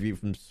 5-star review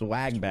from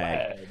Swag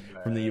Bag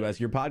from the US.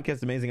 Your podcast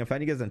is amazing. I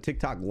found you guys on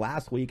TikTok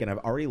last week, and I've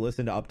already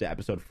listened up to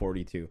episode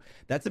 42.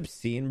 That's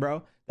obscene,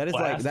 bro. That is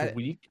last like that.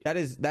 Week? That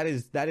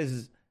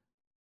is.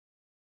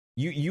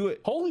 You.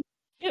 Holy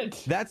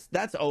shit. That's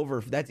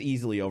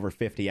easily over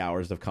 50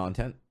 hours of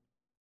content.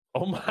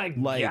 Oh my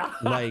god.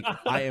 Like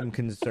I am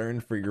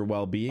concerned for your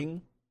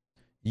well-being.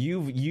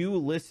 You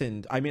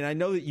listened. I mean, I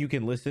know that you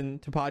can listen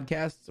to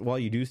podcasts while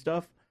you do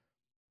stuff.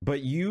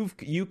 But you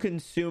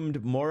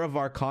consumed more of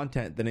our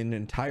content than an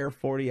entire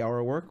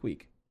 40-hour work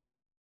week.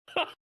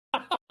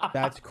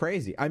 That's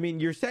crazy. I mean,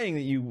 you're saying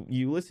that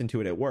you listen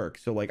to it at work,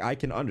 so like I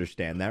can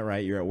understand that,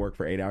 right? You're at work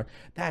for 8 hours.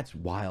 That's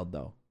wild,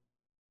 though.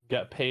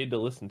 Get paid to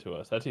listen to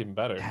us. That's even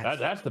better.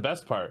 That's the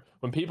best part.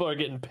 When people are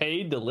getting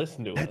paid to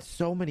listen to us. That's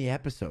so many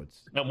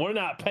episodes, and we're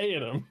not paying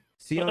them.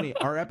 Sione,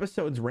 our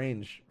episodes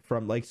range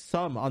from like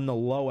some on the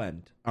low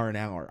end are an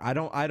hour. I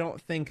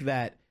don't think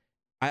that.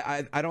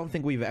 I don't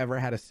think we've ever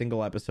had a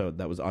single episode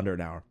that was under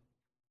an hour,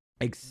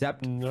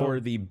 except for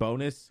the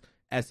bonus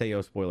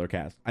SAO spoiler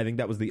cast. I think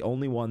that was the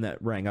only one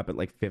that rang up at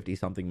like 50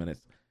 something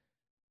minutes.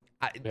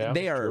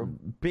 They are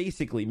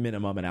basically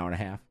minimum an hour and a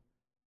half.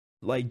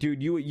 Like,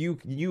 dude,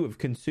 you have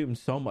consumed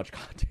so much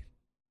content.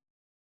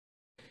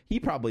 He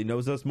probably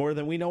knows us more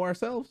than we know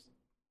ourselves.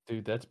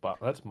 Dude, that's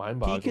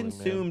mind-boggling. He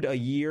consumed a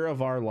year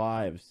of our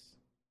lives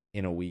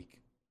in a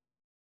week.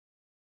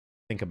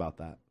 Think about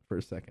that for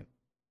a second.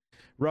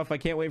 Ruff, I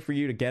can't wait for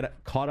you to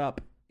get caught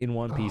up in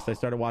One Piece. I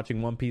started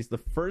watching One Piece the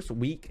first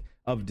week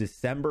of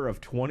December of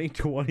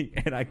 2020,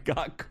 and I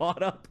got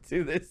caught up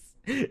to this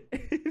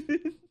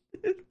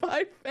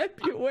by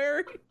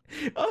February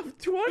of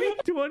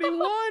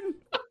 2021.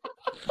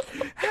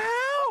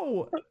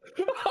 How?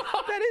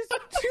 That is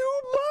 2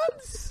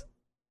 months.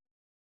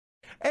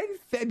 And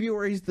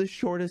February is the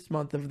shortest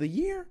month of the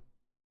year.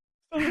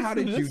 How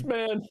did this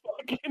man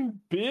fucking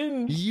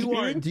binge?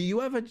 Do you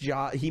have a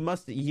job? He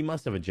must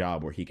have a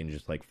job where he can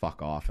just like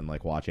fuck off and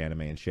like watch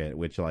anime and shit.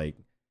 Which like,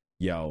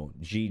 yo,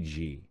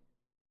 GG,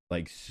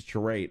 like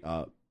straight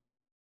up,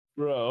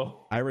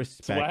 bro. I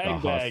respect the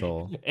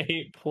hustle.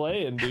 Ain't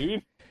playing,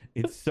 dude.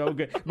 It's so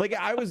good. Like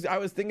I was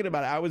thinking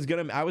about it. I was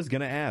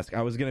gonna ask.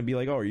 I was gonna be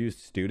like, oh, are you a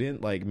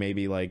student? Like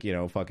maybe like, you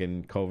know,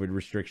 fucking COVID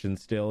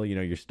restrictions still. You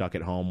know, you're stuck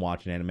at home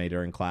watching anime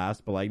during class.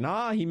 But like,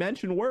 nah, he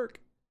mentioned work.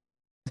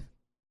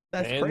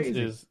 That's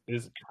crazy.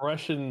 Is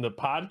crushing the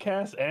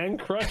podcast and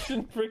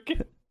crushing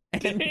freaking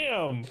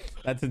damn.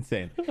 That's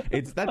insane.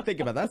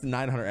 Think about it, that's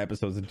 900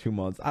 episodes in 2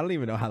 months. I don't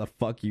even know how the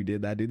fuck you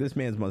did that, dude. This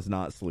man must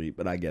not sleep,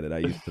 but I get it. I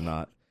used to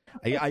not.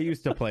 I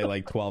used to play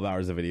like 12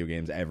 hours of video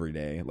games every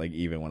day, like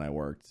even when I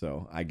worked.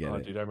 So I get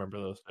it. Dude, I remember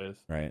those days.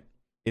 Right.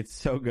 It's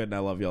so good, and I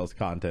love y'all's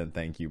content.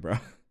 Thank you, bro.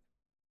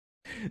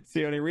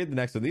 Sione, read the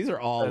next one. These are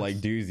all like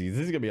doozies. This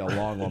is gonna be a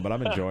long one, but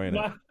I'm enjoying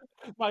it.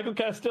 Michael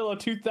Castillo,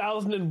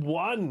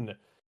 2001.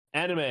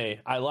 Anime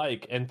I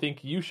like and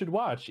think you should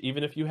watch,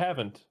 even if you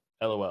haven't.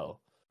 LOL.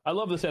 I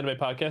love this anime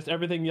podcast.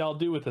 Everything y'all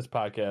do with this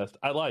podcast,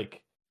 I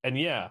like. And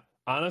yeah,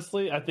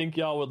 honestly, I think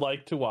y'all would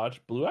like to watch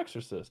Blue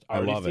Exorcist. I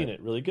already seen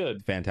it. Really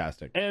good.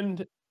 Fantastic.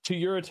 And To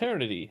Your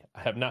Eternity.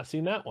 I have not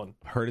seen that one.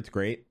 Heard it's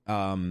great.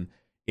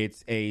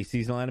 It's a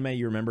seasonal anime.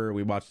 You remember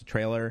we watched the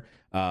trailer.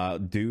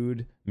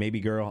 Dude, maybe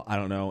girl, I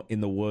don't know.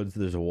 In the woods,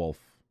 there's a wolf.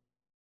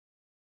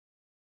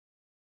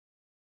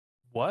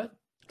 What?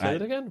 Say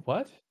it again?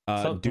 What?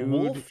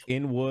 Dude,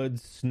 in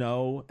woods,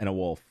 snow, and a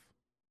wolf.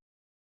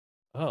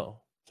 Oh,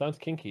 sounds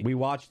kinky. We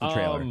watched the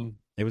trailer.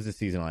 It was a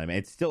seasonal anime.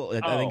 It's still,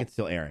 I think it's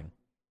still airing.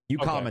 You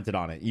commented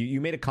on it. You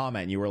made a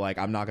comment. You were like,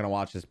 I'm not going to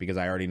watch this because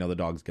I already know the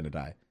dog's going to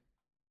die.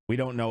 We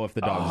don't know if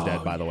the dog's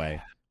dead, by the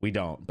way. We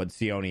don't, but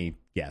Sione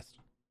guessed.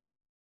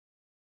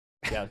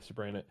 Yeah, to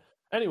brain it.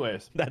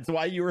 Anyways. That's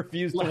why you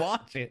refused to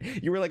watch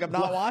it. You were like, I'm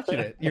not watching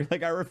it. You're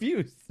like, I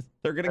refuse.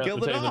 They're going to kill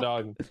the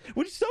dog.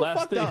 Which is so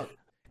fucked up.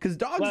 Because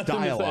dogs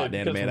die a lot in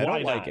anime, and I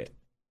don't like it.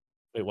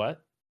 Wait,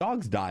 what?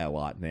 Dogs die a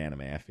lot in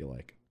anime, I feel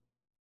like.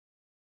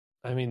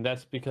 I mean,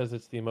 that's because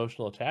it's the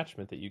emotional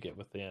attachment that you get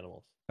with the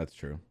animals. That's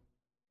true.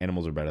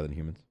 Animals are better than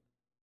humans.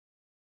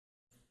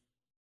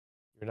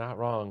 You're not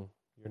wrong.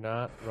 You're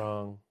not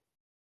wrong.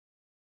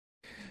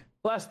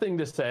 Last thing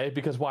to say,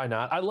 because why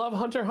not? I love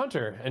Hunter x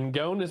Hunter, and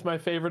Gon is my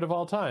favorite of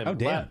all time. Oh,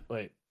 damn.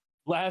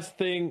 Last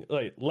thing.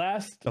 The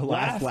last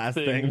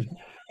thing.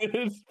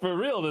 It's for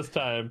real this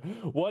time.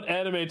 What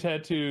anime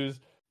tattoos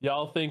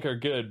y'all think are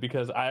good?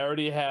 Because I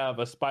already have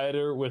a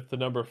spider with the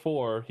number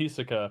 4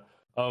 Hisoka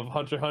of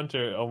Hunter x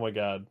Hunter. Oh my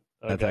god.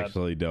 Oh That's god.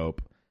 actually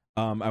dope.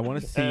 I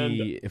want to And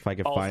see if I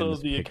can find also this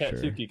the picture.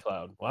 Akatsuki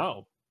cloud.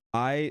 Wow.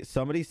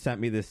 Somebody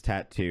sent me this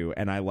tattoo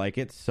and I like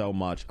it so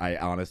much I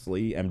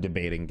honestly am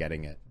debating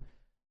getting it.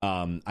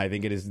 I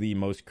think it is the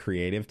most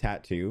creative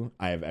tattoo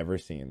I have ever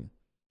seen.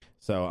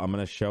 So I'm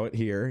gonna show it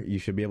here. You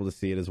should be able to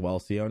see it as well,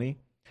 Sione.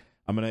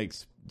 I'm gonna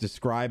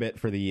describe it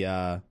for the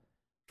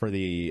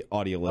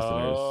audio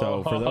listeners.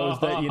 So for those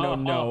that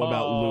know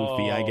about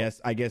Luffy,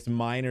 I guess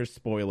minor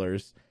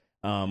spoilers.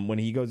 When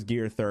he goes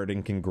Gear 3rd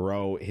and can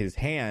grow his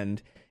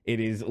hand, it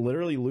is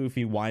literally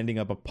Luffy winding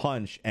up a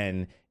punch,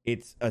 and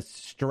it's a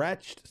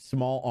stretched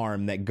small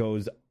arm that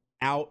goes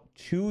out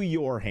to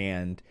your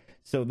hand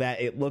so that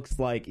it looks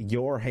like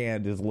your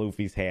hand is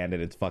Luffy's hand,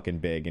 and it's fucking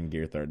big in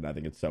Gear 3rd, and I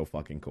think it's so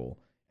fucking cool.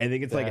 I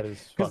think it's like,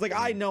 because like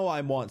I know I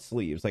want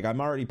sleeves, like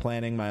I'm already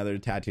planning my other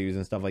tattoos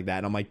and stuff like that,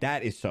 and I'm like,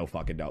 that is so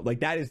fucking dope.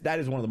 Like that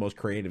is one of the most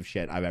creative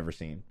shit I've ever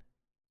seen.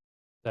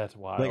 That's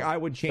wild. Like I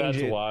would change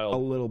it a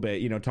little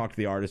bit, talk to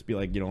the artist, be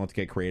like, let's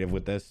get creative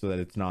with this so that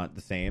it's not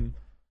the same.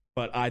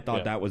 But I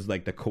thought that was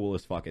like the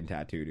coolest fucking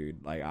tattoo,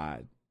 dude. Like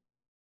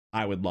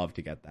I would love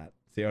to get that.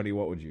 Sione,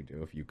 what would you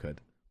do if you could?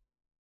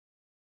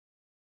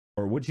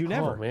 Or would you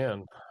never? Oh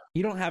man,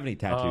 you don't have any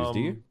tattoos,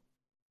 do you?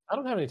 I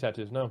don't have any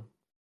tattoos. No.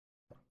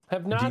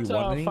 Have not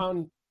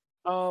found.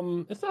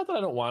 It's not that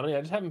I don't want any.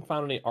 I just haven't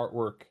found any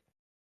artwork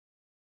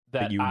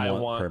that you I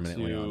want want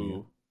permanently on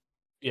you.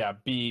 Yeah,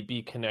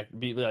 be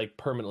like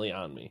permanently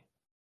on me.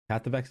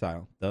 Path of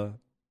Exile, duh.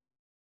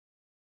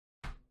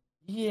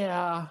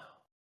 Yeah,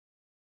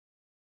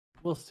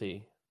 we'll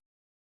see.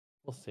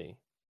 We'll see.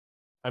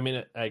 I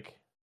mean, like,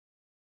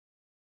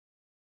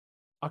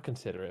 I'll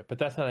consider it, but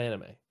that's not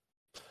anime.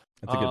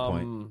 That's a good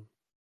point.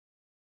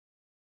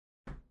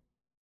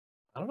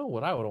 I don't know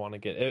what I would want to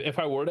get if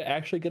I were to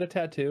actually get a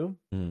tattoo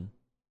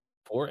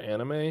for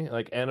anime,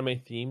 like anime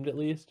themed at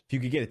least. If you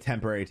could get a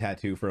temporary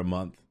tattoo for a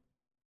month,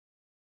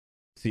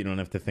 so you don't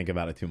have to think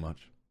about it too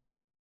much.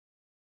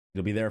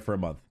 It'll be there for a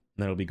month,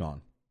 and then it'll be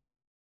gone.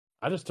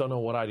 I just don't know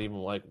what I'd even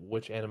like,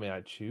 which anime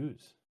I'd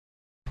choose.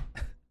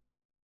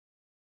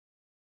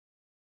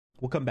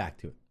 We'll come back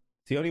to it.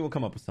 Sione will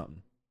come up with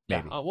something.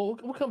 Maybe. Yeah, we'll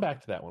come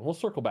back to that one. We'll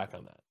circle back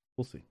on that.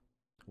 We'll see.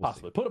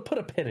 Possibly. Put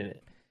a pin in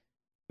it.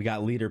 We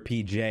got leader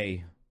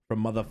PJ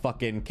from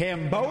motherfucking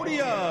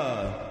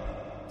Cambodia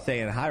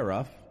saying, hi,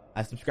 Ruff.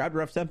 I subscribed to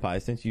Ruff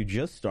Senpai since you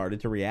just started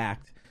to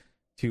react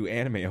to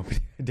anime opening.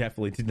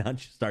 Definitely did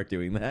not start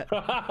doing that.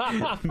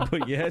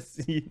 But yes,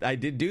 I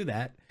did do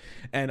that.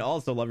 And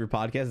also love your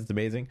podcast. It's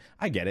amazing.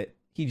 I get it.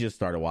 He just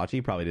started watching.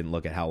 He probably didn't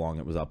look at how long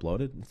it was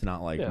uploaded. It's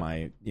not like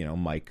my,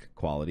 mic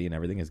quality and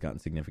everything has gotten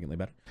significantly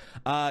better.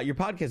 Your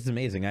podcast is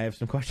amazing. I have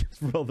some questions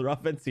for both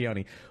Ruff and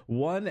Sione.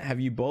 One, have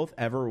you both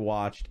ever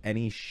watched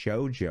any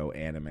shoujo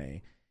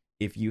anime?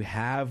 If you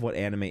have, what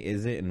anime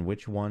is it and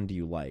which one do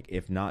you like?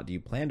 If not, do you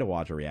plan to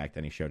watch or react to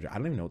any shoujo? I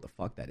don't even know what the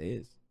fuck that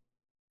is.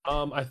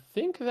 I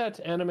think that's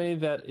anime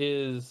that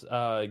is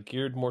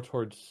geared more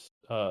towards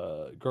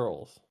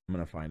girls. I'm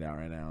gonna find out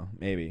right now.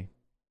 Maybe.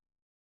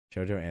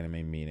 Shoujo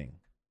anime meaning.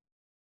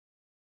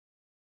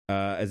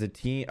 As a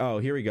teen, oh,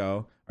 here we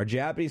go. Are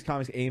Japanese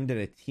comics aimed at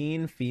a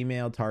teen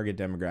female target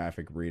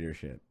demographic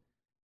readership?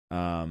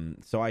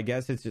 So I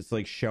guess it's just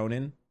like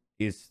shonen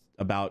is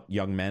about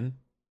young men.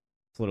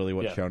 It's literally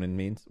what shonen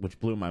means, which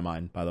blew my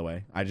mind, by the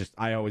way.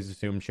 I always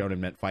assumed shonen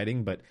meant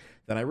fighting, but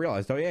then I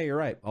realized, oh yeah, you're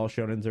right. All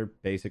shonens are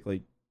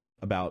basically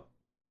about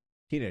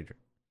teenager.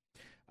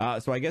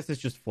 So I guess it's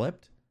just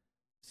flipped.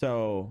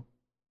 So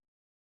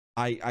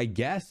I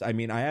guess, I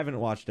mean, I haven't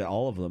watched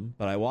all of them,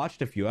 but I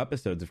watched a few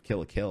episodes of Kill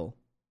la Kill.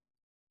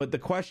 But the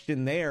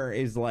question there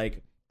is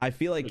like, I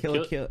feel like Kill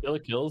la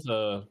Kill's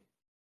I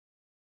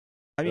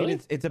mean,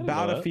 it's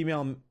about a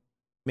female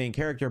main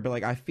character, but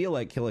like I feel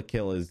like Kill la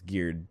Kill is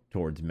geared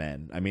towards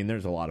men. I mean,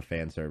 there's a lot of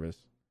fan service,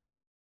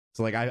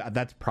 so like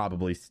that's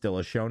probably still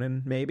a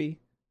shonen, maybe.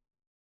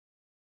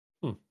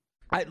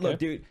 Look,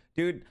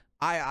 dude.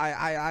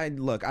 I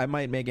look. I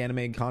might make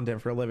anime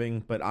content for a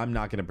living, but I'm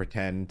not gonna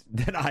pretend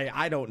that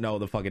I don't know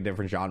the fucking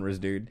different genres,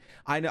 dude.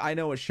 I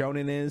know what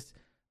shonen is.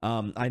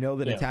 I know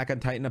that Attack on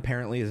Titan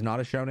apparently is not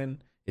a shonen.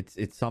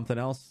 It's something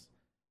else.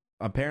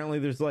 Apparently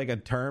there's like a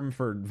term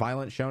for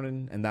violent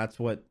shonen, and that's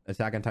what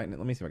Attack on Titan.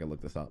 Let me see if I can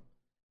look this up.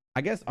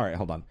 I guess. All right,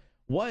 hold on.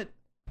 I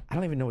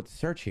don't even know what to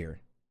search here.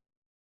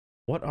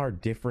 What are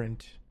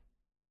different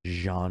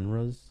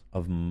genres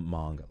of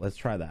manga? Let's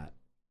try that.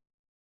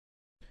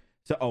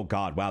 So, oh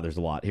god, wow, there's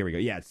a lot. Here we go.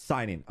 Yeah, it's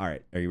signing. All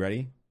right, are you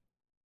ready?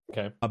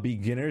 Okay. A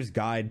Beginner's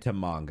Guide to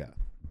Manga.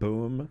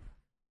 Boom.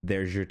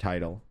 There's your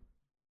title.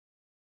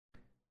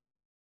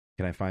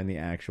 Can I find the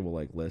actual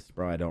like list,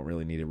 bro? I don't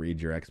really need to read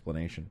your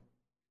explanation.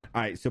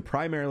 All right, so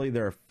primarily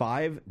there are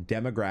 5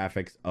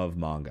 demographics of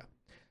manga.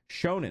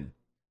 Shonen,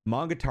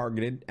 manga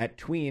targeted at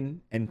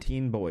tween and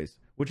teen boys,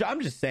 which I'm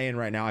just saying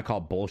right now I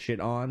call bullshit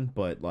on,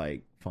 but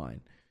like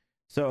fine.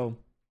 So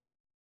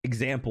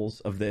examples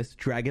of this: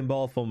 Dragon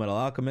Ball, Full Metal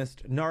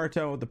Alchemist,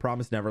 Naruto, The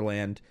Promised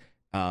Neverland,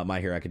 My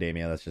Hero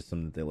Academia. That's just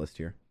something that they list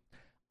here.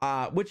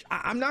 Which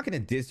I'm not going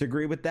to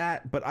disagree with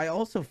that, but I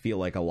also feel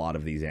like a lot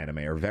of these anime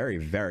are very,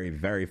 very,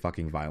 very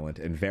fucking violent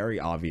and very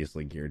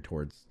obviously geared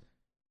towards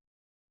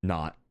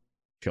not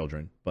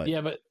children. But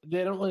yeah, but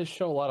they don't really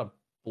show a lot of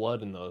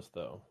blood in those,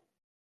 though.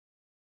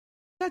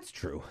 that's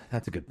true.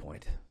 That's a good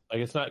point. Like,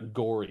 it's not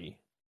gory.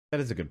 That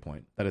is a good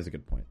point. That is a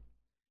good point.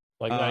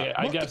 Like,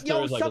 I guess there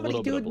was like somebody, a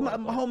little dude, bit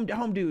of blood,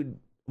 home dude.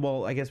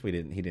 Well, I guess we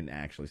didn't. He didn't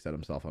actually set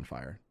himself on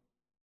fire.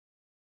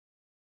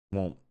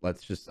 Well,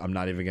 let's just. I'm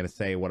not even gonna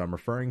say what I'm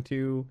referring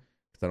to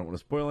because I don't want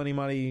to spoil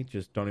anybody.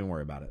 Just don't even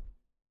worry about it.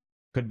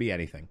 Could be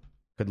anything.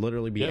 Could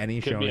literally be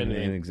any show in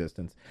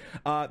existence.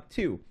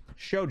 2,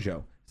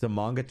 shoujo. It's a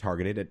manga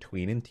targeted at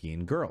tween and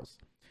teen girls.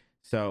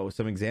 So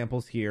some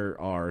examples here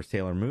are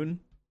Sailor Moon,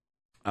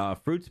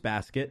 Fruits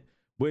Basket,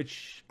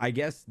 which I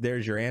guess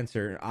there's your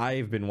answer.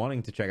 I've been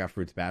wanting to check out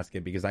Fruits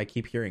Basket because I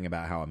keep hearing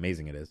about how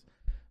amazing it is.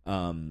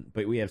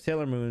 But we have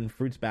Sailor Moon,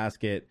 Fruits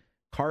Basket,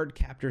 Card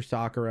Captor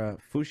Sakura,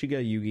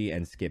 Fushiga Yugi,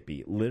 and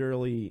Skippy.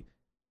 Literally,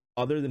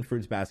 other than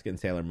Fruits Basket and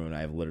Sailor Moon,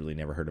 I have literally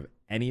never heard of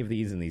any of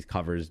these, and these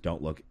covers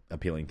don't look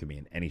appealing to me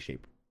in any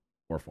shape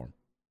or form.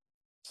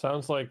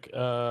 Sounds like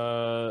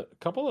a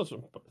couple of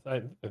those.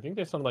 I think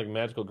they sound like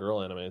magical girl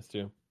animes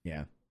too.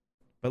 Yeah,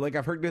 but like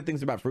I've heard good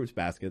things about Fruits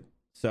Basket,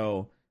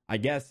 so I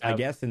guess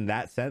in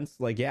that sense,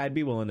 like yeah, I'd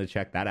be willing to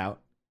check that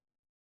out.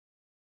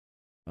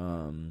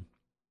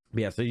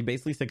 But yeah, so you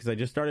basically said because I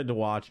just started to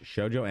watch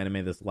shoujo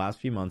anime this last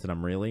few months, and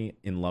I'm really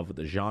in love with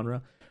the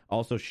genre.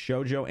 Also,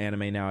 shoujo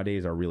anime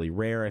nowadays are really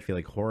rare. I feel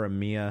like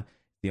Horimiya,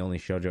 the only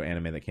shoujo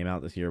anime that came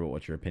out this year. But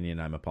what's your opinion?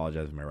 I'm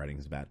apologizing if my writing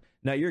is bad.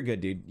 No, you're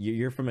good, dude.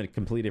 You're from a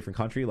completely different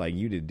country. Like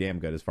you did damn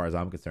good as far as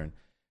I'm concerned.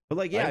 But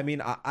like, yeah, I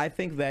mean, I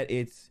think that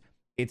it's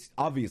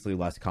obviously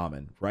less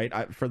common,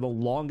 right? For the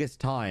longest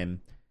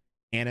time,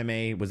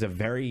 anime was a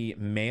very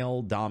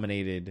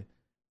male-dominated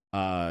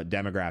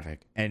demographic,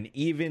 and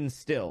even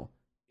still,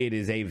 it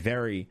is a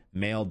very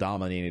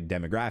male-dominated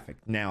demographic.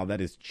 Now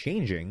that is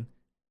changing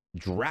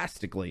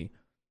drastically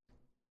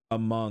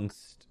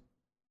amongst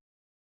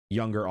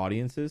younger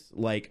audiences.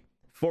 Like,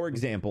 for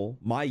example,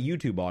 my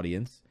YouTube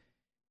audience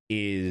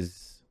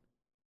is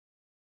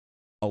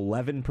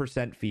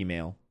 11%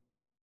 female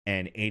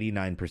and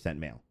 89%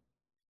 male.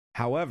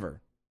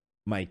 However,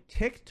 my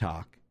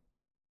TikTok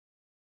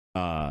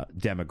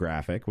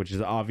demographic, which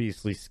is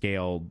obviously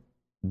scaled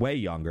way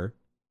younger,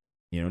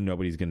 you know,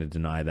 nobody's going to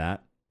deny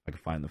that. I can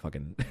find the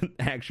fucking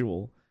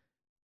actual.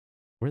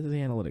 Where's the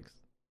analytics?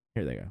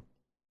 Here they go.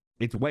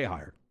 It's way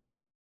higher.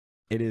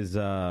 It is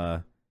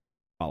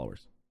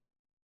followers.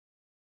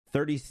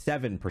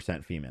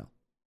 37% female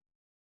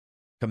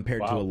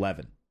compared to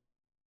 11.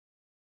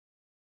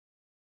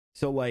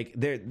 So like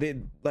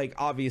they like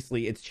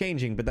obviously it's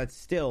changing, but that's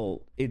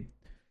still it.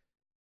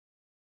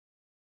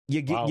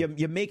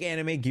 You make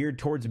anime geared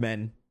towards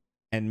men,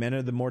 and men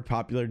are the more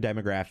popular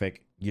demographic.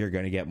 You're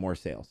going to get more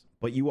sales,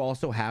 but you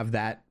also have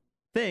that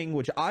thing,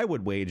 which I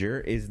would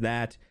wager is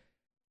that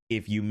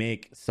if you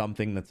make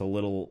something that's a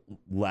little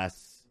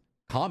less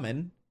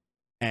common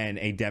and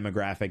a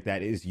demographic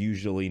that is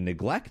usually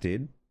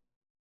neglected,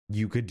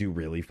 you could do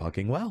really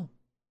fucking well.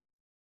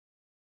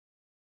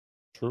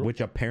 True. Which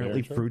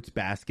apparently Fruits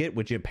Basket,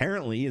 which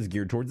apparently is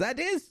geared towards that,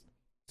 is.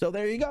 So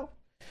there you go.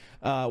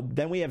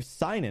 Then we have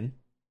Sign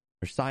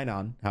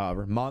On,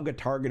 however, manga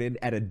targeted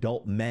at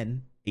adult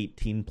men,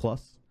 18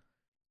 plus.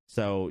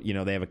 So, you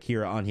know, they have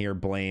Akira on here,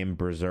 Blame,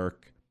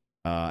 Berserk,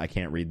 I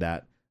can't read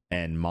that,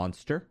 and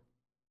Monster.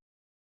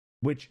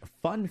 Which,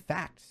 fun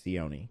fact,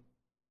 Sione,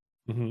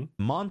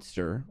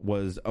 Monster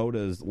was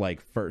Oda's,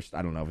 like, first,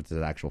 I don't know if it's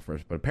his actual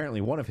first, but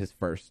apparently one of his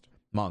first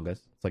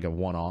mangas. It's like a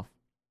one-off.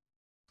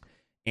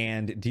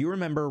 And do you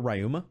remember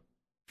Ryuma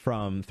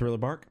from Thriller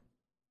Bark?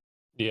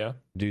 Yeah.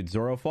 Dude,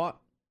 Zoro fought?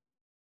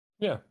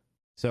 Yeah.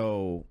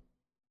 So,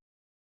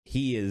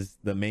 he is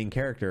the main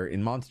character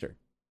in Monster.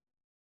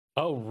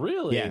 Oh,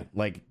 really? Yeah,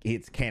 like,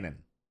 it's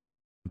canon,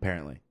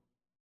 apparently.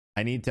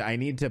 I need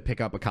to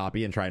pick up a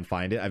copy and try and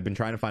find it. I've been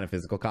trying to find a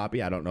physical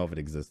copy. I don't know if it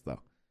exists though.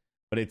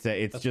 But it's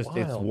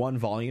one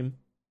volume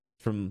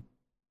from,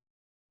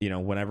 you know,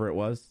 whenever it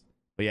was.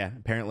 But yeah,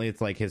 apparently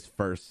it's like his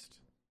first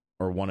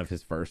or one of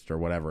his first or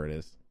whatever it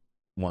is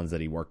ones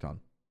that he worked on.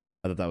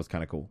 I thought that was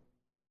kind of cool.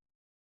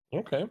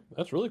 Okay,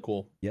 that's really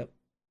cool. Yep.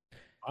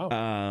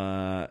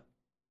 Wow.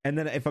 And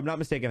then if I'm not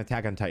mistaken,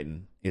 Attack on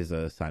Titan is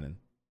a sign-in,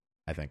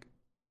 I think.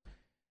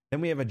 Then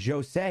we have a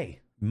Josei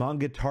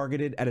manga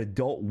targeted at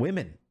adult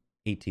women,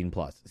 18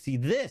 plus. See,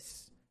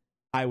 this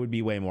I would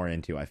be way more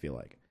into, I feel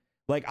like.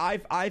 Like,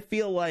 I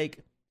feel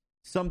like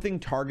something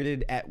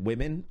targeted at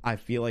women, I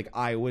feel like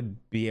I would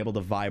be able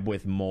to vibe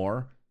with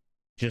more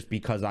just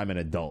because I'm an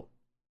adult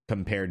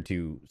compared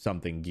to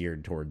something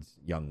geared towards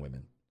young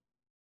women.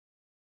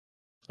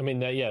 I mean,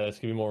 that's going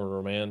to be more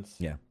romance.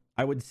 Yeah.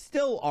 I would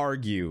still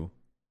argue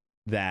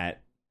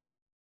that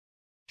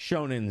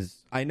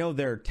shonens, I know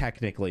they're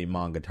technically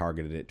manga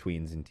targeted at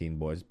tweens and teen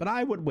boys, but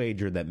I would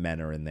wager that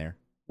men are in there.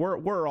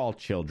 We're all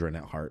children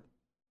at heart.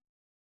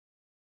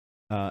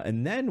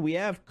 And then we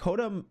have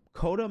Koda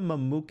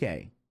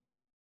Mamuke,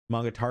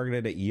 manga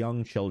targeted at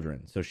young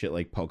children. So shit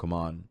like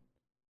Pokemon,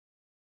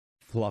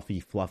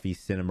 fluffy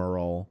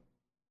Cinnamoroll,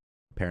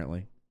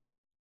 apparently.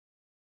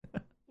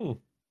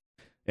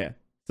 Yeah.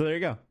 So there you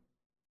go.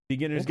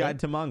 Beginner's Guide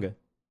to Manga.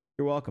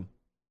 You're welcome.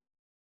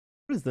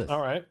 What is this? All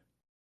right.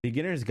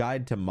 Beginner's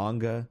Guide to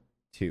Manga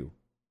 2.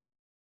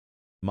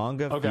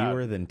 Manga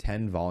fewer than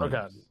 10 volumes. Oh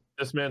god.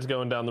 This man's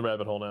going down the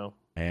rabbit hole now.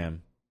 I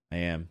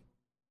am.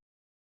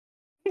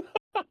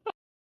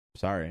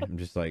 Sorry.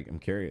 I'm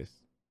curious.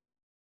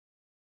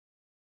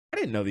 I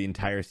didn't know the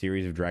entire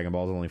series of Dragon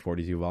Ball is only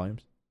 42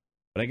 volumes.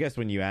 But I guess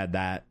when you add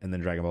that and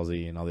then Dragon Ball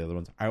Z and all the other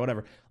ones. All right,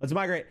 whatever. Let's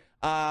migrate.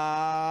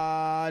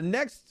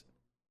 Next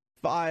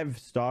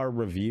 5-star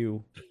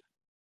review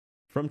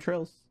from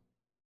Trills.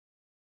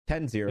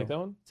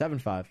 10-0.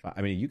 7-5.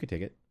 I mean, you could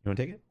take it. You want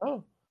to take it?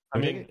 Oh. I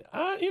mean,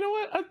 you know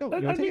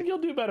what? I think you'll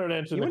do better at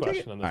answering the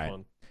question on this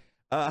one.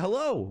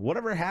 Hello.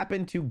 Whatever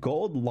happened to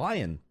Gold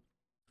Lion?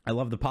 I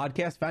love the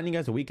podcast. Found you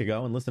guys a week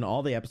ago and listened to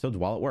all the episodes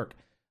while at work.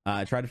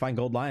 I tried to find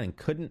Gold Lion and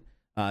couldn't.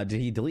 Did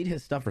he delete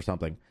his stuff or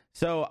something?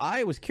 So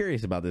I was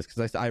curious about this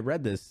because I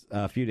read this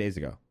a few days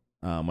ago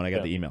when I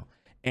got the email.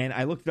 And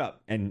I looked it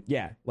up. And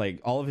yeah,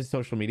 like all of his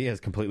social media has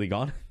completely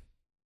gone.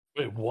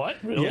 Wait, what?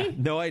 Really? Yeah,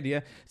 no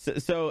idea.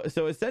 So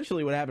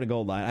essentially what happened to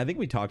Gold Lion, I think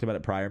we talked about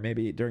it prior,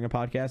 maybe during a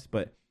podcast,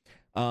 but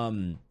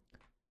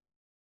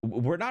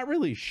we're not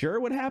really sure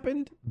what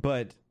happened,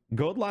 but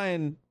Gold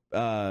Lion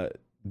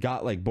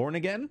got like born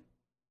again.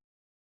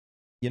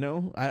 You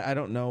know, I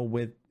don't know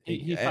with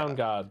he found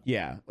God.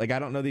 Yeah, like I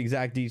don't know the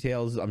exact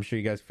details. I'm sure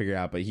you guys figure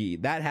out, but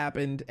that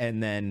happened,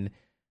 and then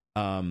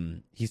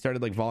he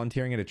started like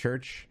volunteering at a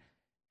church,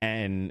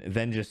 and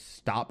then just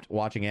stopped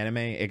watching anime.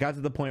 It got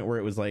to the point where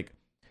it was like,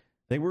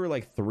 I think we were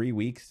like 3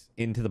 weeks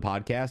into the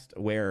podcast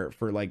where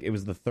for like it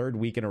was the third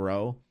week in a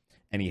row,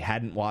 and he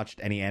hadn't watched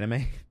any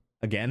anime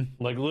again.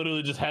 Like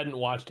literally just hadn't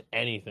watched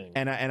anything.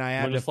 And I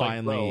had to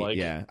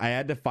finally, I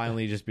had to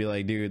finally just be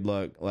like, dude,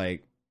 look,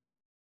 like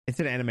it's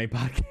an anime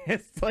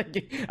podcast. Like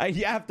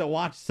you have to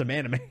watch some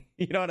anime.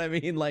 You know what I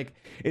mean? Like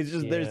it's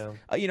just there's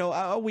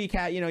a week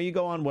you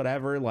go on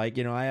whatever. Like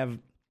I have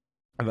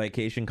a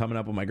vacation coming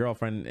up with my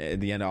girlfriend at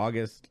the end of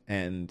August,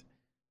 and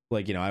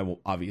like I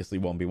obviously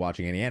won't be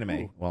watching any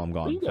anime while I'm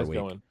gone for a week.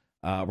 Going?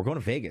 We're going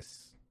to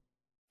Vegas.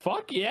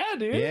 Fuck yeah,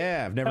 dude!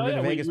 Yeah, I've never been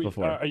to Vegas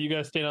before. Are you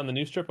guys staying on the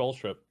new strip or old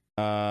strip?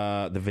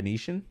 The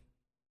Venetian.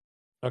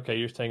 Okay,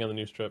 you're staying on the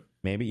new strip.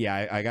 Maybe,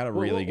 yeah. I got a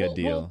really good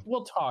deal.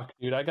 We'll talk,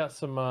 dude. I got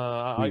some.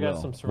 I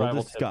got some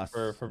survival tips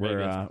for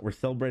Vegas. We're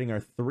celebrating our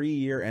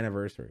 3-year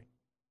anniversary.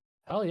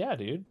 Hell yeah,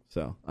 dude!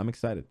 So I'm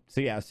excited.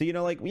 So yeah, so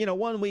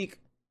 1 week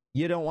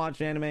you don't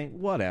watch anime,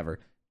 whatever.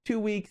 2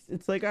 weeks,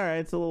 it's like all right,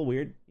 it's a little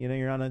weird.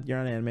 You're on an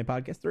anime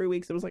podcast. 3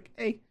 weeks, it was like,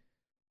 hey,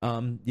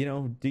 do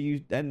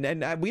you?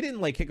 And we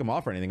didn't like kick him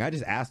off or anything. I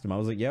just asked him. I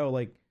was like, yo,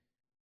 like,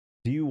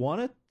 do you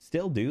want to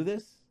still do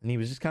this? And he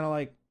was just kind of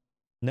like,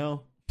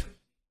 no.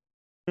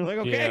 We're like,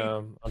 okay,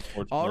 yeah,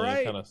 unfortunately, all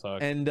right, it kind of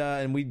sucks.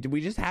 And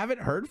we just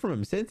haven't heard from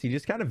him since. He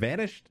just kind of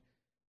vanished.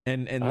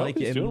 And I hope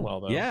he's doing well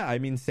though. Yeah, I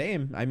mean,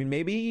 same. I mean,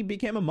 maybe he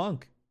became a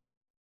monk.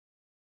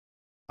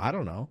 I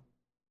don't know.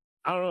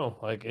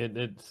 Like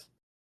it's.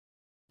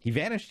 He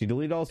vanished. He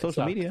deleted all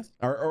social media,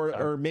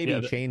 or maybe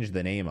he changed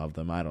the name of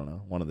them. I don't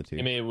know. One of the two.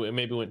 It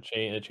maybe went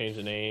change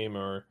the name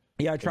or.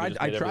 Yeah, I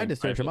tried to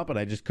search him up, but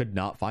I just could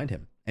not find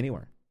him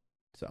anywhere.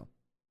 So,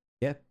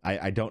 yeah,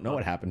 I don't know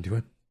what happened to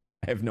him.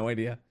 I have no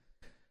idea.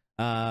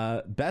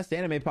 Best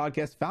anime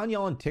podcast, found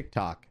y'all on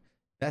TikTok.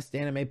 Best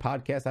anime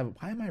podcast.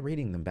 Why am I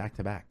reading them back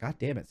to back? God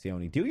damn it,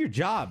 Sione, do your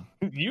job.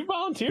 You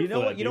volunteered. You know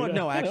what? You know what?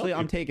 No, actually,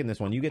 I'm taking this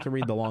one. You get to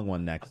read the long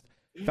one next.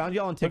 Found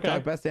y'all on TikTok.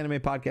 Okay. Best anime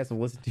podcast. I've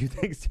listened to.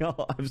 Thanks,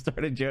 y'all. I've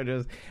started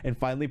JoJo's and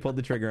finally pulled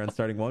the trigger on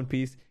starting One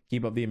Piece.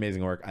 Keep up the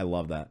amazing work. I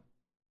love that.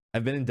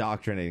 I've been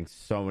indoctrinating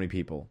so many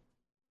people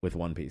with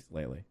One Piece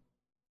lately.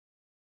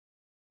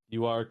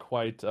 You are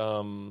quite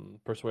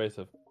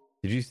persuasive.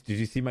 Did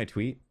you see my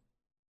tweet?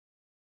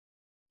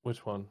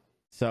 Which one?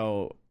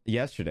 So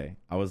yesterday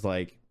I was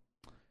like,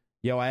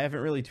 yo, I haven't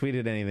really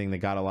tweeted anything that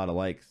got a lot of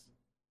likes.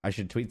 I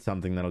should tweet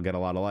something that'll get a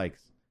lot of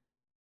likes.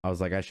 I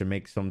was like, I should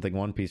make something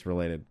One Piece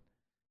related.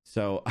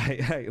 So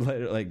I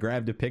like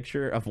grabbed a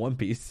picture of One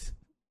Piece,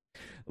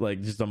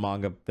 like just a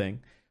manga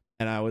thing.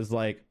 And I was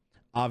like,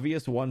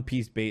 obvious One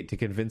Piece bait to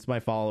convince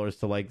my followers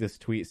to like this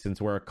tweet since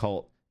we're a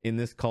cult. In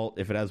this cult,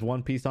 if it has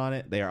One Piece on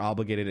it, they are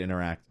obligated to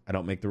interact. I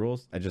don't make the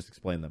rules. I just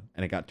explain them.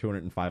 And it got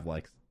 205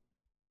 likes.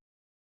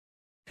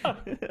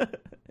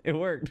 It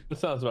worked. That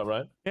sounds about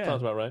right. Yeah.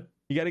 Sounds about right.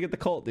 You got to get the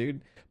cult,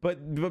 dude.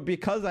 But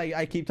because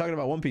I keep talking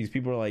about One Piece,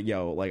 people are like,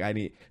 yo, like I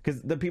need,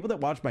 because the people that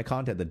watch my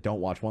content that don't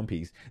watch One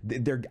Piece,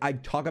 I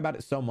talk about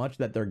it so much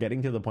that they're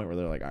getting to the point where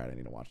they're like, all right, I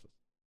need to watch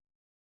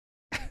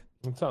this.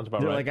 It sounds about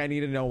they're right. Like, I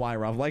need to know why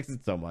Ruff likes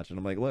it so much. And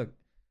I'm like, look,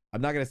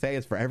 I'm not going to say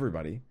it's for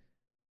everybody.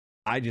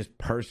 I just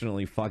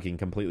personally fucking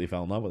completely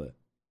fell in love with it.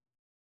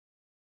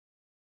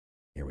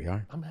 Here we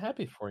are. I'm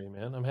happy for you,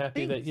 man. I'm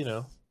happy that,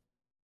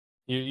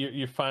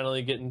 you're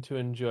finally getting to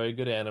enjoy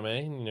good anime.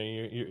 You know,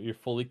 you're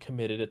fully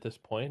committed at this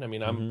point. I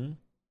mean, I'm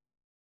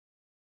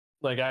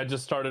like, I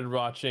just started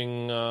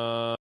watching.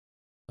 And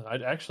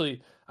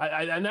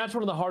that's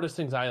one of the hardest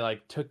things. I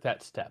like took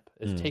that step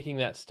is taking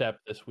that step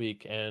this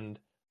week and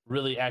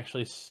really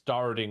actually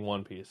starting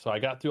One Piece. So I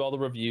got through all the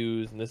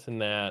reviews and this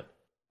and that,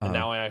 and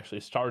now I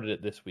actually started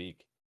it this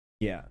week.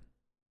 Yeah.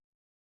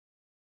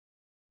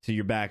 So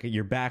you're back.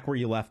 You're back where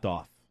you left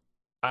off.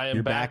 I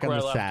am back where I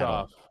left saddle.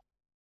 off.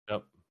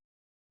 Yep.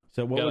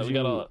 So what was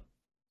you?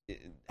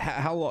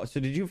 How long? So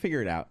did you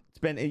figure it out?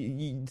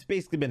 It's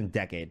basically been a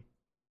decade.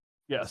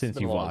 Yes, since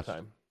you've watched.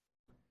 Time.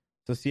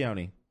 So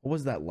Sione, what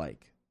was that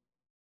like?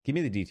 Give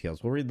me the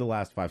details. We'll read the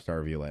last 5-star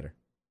review later.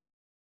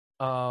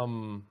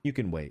 You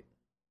can wait.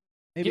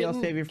 Maybe I'll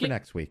save you for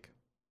next week.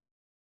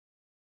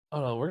 Oh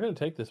no, we're gonna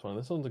take this one.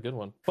 This one's a good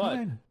one.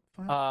 Fine.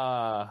 You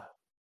know,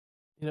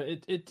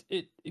 it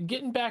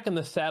getting back in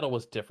the saddle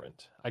was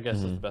different. I guess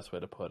is the best way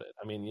to put it.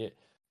 I mean,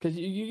 because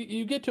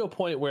you get to a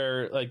point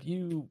where like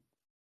you,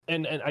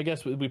 and I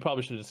guess we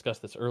probably should have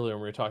discussed this earlier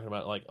when we were talking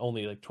about like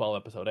only like 12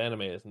 episode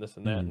animes and this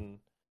and that and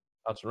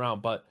bouncing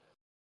around. But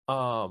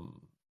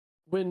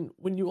when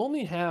you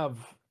only have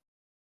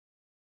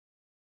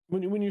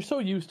when you're so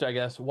used to, I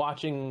guess,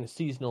 watching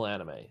seasonal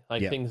anime,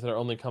 like things that are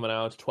only coming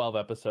out 12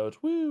 episodes,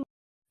 woo.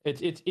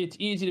 It's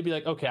easy to be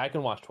like, okay, I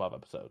can watch 12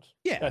 episodes.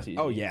 Yeah. That's easy.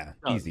 Oh yeah,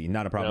 easy,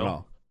 not a problem at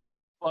all.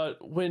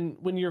 But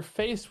when you're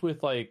faced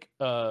with like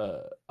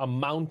a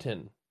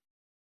mountain,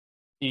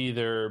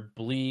 either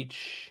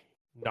Bleach,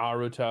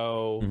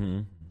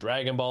 Naruto,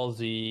 Dragon Ball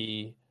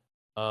Z,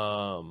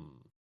 or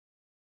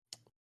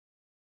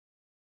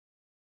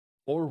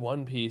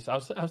One Piece. I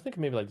was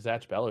thinking maybe like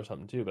Zatch Bell or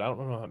something too, but I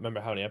don't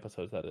remember how many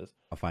episodes that is.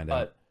 I'll find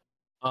out.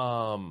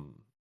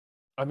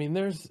 I mean,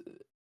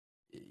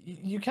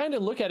 you kind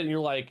of look at it and you're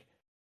like,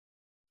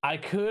 I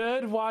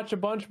could watch a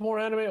bunch more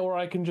anime, or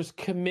I can just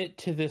commit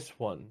to this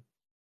one.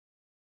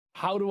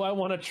 How do I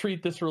want to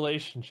treat this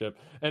relationship?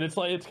 And it's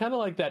kind of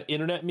like that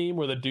internet meme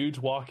where the dude's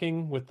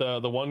walking with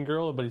the one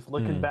girl, but he's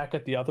looking back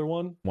at the other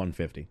one.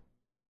 150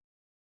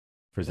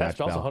 for Zatch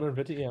Bell.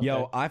 150. Yeah.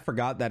 Yo, I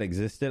forgot that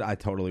existed. I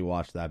totally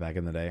watched that back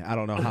in the day. I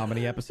don't know how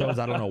many episodes.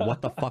 I don't know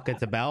what the fuck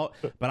it's about,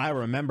 but I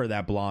remember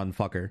that blonde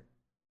fucker.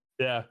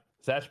 Yeah,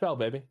 Zatch Bell,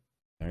 baby.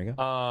 There you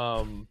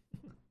go.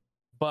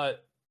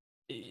 But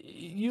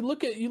you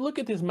look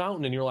at this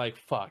mountain and you're like,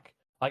 fuck.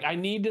 Like, I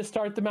need to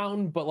start the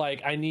mountain, but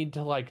like I need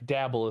to like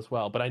dabble as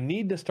well. But I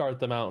need to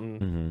start the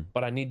mountain,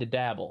 but I need to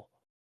dabble.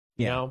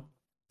 You know?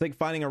 It's like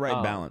finding a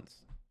right balance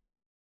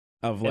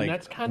of like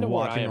that's kind of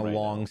watching a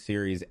long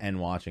series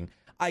and watching.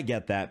 I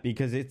get that,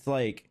 because it's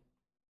like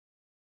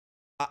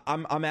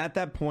I'm at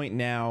that point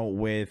now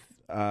with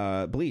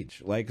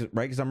Bleach, like,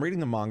 right? Because I'm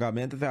reading the manga. I'm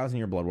at the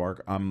 1,000-Year Blood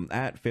War. I'm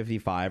at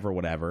 55 or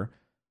whatever.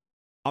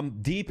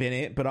 I'm deep in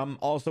it, but I'm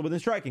also within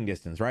striking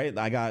distance, right?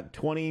 I got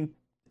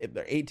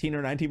 18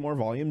 or 19 more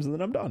volumes and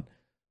then I'm done.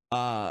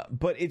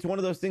 But it's one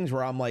of those things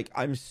where I'm like,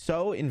 I'm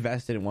so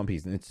invested in One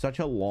Piece, and it's such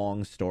a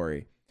long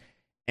story.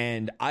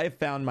 And I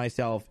found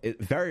myself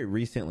very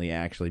recently,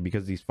 actually,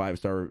 because these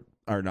 5-star,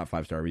 or not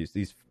 5-star reviews,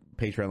 these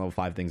Patreon level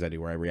 5 things I do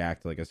where I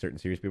react to like a certain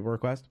series people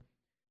request.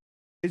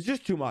 It's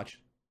just too much.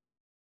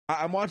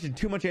 I'm watching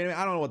too much anime.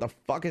 I don't know what the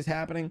fuck is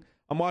happening.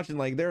 I'm watching,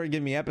 like, they're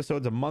giving me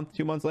episodes a month,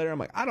 2 months later. I'm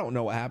like, I don't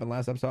know what happened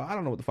last episode. I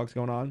don't know what the fuck's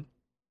going on.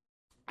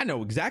 I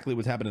know exactly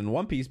what's happening in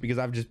One Piece because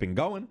I've just been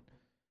going.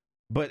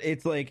 But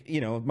it's like,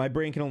 you know, my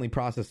brain can only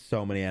process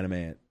so many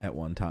anime at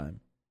one time.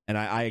 And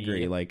I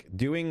agree. Like,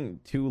 doing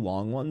 2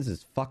 long ones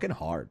is fucking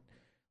hard.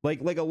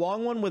 Like a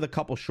long one with a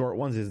couple short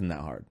ones isn't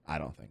that hard, I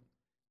don't think.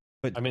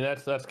 But I mean,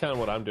 that's kind of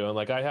what I'm doing.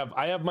 Like, I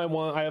have my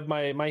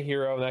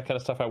hero and that kind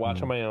of stuff I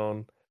watch on my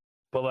own.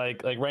 But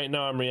like right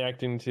now I'm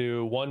reacting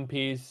to One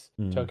Piece,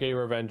 Tokyo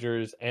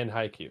Revengers, and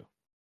Haikyuu.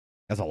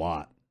 That's a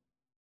lot.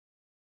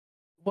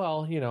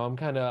 Well, you know, I'm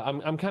kind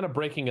of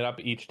breaking it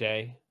up each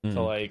day.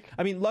 So like,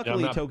 I mean,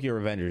 luckily Tokyo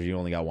Revengers, you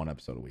only got 1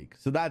 episode a week,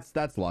 so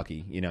that's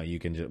lucky. You know, you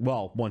can just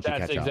once you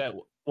catch up.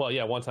 Well,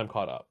 yeah, once I'm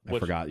caught up. I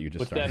forgot you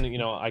just started. Then, you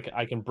know,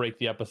 I can break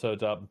the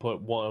episodes up and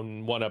put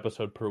one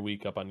episode per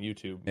week up on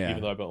YouTube. Yeah.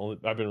 Even though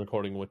I've been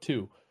recording with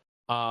 2.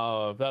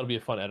 That'll be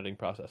a fun editing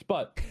process,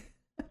 but.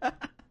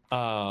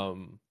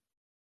 Because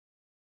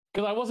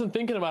I wasn't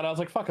thinking about it. I was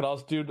like, fuck it,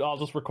 I'll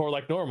just record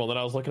like normal. Then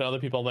I was looking at other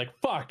people. I'm like,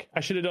 fuck, I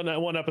should have done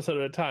that 1 episode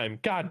at a time.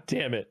 God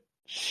damn it.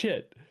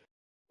 Shit.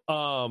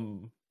 Yeah,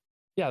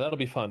 that'll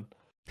be fun.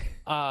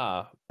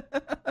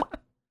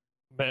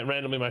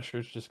 Randomly my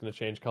shirt's just gonna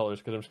change colors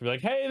because I'm just gonna be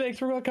like, hey, thanks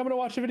for coming to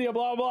watch the video,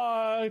 blah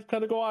blah.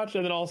 Kind of go watch,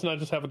 and then all of a sudden I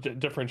just have a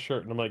different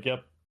shirt, and I'm like,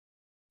 yep,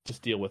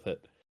 just deal with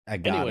it.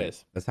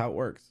 Anyways, that's how it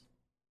works.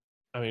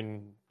 I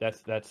mean,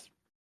 that's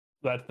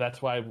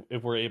why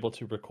if we're able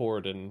to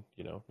record and,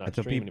 you know, not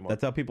stream anymore.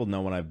 That's how people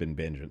know when I've been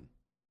binging.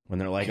 When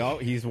they're like, oh,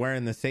 he's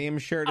wearing the same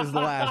shirt as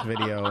the last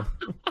video.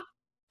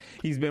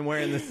 He's been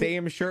wearing the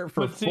same shirt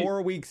for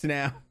 4 weeks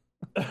now.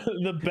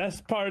 The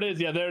best part is,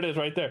 yeah, there it is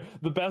right there.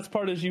 The best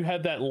part is you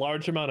had that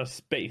large amount of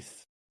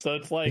space. So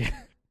it's like,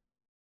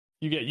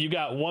 You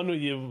got one.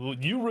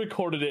 You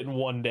recorded it in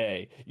one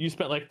day. You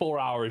spent like 4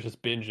 hours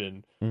just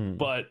binging,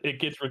 but it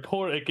gets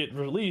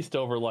released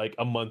over like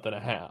a month and a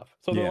half.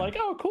 So they're like,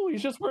 oh, cool.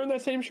 He's just wearing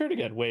that same shirt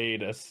again.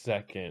 Wait a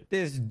second.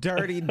 This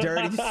dirty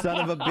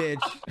son of a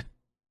bitch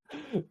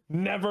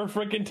never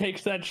freaking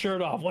takes that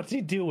shirt off. What's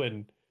he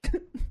doing?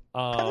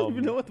 I don't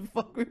even know what the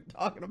fuck we were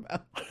talking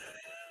about.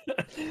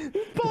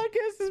 This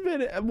podcast has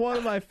been one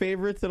of my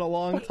favorites in a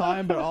long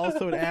time, but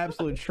also an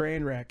absolute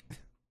train wreck.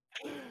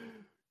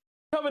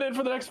 Coming in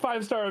for the next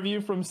 5-star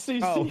review from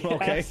CC. Oh,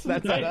 okay.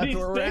 That's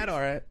where we're at.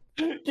 All right.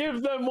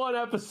 Give them one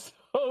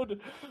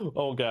episode.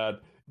 Oh, God.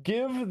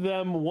 Give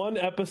them one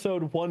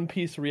episode One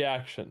Piece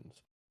reactions.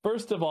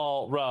 First of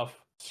all, Ruff,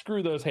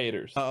 screw those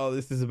haters. Oh,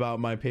 this is about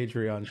my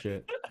Patreon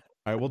shit.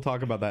 All right, we'll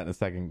talk about that in a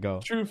second. Go.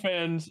 True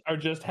fans are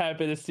just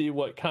happy to see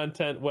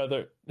content,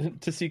 whether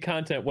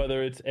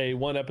it's a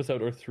 1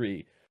 episode or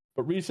 3.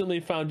 But recently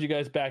found you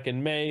guys back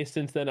in May.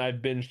 Since then, I've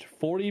binged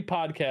 40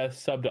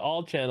 podcasts, subbed to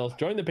all channels,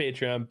 joined the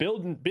Patreon,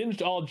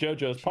 binged all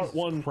JoJo's Part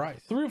 1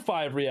 through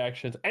 5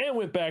 reactions, and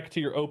went back to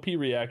your OP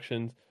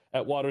reactions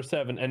at Water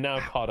 7, and now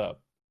caught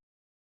up.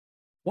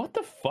 What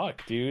the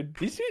fuck, dude?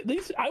 These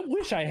I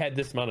wish I had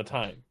this amount of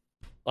time.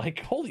 Like,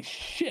 holy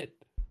shit.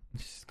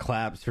 Just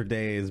claps for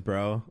days,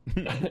 bro.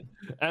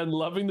 And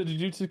loving the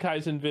Jujutsu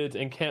Kaisen vids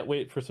and can't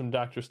wait for some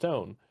Dr.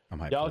 Stone.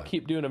 Y'all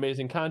keep doing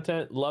amazing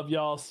content. Love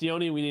y'all.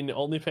 Sione, we need an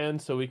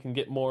OnlyFans so we can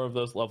get more of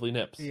those lovely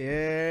nips.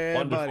 Yeah,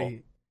 wonderful.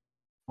 Buddy.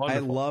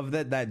 Wonderful. I love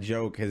that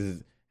joke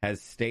has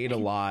stayed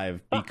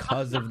alive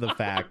because of the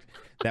fact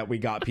that we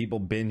got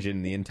people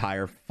binging the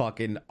entire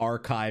fucking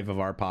archive of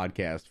our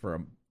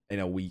podcast in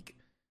a week.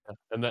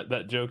 And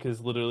that joke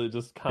is literally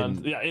just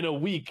in a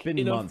week.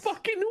 Been months. A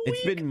fucking week.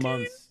 It's been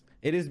months.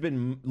 It has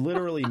been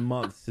literally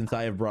months since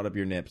I have brought up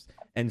your nips.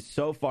 And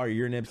so far,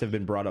 your nips have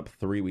been brought up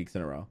 3 weeks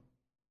in a row.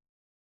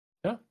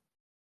 Yeah.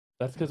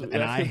 That's because the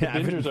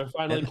bingers are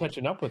finally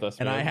catching up with us.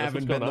 And I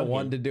haven't been the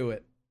one to do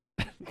it.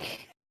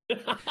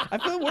 I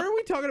feel, where are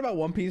we talking about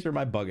One Piece, or am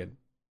I bugging?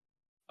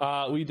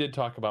 We did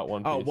talk about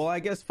One Piece. Oh, well, I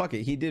guess fuck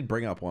it. He did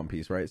bring up One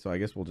Piece, right? So I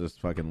guess we'll just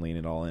fucking lean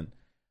it all in.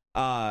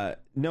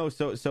 No,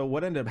 so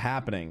what ended up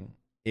happening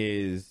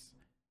is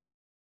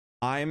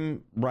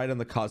I'm right on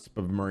the cusp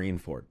of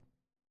Marineford,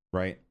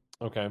 right?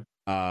 Okay.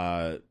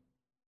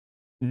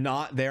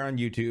 Not there on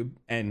YouTube,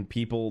 and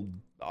people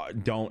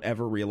don't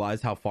ever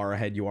realize how far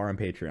ahead you are on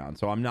Patreon.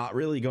 So I'm not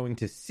really going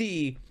to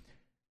see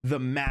the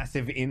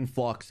massive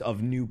influx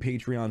of new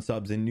Patreon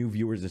subs and new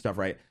viewers and stuff,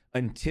 right?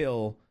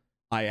 Until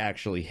I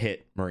actually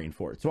hit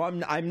Marineford. So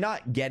I'm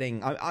not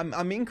getting,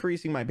 I'm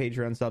increasing my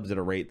Patreon subs at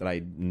a rate that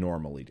I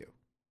normally do,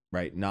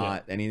 right?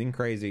 Not anything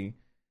crazy.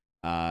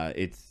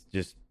 It's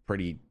just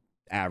pretty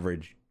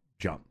average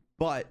jump,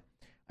 but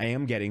I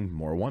am getting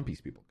more One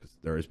Piece people because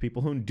there is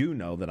people who do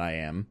know that I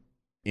am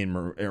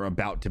or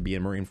about to be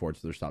in Marineford,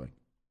 so they're subbing.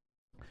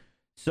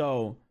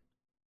 So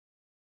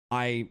how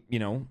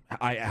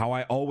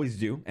I always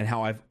do and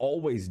how I've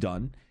always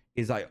done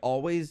is I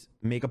always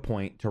make a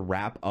point to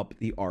wrap up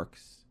the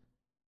arcs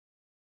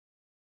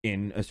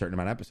in a certain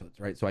amount of episodes,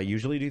 right? So I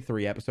usually do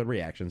 3 episode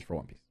reactions for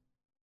One Piece.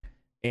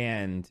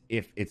 And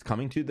if it's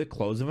coming to the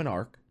close of an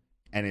arc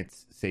and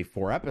it's, say,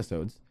 4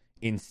 episodes,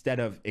 instead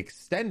of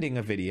extending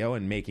a video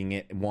and making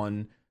it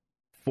one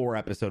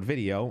 4-episode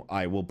video,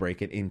 I will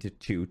break it into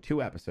 2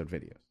 2-episode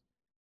videos.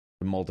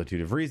 A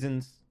multitude of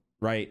reasons,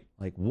 right?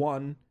 Like,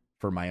 1,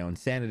 for my own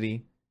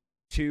sanity.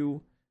 2,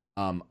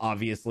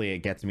 obviously it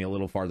gets me a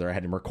little farther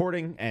ahead in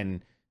recording,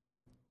 and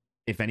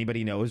if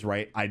anybody knows,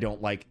 right, I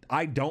don't like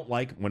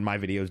when my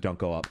videos don't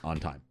go up on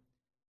time.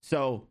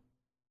 So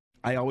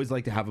I always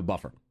like to have a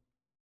buffer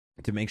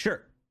to make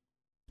sure.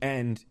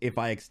 And if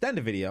I extend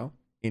a video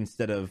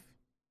instead of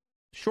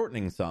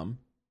shortening some,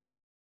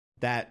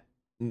 that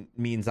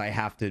means I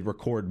have to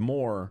record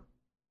more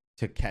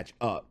to catch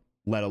up,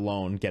 let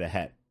alone get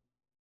ahead.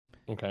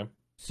 Okay.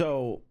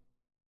 So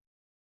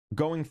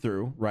going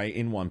through, right,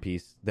 in One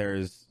Piece,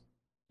 there's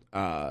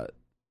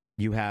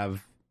you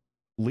have,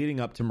 leading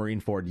up to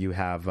Marineford, you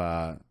have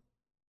why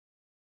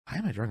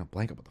am I drawing a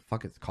blank on what the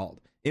fuck it's called?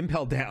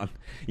 Impel Down.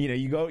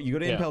 You go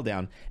to Impel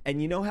Down,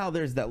 and you know how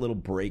there's that little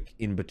break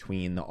in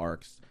between the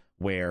arcs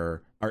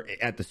or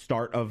at the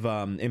start of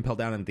Impel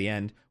Down and at the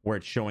end, where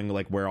it's showing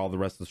like where all the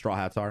rest of the Straw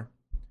Hats are.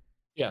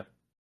 Yeah.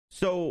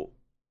 So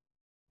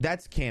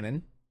that's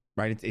canon,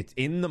 right? It's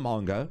in the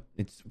manga.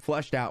 It's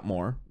fleshed out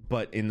more,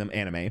 but in the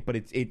anime, but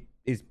it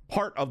is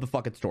part of the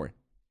fucking story.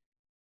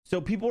 So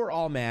people were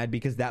all mad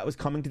because that was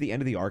coming to the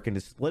end of the arc, and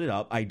to split it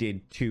up, I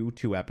did 2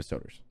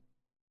 2-episoders.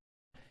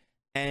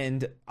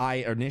 And I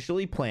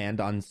initially planned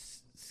on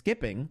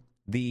skipping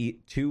the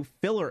 2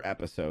 filler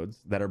episodes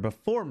that are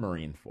before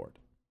Marineford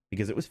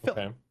because it was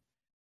filler. Okay.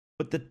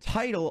 But the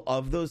title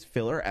of those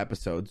filler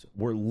episodes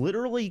were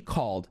literally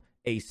called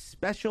a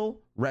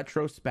special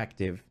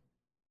retrospective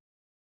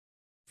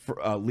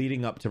for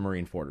leading up to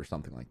Marineford or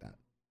something like that.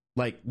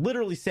 Like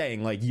literally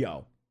saying like,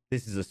 yo,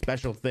 this is a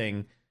special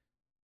thing,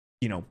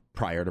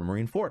 prior to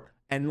Marineford.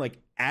 And like,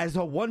 as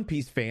a One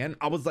Piece fan,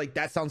 I was like,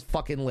 that sounds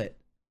fucking lit.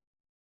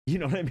 You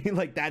know what I mean?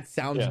 Like, that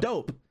sounds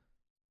dope.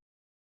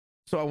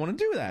 So I want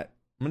to do that.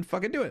 I'm gonna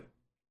fucking do it.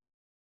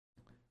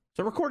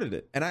 So I recorded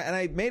it, and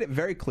I made it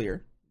very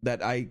clear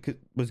that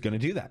was gonna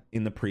do that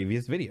in the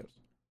previous videos.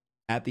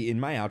 In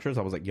my outros,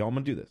 I was like, yo, I'm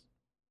gonna do this.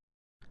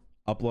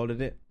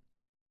 Uploaded it,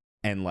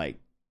 and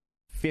like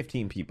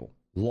 15 people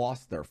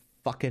lost their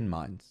fucking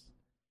minds,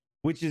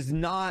 which is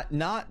not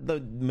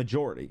the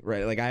majority,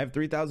 right? Like I have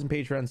 3,000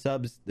 Patreon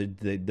subs.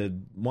 The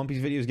One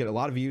Piece videos get a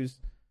lot of views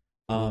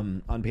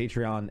on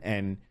Patreon,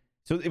 and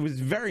so it was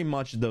very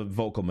much the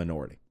vocal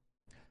minority,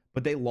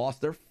 but they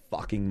lost their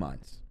fucking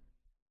minds.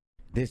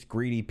 This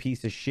greedy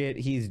piece of shit,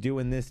 he's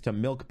doing this to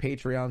milk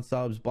Patreon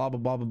subs, blah blah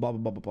blah blah blah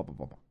blah blah blah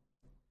blah blah.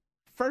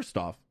 First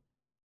off,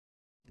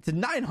 it's a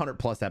 900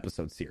 plus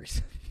episode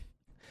series.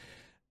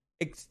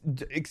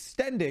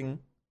 Extending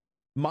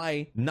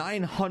my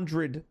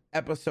 900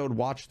 episode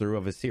watch through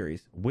of a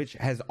series, which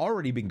has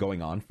already been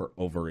going on for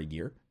over a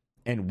year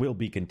and will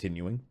be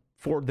continuing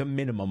for the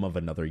minimum of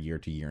another year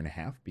to year and a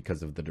half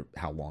because of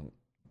how long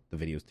the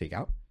videos take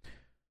out.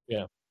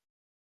 Yeah.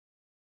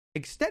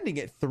 Extending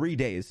it 3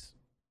 days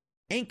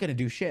ain't gonna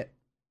do shit.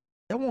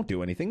 That won't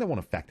do anything. That won't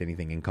affect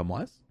anything income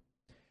wise.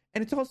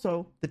 And it's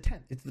also the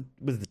 10th. It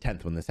was the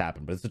 10th when this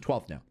happened, but it's the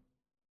 12th now.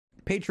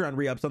 Patreon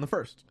re-ups on the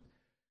 1st.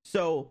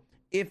 So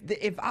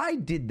if I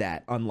did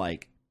that on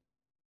like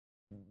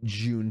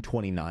June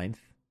 29th,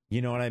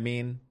 you know what I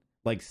mean?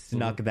 Like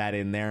snuck that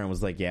in there and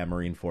was like, yeah,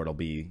 Marineford will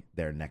be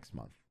there next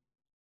month.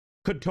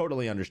 Could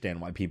totally understand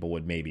why people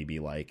would maybe be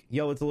like,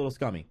 yo, it's a little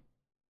scummy.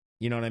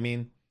 You know what I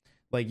mean?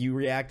 Like you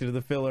reacted to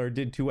the filler,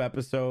 did 2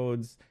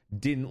 episodes,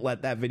 didn't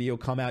let that video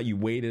come out. You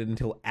waited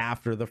until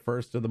after the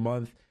 1st of the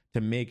month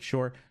to make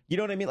sure. You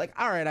know what I mean? Like,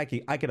 all right,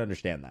 I could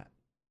understand that.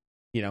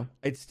 You know,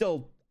 it's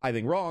still, I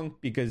think, wrong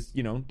because,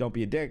 you know, don't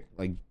be a dick.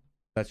 Like,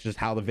 that's just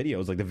how the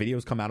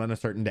videos come out on a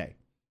certain day.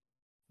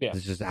 Yeah.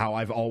 It's just how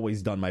I've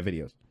always done my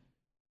videos.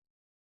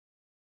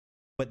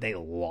 But they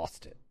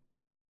lost it.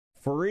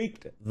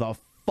 Freaked the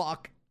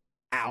fuck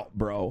out,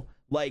 bro.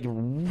 Like,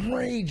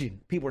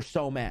 raging. People are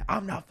so mad.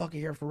 I'm not fucking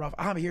here for Ruff.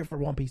 I'm here for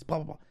One Piece. Blah,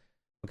 blah, blah.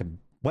 Okay,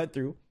 went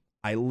through.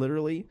 I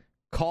literally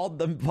called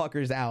them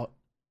fuckers out.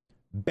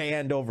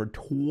 Banned over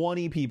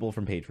 20 people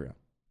from Patreon.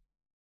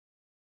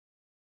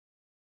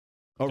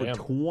 Over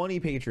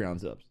 20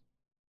 Patreon subs.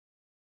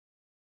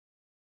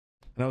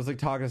 And I was like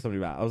talking to somebody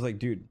about it. I was like,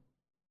 dude,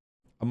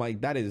 I'm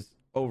like, that is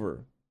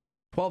over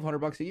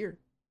 $1,200 a year.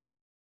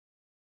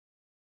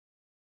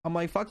 I'm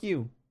like, fuck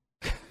you.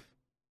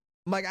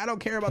 I'm like, I don't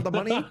care about the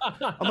money.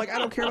 I'm like, I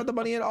don't care about the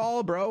money at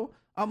all, bro.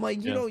 I'm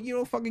like, you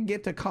don't fucking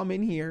get to come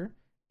in here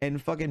and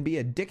fucking be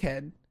a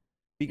dickhead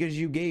because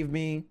you gave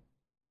me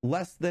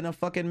less than a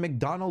fucking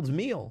McDonald's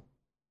meal.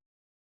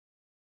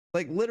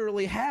 Like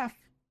literally half.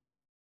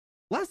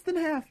 Less than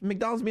half.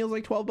 McDonald's meal is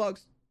like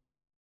 $12.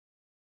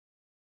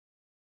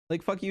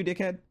 Like, fuck you,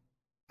 dickhead.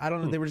 I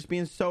don't know. They were just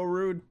being so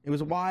rude. It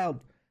was wild.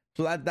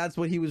 So that's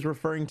what he was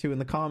referring to in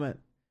the comment.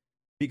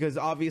 Because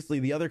obviously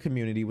the other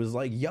community was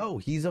like, yo,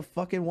 he's a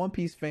fucking One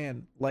Piece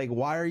fan. Like,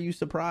 why are you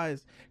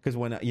surprised? Because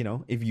when, you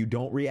know, if you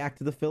don't react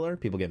to the filler,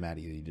 people get mad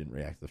at you that you didn't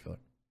react to the filler.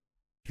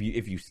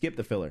 If you skip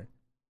the filler,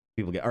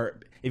 if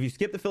you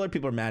skip the filler,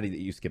 people are mad that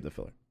you skip the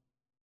filler.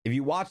 If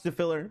you watch the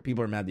filler,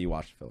 people are mad that you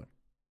watched the filler.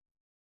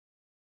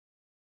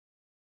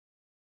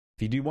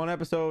 If you do 1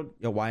 episode,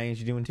 yo, why ain't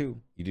you doing 2?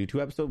 You do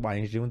 2 episodes, why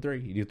ain't you doing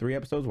 3? You do 3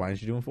 episodes, why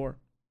ain't you doing 4?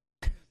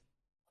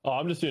 Oh,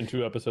 I'm just doing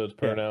 2 episodes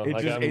per now.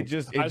 It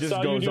just I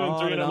saw goes you doing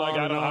on 3, and I'm like,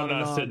 I'm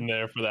not sitting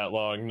there for that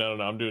long. No,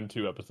 I'm doing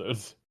 2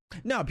 episodes.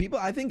 No, people.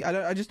 I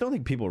just don't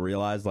think people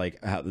realize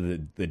like how the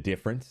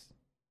difference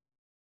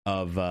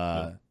of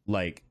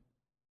like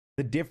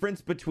the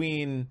difference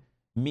between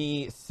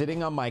me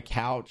sitting on my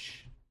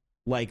couch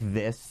like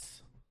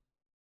this,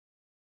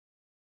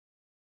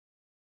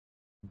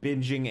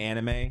 binging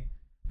anime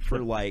for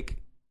like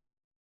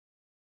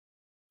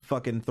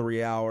fucking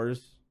 3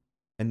 hours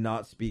and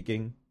not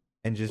speaking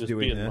and just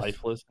doing being this,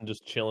 lifeless and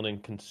just chilling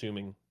and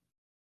consuming,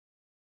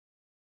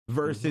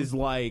 versus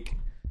like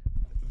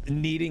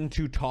needing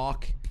to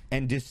talk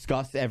and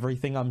discuss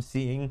everything I'm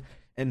seeing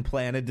and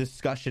plan a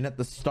discussion at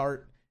the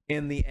start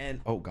and the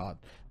end. Oh god,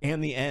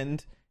 and the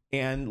end,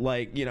 and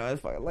like, you know,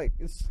 it's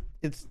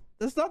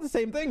not the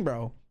same thing,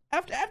 bro.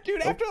 After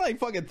like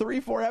fucking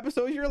 3-4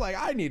 episodes, you're like,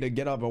 I need to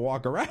get up and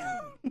walk around.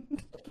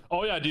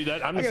 Oh yeah, dude.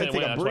 I'm the same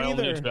way. That's why I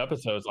only need 2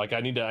 episodes. Like, I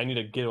need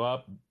to get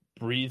up,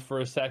 breathe for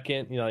a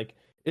second. You know, like,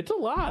 it's a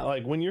lot.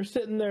 Like, when you're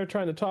sitting there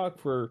trying to talk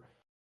for,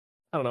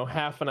 I don't know,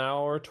 half an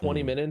hour,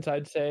 20 minutes,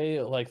 I'd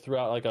say, like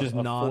throughout like a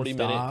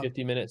 40-minute,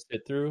 50-minute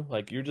sit through,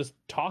 like you're just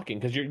talking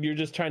because you're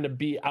just trying to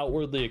be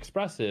outwardly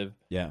expressive.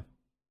 Yeah,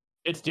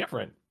 it's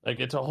different. Like,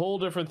 it's a whole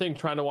different thing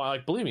trying to watch.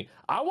 Like, believe me,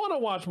 I want to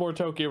watch more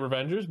Tokyo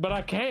Revengers, but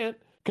I can't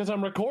because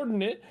I'm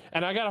recording it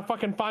and I gotta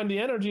fucking find the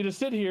energy to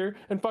sit here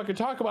and fucking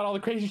talk about all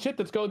the crazy shit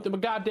that's going through my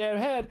goddamn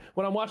head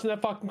when I'm watching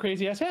that fucking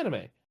crazy ass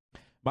anime.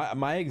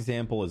 My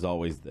example is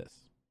always this,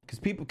 because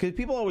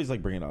people always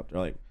like bring it up.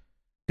 They're like,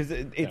 because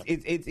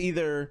it's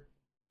either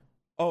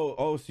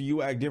so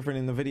you act different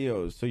in the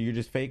videos, so you're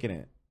just faking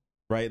it,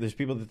 right? There's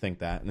people that think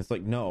that, and it's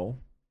like, no,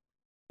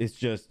 it's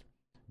just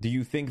Do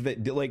you think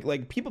that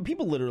like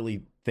people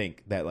literally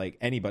think that like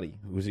anybody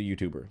who's a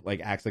YouTuber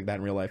like acts like that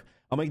in real life?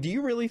 I'm like, do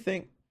you really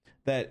think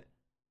that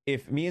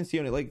if me and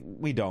Sione, like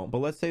we don't, but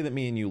let's say that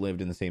me and you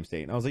lived in the same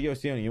state and I was like, yo,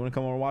 Sione, you want to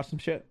come over and watch some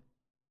shit?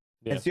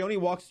 Yeah. And Sione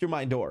walks through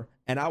my door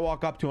and I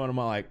walk up to him and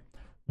I'm like,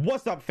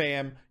 what's up,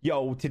 fam?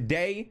 Yo,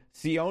 today,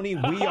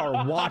 Sione, we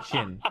are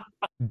watching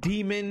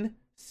Demon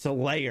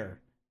Slayer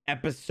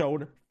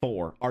episode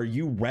 4. Are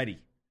you ready?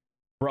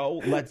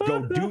 Bro, let's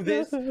go do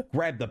this.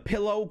 Grab the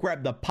pillow,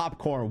 grab the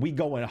popcorn. We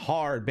going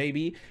hard,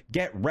 baby.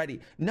 Get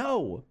ready.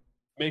 No.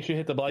 Make sure you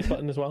hit the like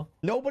button as well.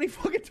 Nobody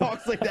fucking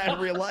talks like that in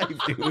real life,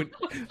 dude.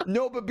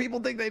 No, but people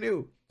think they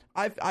do.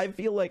 I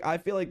feel like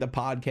the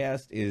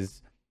podcast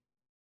is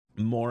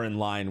more in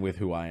line with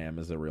who I am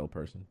as a real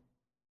person.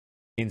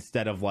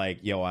 Instead of like,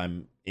 yo,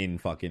 I'm in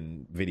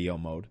fucking video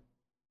mode.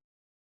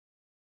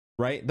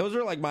 Right? Those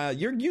are like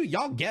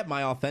y'all get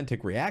my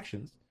authentic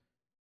reactions.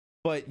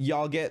 But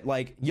y'all get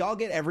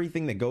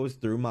everything that goes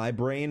through my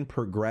brain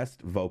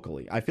progressed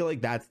vocally. I feel like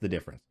that's the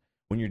difference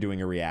when you're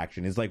doing a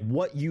reaction. Is like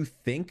what you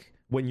think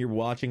when you're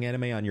watching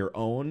anime on your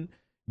own,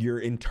 you're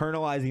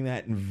internalizing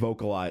that and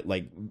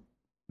vocalizing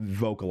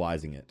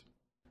it.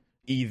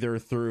 Either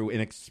through an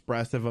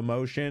expressive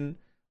emotion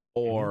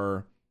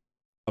or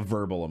a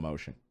verbal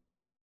emotion.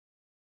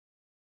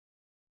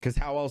 Because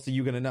how else are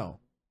you going to know?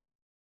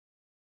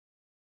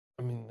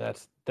 I mean,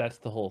 that's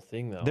the whole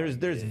thing, though.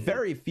 There's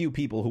very few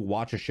people who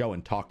watch a show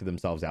and talk to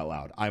themselves out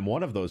loud. I'm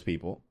one of those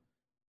people.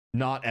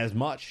 Not as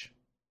much,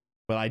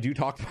 but I do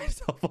talk to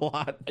myself a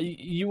lot.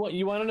 You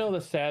want to know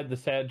the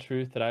sad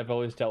truth that I've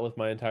always dealt with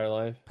my entire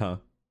life? Huh?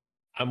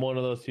 I'm one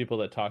of those people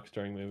that talks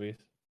during movies.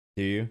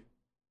 Do you?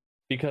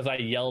 Because I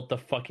yell at the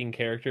fucking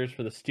characters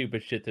for the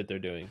stupid shit that they're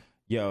doing.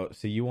 Yo,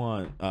 so you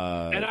want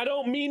and I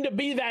don't mean to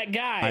be that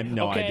guy. I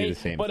know, okay? I do the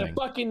same thing. But if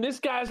fucking this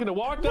guy's gonna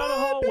walk down the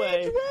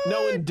hallway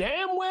knowing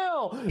damn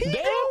well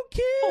he'll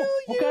kill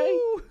you. Okay,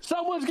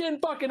 someone's getting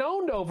fucking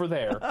owned over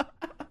there.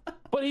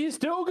 But he's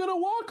still gonna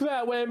walk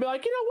that way and be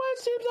like, you know what,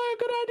 seems like a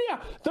good idea.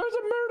 There's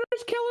a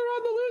murderous killer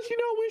on the loose, you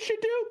know what we should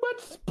do?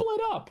 Let's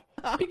split up.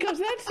 Because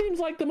that seems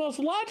like the most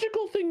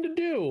logical thing to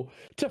do.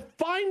 To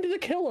find the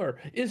killer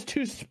is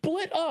to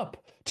split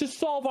up to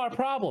solve our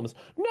problems.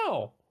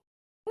 No,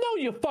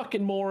 you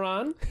fucking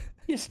moron.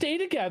 You stay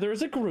together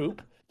as a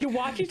group, you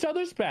watch each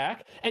other's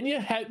back, and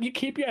you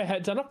keep your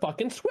heads on a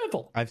fucking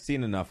swivel. I've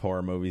seen enough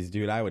horror movies,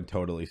 dude. I would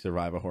totally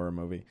survive a horror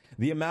movie.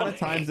 The amount of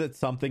times that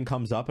something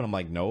comes up and I'm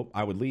like, nope,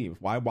 I would leave.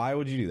 Why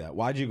would you do that?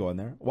 Why'd you go in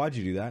there? Why'd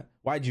you do that?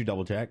 Why'd you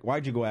double check?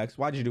 Why'd you go X?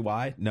 Why'd you do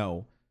Y?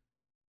 No.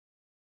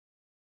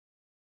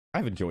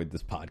 I've enjoyed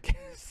this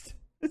podcast.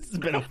 This has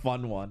been a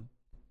fun one.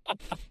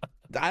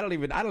 I don't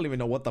even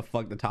know what the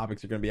fuck the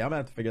topics are going to be. I'm gonna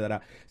have to figure that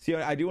out. See,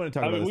 I do want to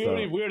talk about this. We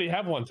already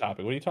have one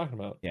topic. What are you talking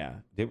about? Yeah,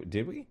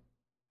 did we?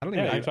 I don't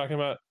even. Yeah, you're talking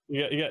about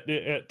you got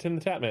Tim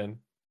the Tatman.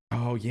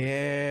 Oh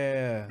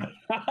yeah,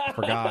 I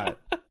forgot.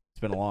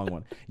 It's been a long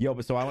one. Yo,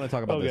 but so I want to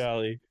talk about this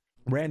golly.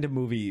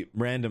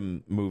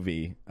 random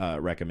movie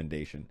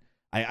recommendation.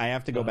 I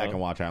have to go back and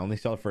watch. I only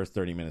saw the first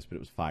 30 minutes, but it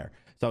was fire.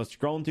 So I was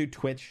scrolling through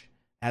Twitch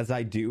as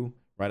I do.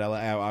 Right,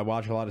 I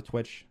watch a lot of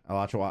Twitch. I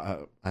watch a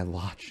lot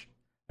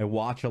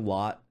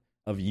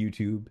of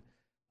YouTube.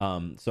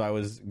 So I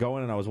was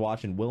going and I was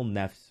watching Will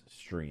Neff's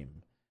stream.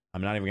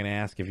 I'm not even going to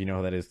ask if you know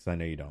who that is because I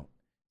know you don't.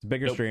 He's a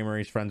bigger streamer.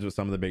 He's friends with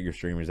some of the bigger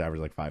streamers,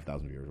 average like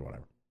 5,000 viewers or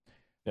whatever.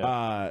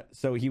 Yeah.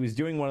 So he was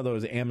doing one of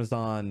those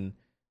Amazon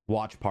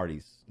watch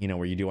parties, you know,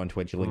 where you do on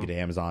Twitch, you link it to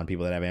Amazon.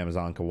 People that have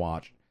Amazon can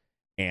watch.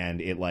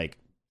 And it like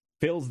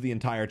fills the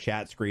entire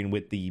chat screen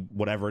with the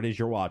whatever it is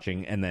you're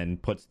watching and then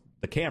puts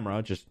the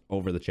camera just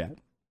over the chat.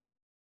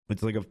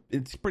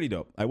 It's pretty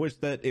dope. I wish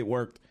that it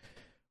worked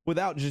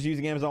without just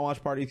using Amazon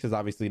watch parties because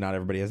obviously not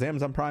everybody has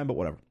Amazon Prime, but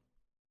whatever.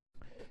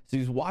 So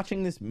he's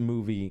watching this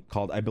movie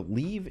called, I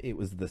believe it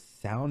was The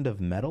Sound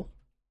of Metal.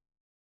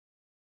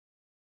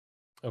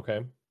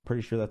 Okay.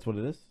 Pretty sure that's what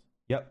it is.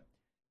 Yep.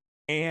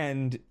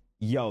 And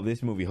yo,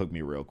 this movie hooked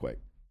me real quick.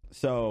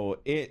 So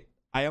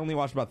I only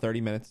watched about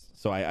 30 minutes.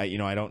 So I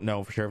don't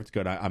know for sure if it's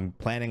good. I'm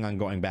planning on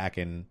going back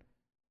and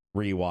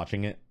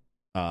rewatching it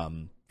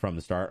from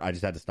the start. I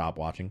just had to stop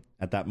watching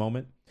at that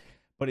moment.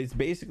 But it's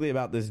basically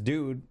about this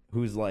dude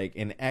who's like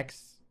an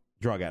ex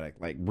drug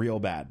addict, like real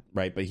bad,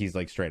 right? But he's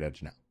like straight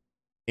edge now.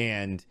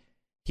 And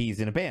he's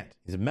in a band.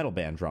 He's a metal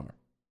band drummer.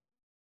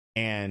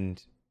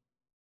 And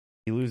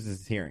he loses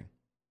his hearing.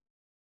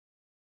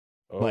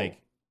 Oh.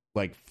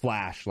 Like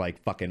flash,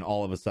 like fucking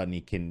all of a sudden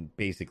he can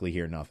basically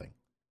hear nothing.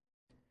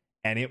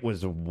 And it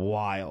was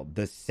wild.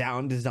 The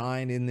sound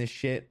design in this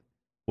shit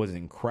was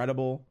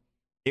incredible.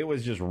 It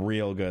was just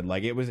real good.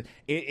 Like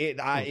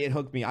it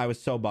hooked me. I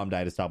was so bummed I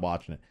had to stop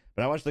watching it.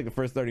 But I watched like the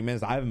first 30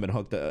 minutes. I haven't been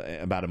hooked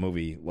about a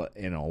movie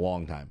in a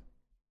long time.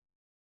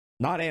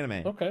 Not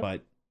anime, okay.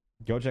 But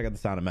go check out The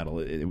Sound of Metal.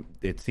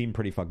 It seemed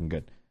pretty fucking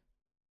good.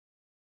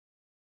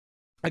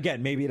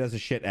 Again, maybe it has a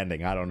shit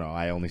ending. I don't know.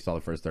 I only saw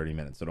the first 30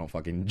 minutes, so don't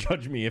fucking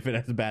judge me if it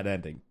has a bad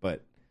ending.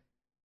 But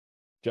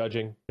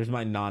judging. There's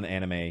my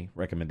non-anime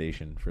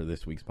recommendation for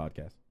this week's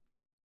podcast.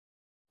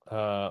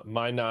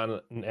 My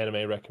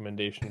non-anime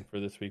recommendation for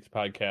this week's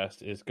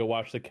podcast is go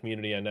watch The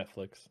Community on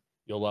Netflix.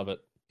 You'll love it.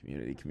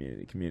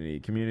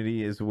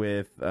 Community is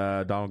with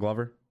Donald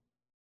Glover.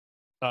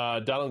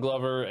 Donald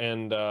Glover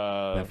and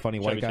That funny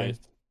Chevy white guy. Chase.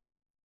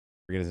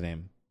 Forget his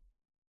name.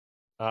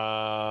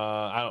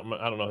 I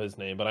don't know his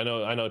name, but I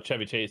know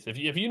Chevy Chase. If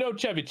you know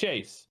Chevy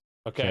Chase,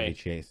 okay. Chevy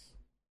Chase.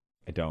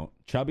 I don't.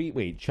 Chubby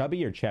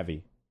or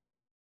Chevy?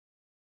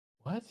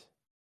 What?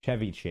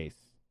 Chevy Chase.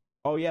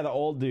 Oh yeah, the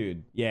old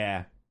dude.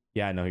 Yeah,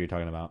 I know who you're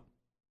talking about.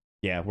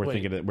 Yeah, we're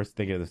thinking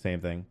of the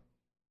same thing.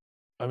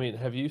 I mean,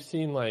 have you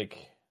seen like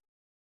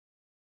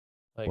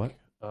what?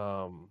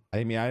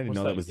 I mean, I didn't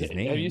know that was his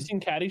name. Have you seen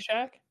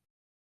Caddyshack?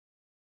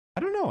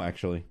 I don't know,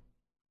 actually.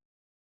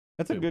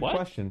 That's a good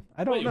question.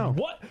 I don't know.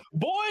 What?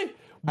 Boy?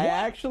 What? I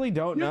actually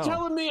don't know. You're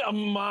telling me? Oh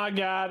my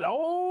god!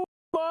 Oh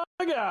my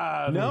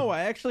god! No,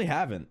 I actually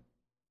haven't.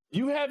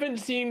 You haven't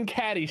seen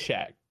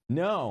Caddyshack?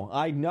 No,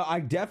 I know. I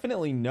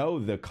definitely know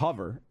the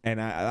cover,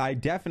 and I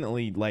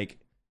definitely like.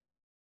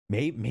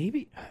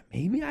 Maybe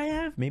I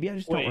have. Maybe I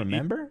just don't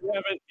remember.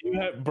 You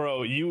have,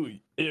 bro.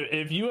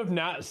 If you have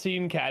not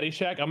seen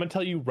Caddyshack, I'm gonna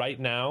tell you right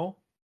now.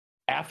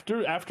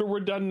 After we're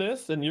done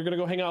this, and you're gonna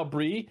go hang out,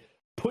 Bree.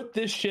 Put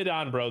this shit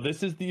on, bro.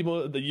 This is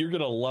you're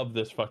gonna love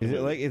this fucking.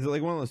 Is it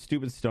like one of those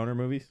stupid stoner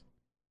movies?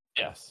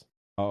 Yes.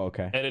 Oh,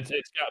 okay. And it's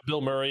got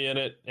Bill Murray in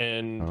it,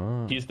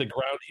 and he's the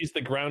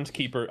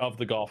groundskeeper of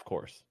the golf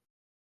course.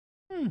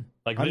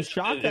 Like I'm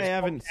shocked I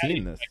haven't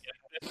seen this.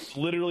 It's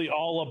literally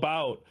all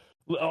about.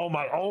 Oh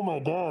my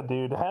god,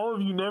 dude! How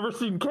have you never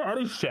seen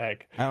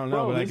Caddyshack? I don't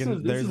know, bro, but I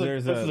can. This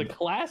is a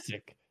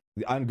classic.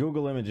 On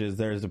Google Images,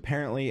 there's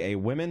apparently a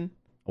woman's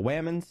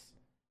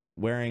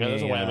wearing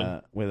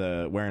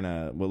wearing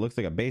what looks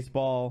like a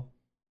baseball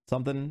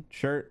something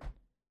shirt,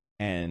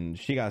 and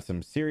she got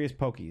some serious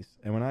pokies.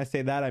 And when I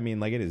say that, I mean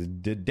like it is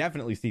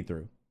definitely see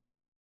through.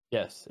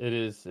 Yes, it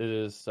is. It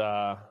is.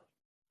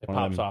 It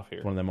pops off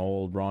here. One of them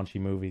old raunchy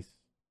movies.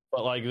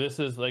 But like this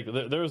is like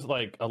there's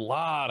like a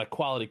lot of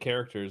quality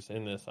characters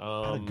in this.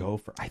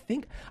 Gopher. I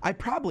think I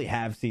probably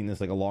have seen this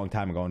like a long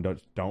time ago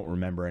and don't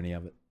remember any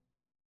of it.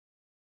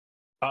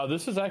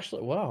 This is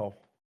actually wow.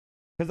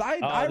 Because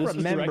I this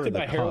remember is directed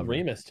by Harold cover.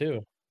 Ramis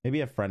too.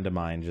 Maybe a friend of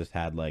mine just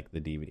had like the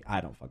DVD.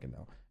 I don't fucking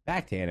know.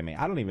 Back to anime.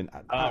 I don't even.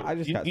 I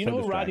just got. You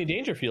know who Rodney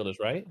Dangerfield is,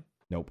 right?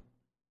 Nope.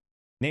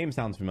 Name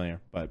sounds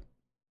familiar, but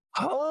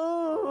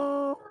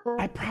oh,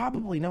 I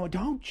probably know.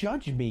 Don't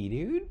judge me,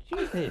 dude.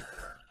 Jesus.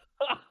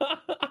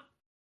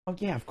 Oh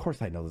yeah, of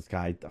course I know this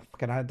guy.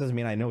 That doesn't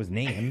mean I know his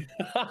name.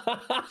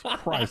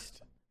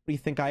 Christ, what do you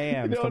think I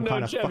am? Some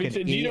kind of Chevy,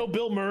 fucking do you know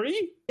Bill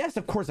Murray? Yes,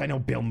 of course I know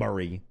Bill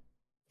Murray.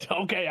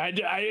 Okay, I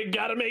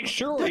gotta make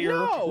sure here.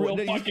 Real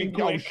fucking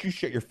quick. You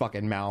shut your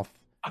fucking mouth.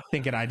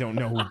 Thinking I don't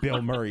know who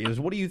Bill Murray is.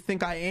 What do you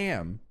think I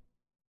am?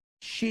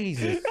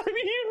 Jesus. I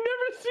mean, you've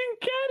never seen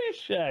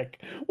Caddyshack.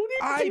 What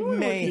are you doing? I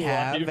may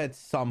have at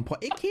some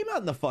point. It came out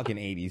in the fucking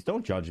 80s.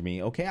 Don't judge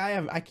me, okay?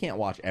 I can't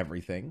watch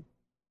everything.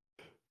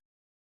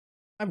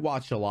 I've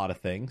watched a lot of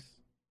things.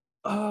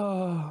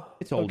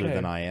 It's older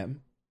than I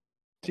am.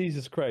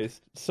 Jesus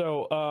Christ.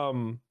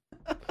 So,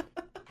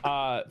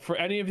 for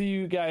any of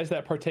you guys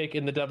that partake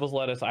in the Devil's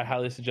Lettuce, I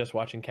highly suggest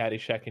watching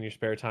Caddyshack in your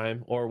spare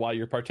time, or while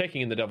you're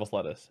partaking in the Devil's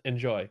Lettuce.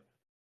 Enjoy.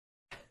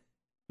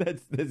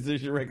 That's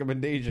your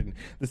recommendation.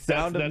 The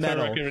Sound of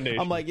Metal.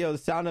 I'm like, yo, The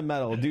Sound of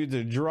Metal. Dude's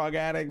a drug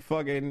addict,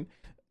 fucking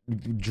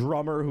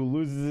drummer who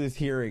loses his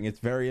hearing. It's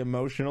very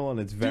emotional and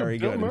it's very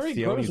good. And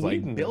Sione's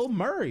like, Bill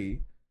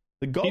Murray.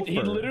 The Gopher.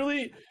 He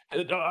literally,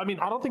 I mean,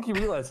 I don't think you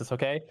realize this,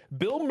 okay?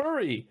 Bill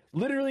Murray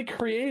literally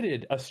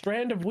created a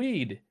strand of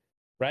weed,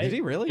 right? Did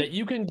he really? That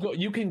you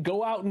can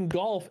go out and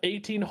golf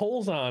 18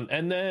 holes on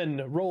and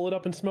then roll it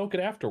up and smoke it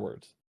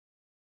afterwards.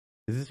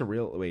 Is this a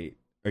real, wait,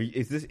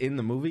 is this in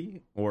the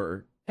movie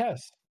or?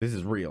 Yes. This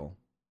is real?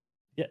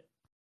 Yeah.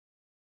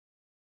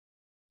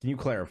 Can you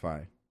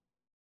clarify?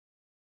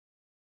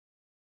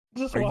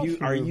 Just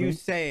are you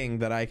saying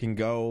that I can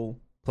go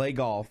play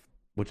golf,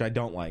 which I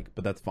don't like,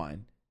 but that's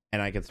fine,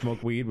 and I can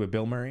smoke weed with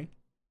Bill Murray?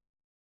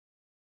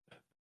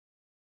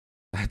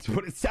 That's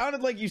what it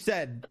sounded like you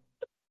said.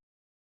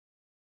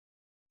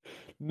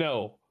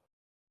 No.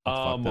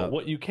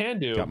 What you can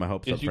do Got my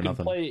hopes is up you for can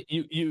nothing. play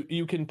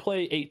you can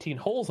play 18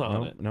 holes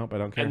on it. Nope, I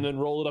don't care. And then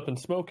roll it up and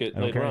smoke it I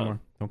don't later care on. anymore.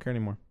 Don't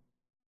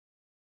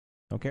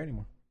care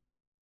anymore.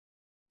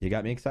 You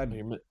got me excited.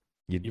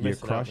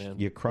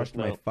 You crushed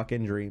my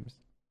fucking dreams.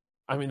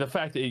 I mean, the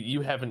fact that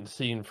you haven't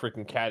seen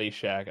freaking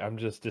Caddyshack, I'm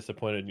just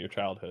disappointed in your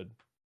childhood.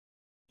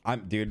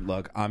 Dude,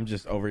 look, I'm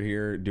just over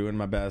here doing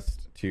my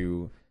best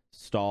to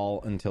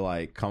stall until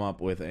I come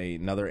up with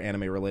another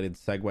anime related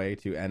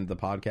segue to end the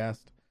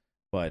podcast,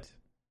 but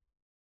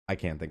I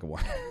can't think of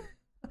one.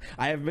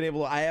 I haven't been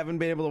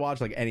able to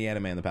watch like any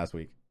anime in the past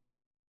week.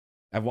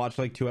 I've watched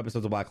like 2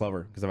 episodes of Black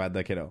Clover because I've had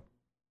the kiddo.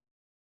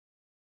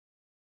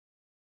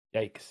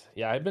 Yikes!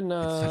 Yeah, I've been.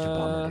 It's such a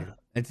bummer, dude.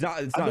 It's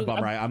not a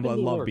bummer. I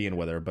love being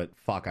with her, but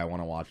fuck, I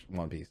want to watch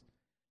One Piece.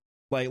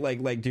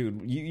 Like,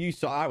 dude, you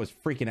saw I was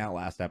freaking out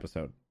last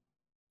episode,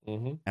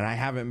 and I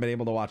haven't been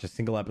able to watch a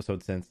single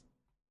episode since.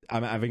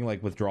 I'm having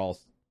like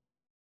withdrawals.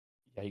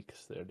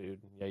 Yikes, there, dude.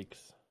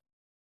 Yikes.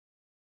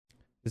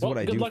 This is what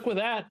I do. Good luck with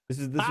that. This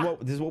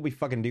is what we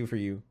fucking do for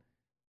you.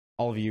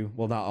 All of you.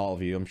 Well, not all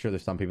of you. I'm sure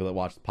there's some people that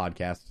watch the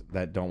podcast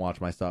that don't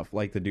watch my stuff.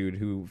 Like the dude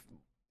who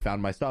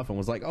found my stuff and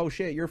was like, "Oh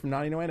shit, you're from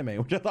Naughty No Anime,"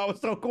 which I thought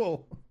was so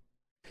cool.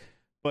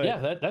 But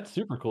yeah, that's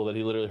super cool that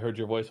he literally heard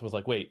your voice and was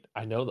like, "Wait,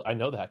 I know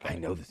that guy. I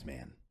know this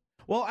man."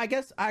 Well, I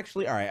guess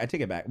actually, all right, I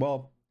take it back.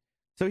 Well,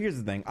 so here's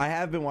the thing: I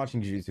have been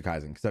watching Jujutsu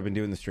Kaisen because I've been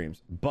doing the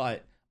streams,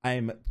 but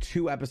I'm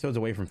 2 episodes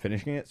away from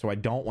finishing it, so I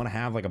don't want to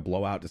have like a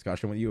blowout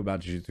discussion with you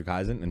about Jujutsu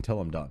Kaisen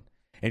until I'm done.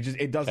 It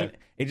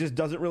just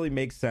doesn't really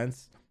make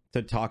sense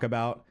to talk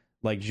about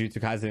like Jujutsu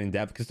Kaisen in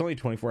depth because it's only a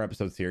 24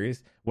 episode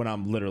series when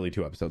I'm literally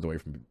 2 episodes away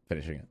from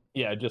finishing it.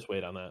 Yeah, just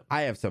wait on that.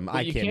 I have some. What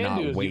I you cannot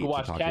can do is wait you can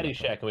watch to talk about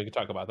Caddyshack and we can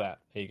talk about that.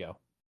 There you go.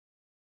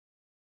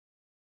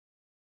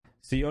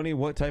 Sione,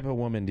 what type of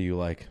woman do you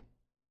like?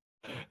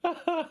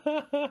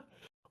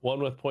 One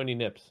with pointy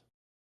nips.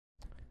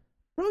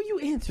 Bro, you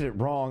answered it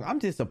wrong. I'm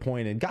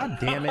disappointed. God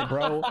damn it,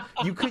 bro.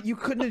 You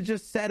couldn't have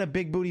just said a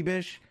big booty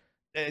bitch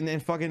and then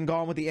fucking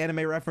gone with the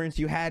anime reference.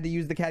 You had to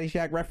use the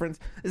Caddyshack reference.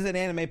 This is an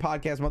anime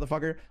podcast,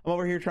 motherfucker. I'm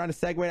over here trying to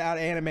segue out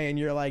of anime and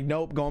you're like,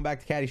 nope, going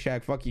back to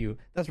Caddyshack. Fuck you.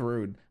 That's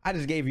rude. I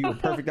just gave you a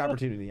perfect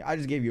opportunity. I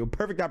just gave you a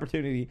perfect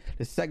opportunity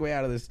to segue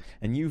out of this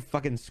and you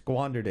fucking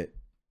squandered it.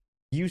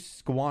 You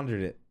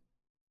squandered it.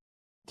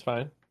 It's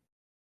fine.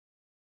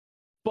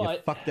 But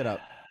you fucked it up.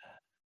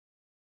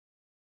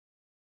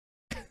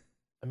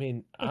 I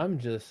mean, I'm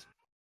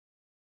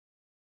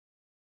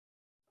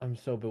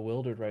so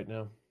bewildered right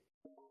now.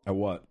 At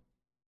what?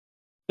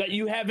 That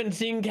you haven't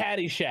seen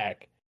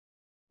Caddyshack.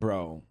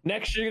 Bro.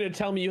 Next you're going to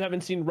tell me you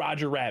haven't seen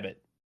Roger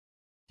Rabbit.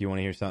 Do you want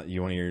to hear some?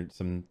 You want to hear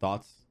some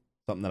thoughts?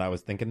 Something that I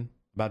was thinking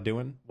about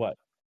doing? What?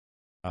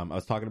 I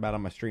was talking about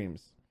on my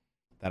streams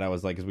that I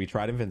was like, because we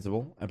tried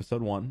Invincible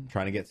episode 1,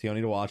 trying to get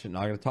Sione to watch it.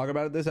 Not going to talk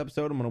about it this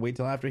episode. I'm going to wait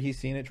till after he's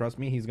seen it. Trust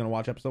me, he's going to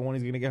watch episode 1.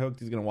 He's going to get hooked.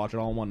 He's going to watch it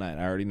all in one night.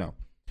 I already know.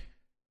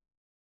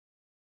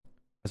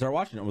 I started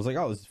watching it. I was like,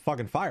 oh, this is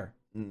fucking fire.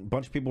 And a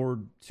bunch of people were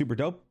super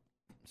dope,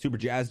 super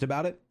jazzed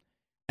about it.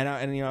 And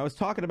I was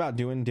talking about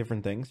doing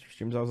different things for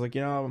streams. I was like,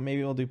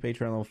 maybe we'll do Patreon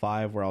level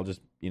 5 where I'll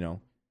just,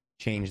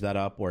 change that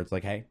up where it's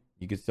like, hey,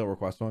 you can still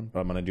request one, but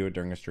I'm going to do it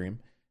during a stream.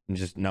 And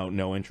just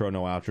no intro,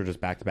 no outro,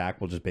 just back to back.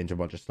 We'll just binge a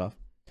bunch of stuff.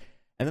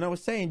 And then I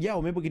was saying,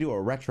 maybe we could do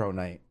a retro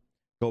night.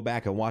 Go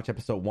back and watch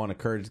episode 1 of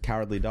Courage the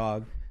Cowardly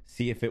Dog.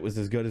 See if it was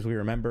as good as we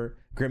remember.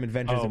 Grim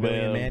Adventures of Billy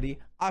and Mandy.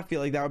 I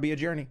feel like that would be a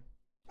journey.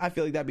 I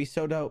feel like that'd be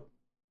so dope.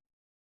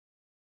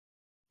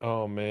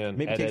 Oh, man.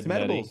 Maybe take some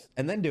edibles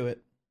and then do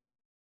it.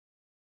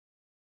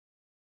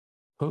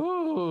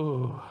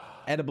 Ooh.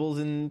 Edibles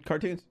and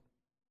cartoons.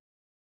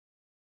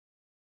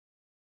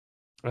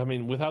 I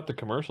mean, without the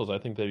commercials, I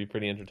think they'd be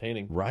pretty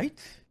entertaining. Right?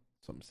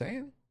 That's what I'm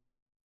saying.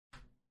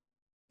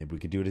 Maybe we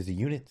could do it as a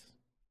unit.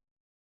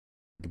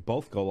 We could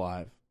both go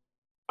live.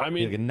 I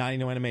mean, like a 90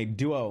 No Anime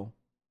duo.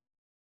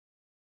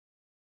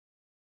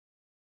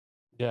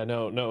 Yeah,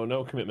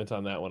 no commitments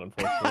on that one,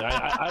 unfortunately.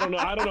 I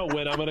don't know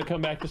when I'm going to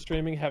come back to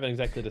streaming. Haven't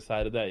exactly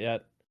decided that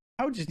yet.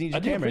 I would just need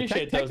your camera.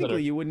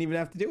 Technically, you wouldn't even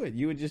have to do it.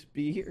 You would just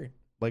be here,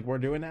 like we're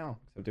doing now,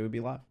 except it would be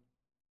live.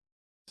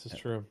 This is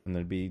true. And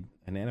there'd be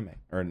an anime,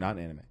 or not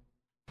an anime,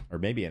 or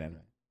maybe an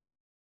anime.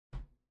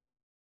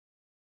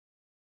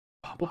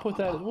 We'll put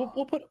that.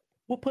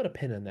 We'll put a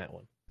pin in that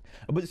one.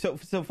 But so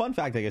fun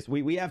fact, I guess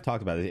we have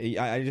talked about it.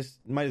 I just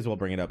might as well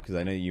bring it up because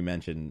I know you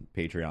mentioned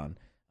Patreon.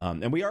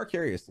 And we are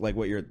curious, like,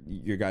 what your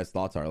guys'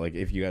 thoughts are. Like,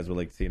 if you guys would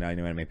like to see an I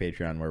Know Anime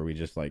Patreon where we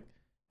just, like,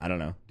 I don't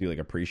know, do, like,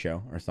 a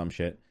pre-show or some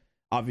shit.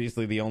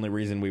 Obviously, the only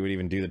reason we would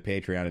even do the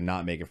Patreon and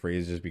not make it free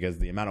is just because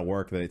the amount of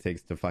work that it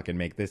takes to fucking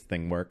make this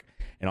thing work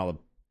and all the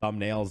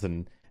thumbnails,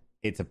 and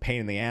it's a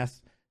pain in the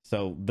ass.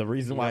 So the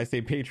reason why I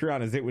say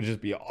Patreon is it would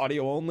just be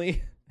audio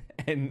only,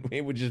 and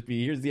it would just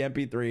be, here's the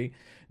MP3,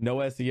 no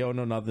SEO,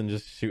 no nothing,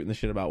 just shooting the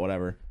shit about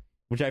whatever.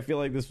 Which I feel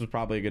like this was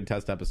probably a good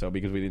test episode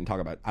because we didn't talk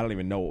about... I don't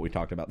even know what we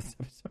talked about this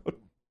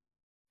episode.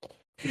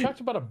 We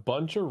talked about a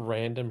bunch of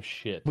random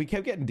shit. We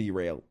kept getting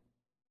derailed,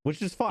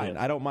 which is fine.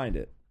 Yeah. I don't mind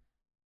it.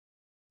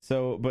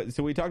 So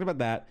we talked about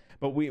that,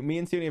 but me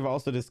and Sione have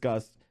also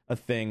discussed a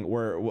thing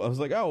where I was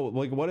like, oh,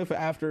 like, what if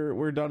after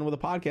we're done with a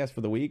podcast for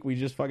the week, we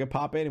just fucking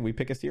pop in and we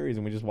pick a series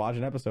and we just watch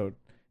an episode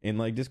in,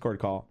 like, Discord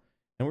call.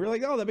 And we were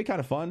like, oh, that'd be kind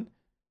of fun.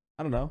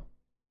 I don't know.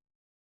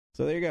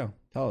 So there you go.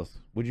 Tell us,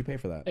 would you pay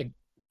for that? Hey.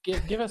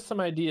 Give us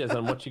some ideas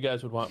on what you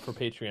guys would want for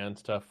Patreon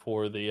stuff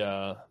for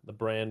the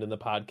brand and the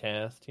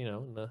podcast,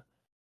 and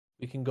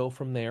we can go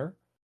from there.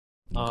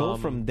 Go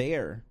from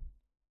there.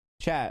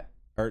 Chat,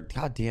 or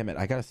God damn it,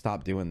 I gotta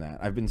stop doing that.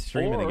 I've been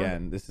streaming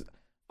again. This is.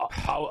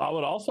 I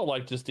would also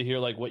like just to hear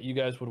like what you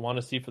guys would want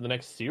to see for the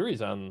next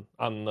series on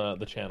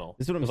the channel.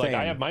 This is what I'm saying.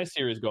 Like, I have my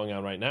series going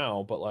on right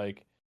now, but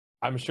like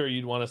I'm sure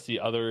you'd want to see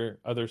other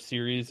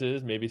series,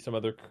 maybe some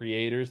other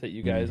creators that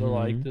you guys are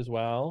liked as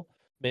well.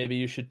 Maybe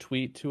you should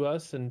tweet to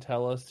us and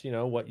tell us,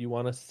 what you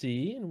want to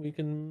see, and we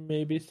can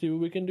maybe see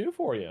what we can do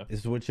for you.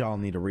 This is what y'all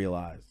need to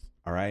realize,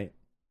 all right?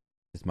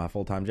 It's my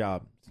full-time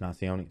job. It's not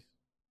Sione's.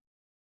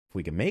 If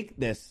we can make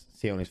this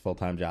Sione's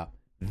full-time job,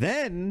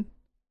 then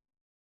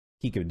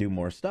he could do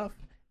more stuff.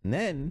 And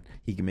then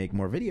he can make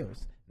more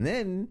videos. And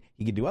then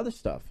he could do other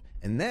stuff.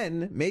 And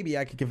then maybe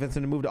I could convince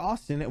him to move to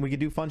Austin and we could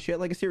do fun shit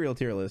like a cereal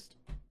tier list.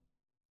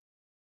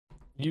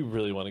 You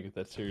really want to get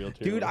that cereal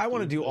tier Dude, list, I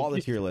want to do all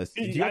the tier lists.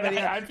 Do you have any?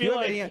 I feel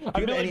like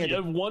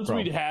once Bro.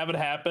 we have it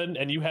happen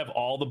and you have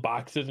all the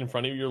boxes in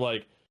front of you, you're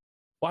like,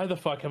 why the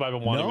fuck have I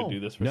been wanting to do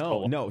this for so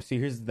long? No. See,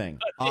 here's the thing.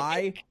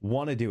 I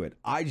want to do it.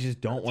 I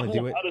just don't want to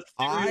do it.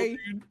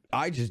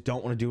 I just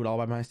don't want to do it all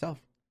by myself.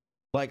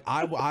 Like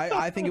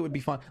I think it would be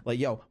fun. Like,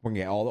 yo, we're gonna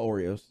get all the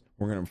Oreos.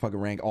 We're gonna fucking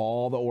rank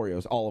all the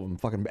Oreos, all of them,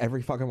 fucking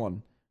every fucking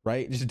one.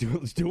 Right? Let's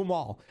do them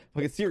all.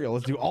 Fucking cereal.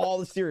 Let's do all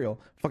the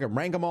cereal. Fucking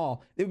rank them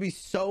all. It would be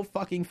so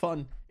fucking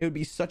fun. It would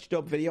be such a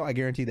dope video. I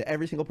guarantee that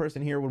every single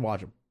person here would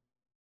watch them.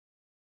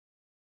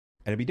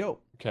 And it'd be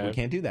dope. Okay. We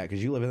can't do that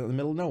because you live in the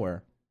middle of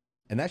nowhere.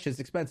 And that's just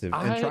expensive.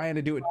 And trying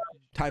to do it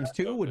times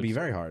 2 would be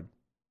very hard.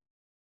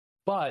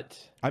 But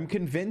I'm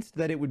convinced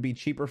that it would be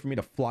cheaper for me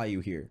to fly you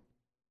here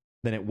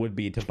than it would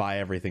be to buy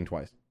everything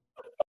twice.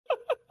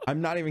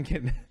 I'm not even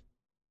kidding.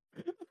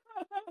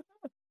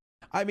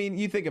 I mean,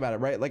 you think about it,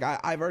 right? Like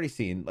I've already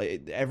seen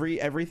like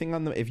everything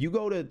on the. If you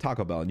go to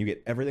Taco Bell and you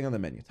get everything on the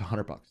menu, it's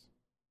 $100.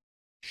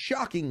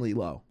 Shockingly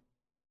low.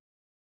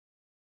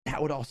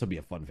 That would also be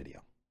a fun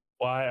video.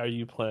 Why are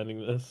you planning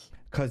this?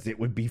 Because it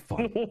would be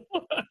fun.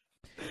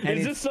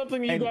 Is this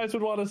something you guys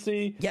would want to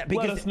see? Yeah,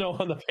 because let us know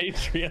on the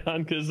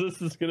Patreon because this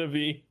is gonna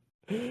be.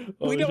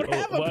 We don't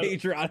have a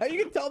Patreon. How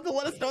you can tell them to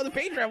let us know on the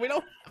Patreon? We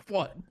don't have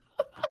one.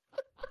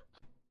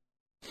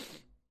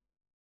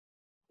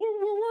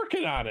 We're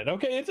working on it.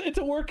 Okay, it's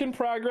a work in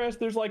progress.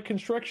 There's like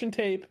construction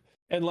tape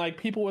and like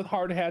people with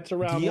hard hats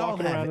around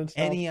walking around and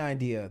stuff. Any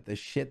idea the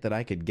shit that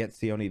I could get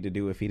Sione to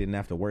do if he didn't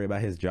have to worry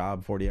about his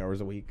job 40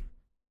 hours a week?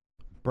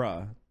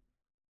 Bruh.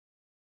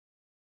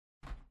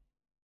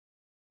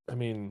 I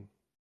mean,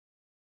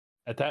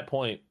 at that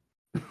point,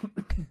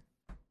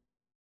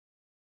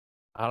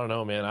 I don't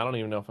know, man. I don't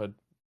even know if I'd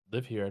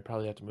live here. I'd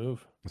probably have to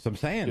move That's what I'm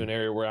saying. to an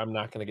area where I'm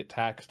not going to get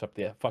taxed up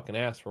the fucking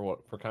ass for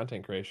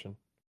content creation.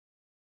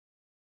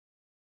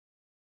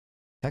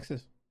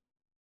 Texas.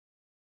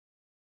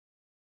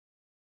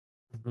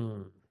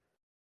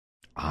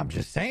 I'm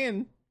just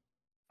saying.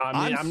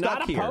 I mean, I'm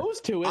not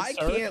opposed to it. I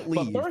can't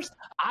leave. But first,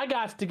 I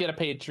got to get a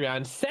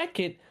Patreon.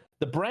 Second,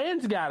 the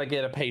brand's got to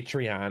get a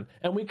Patreon,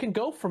 and we can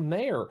go from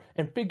there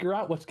and figure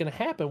out what's going to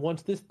happen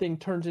once this thing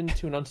turns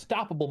into an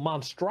unstoppable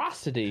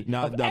monstrosity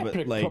of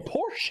epic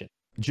proportion.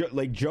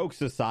 Like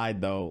jokes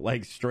aside, though,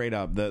 like straight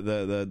up,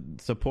 the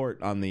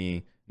support on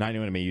the 90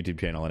 Anime YouTube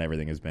channel and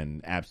everything has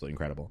been absolutely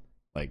incredible.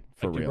 Like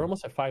for real, we're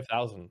almost at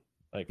 5,000.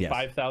 Like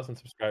 5,000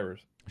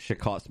 subscribers. Shit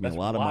costs me a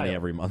lot of money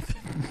every month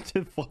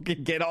to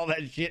fucking get all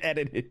that shit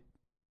edited.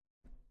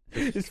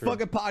 This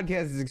fucking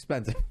podcast is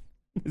expensive.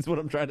 Is what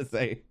I'm trying to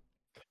say.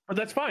 But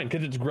that's fine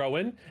because it's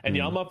growing and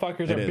y'all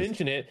motherfuckers are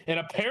binging it. And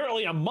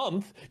apparently a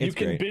month you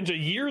can binge a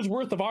year's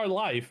worth of our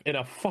life in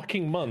a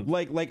fucking month.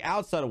 Like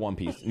outside of One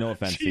Piece. No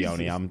offense,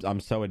 Sione. I'm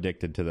so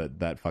addicted to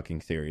that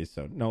fucking series.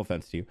 So no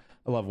offense to you.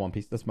 I love One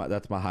Piece. That's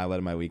my highlight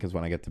of my week is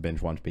when I get to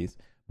binge One Piece.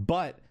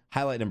 But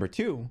highlight number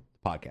 2,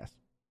 podcast.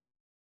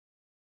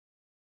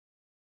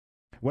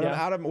 When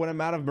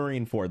I'm out of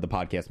Marineford, the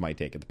podcast might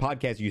take it. The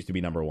podcast used to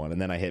be number 1,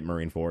 and then I hit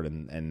Marineford,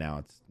 and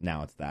now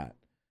it's that.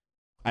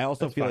 I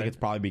also feel like it's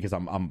probably because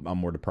I'm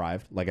more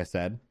deprived. Like I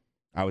said,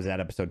 I was at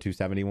episode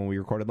 270 when we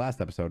recorded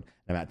last episode.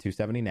 I'm at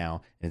 270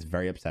 now, and it's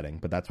very upsetting.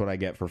 But that's what I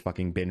get for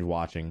fucking binge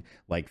watching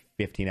like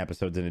 15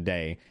 episodes in a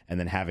day, and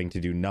then having to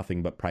do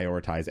nothing but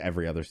prioritize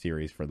every other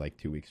series for like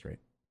 2 weeks straight.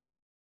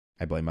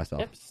 I blame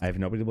myself. Yep. I have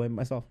nobody to blame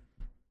but myself.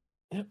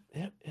 Yep.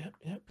 And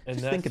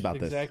just that's think about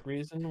the exact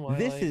reason why.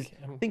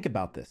 Think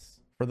about this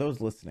for those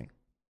listening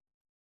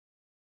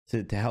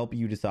to help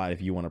you decide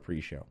if you want a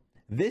pre-show.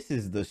 This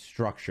is the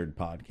structured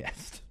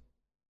podcast.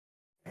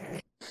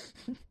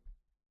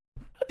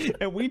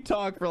 And we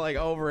talk for like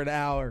over an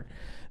hour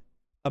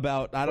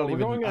about the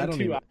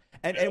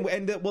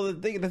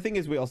thing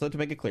is, we also have to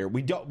make it clear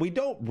we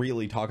don't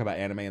really talk about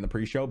anime in the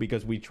pre-show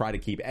because we try to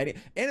keep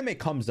anime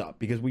comes up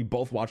because we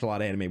both watch a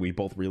lot of anime. We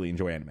both really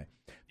enjoy anime.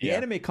 The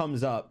anime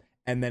comes up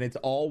and then it's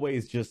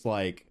always just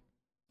like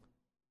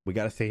we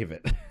gotta save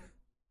it.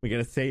 We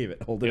gotta save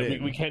it. Hold it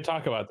in. We can't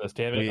talk about this,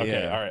 damn it.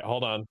 Okay, all right,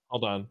 hold on.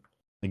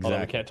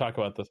 Exactly. We can't talk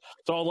about this.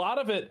 So a lot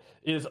of it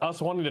is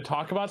us wanting to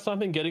talk about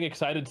something, getting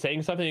excited,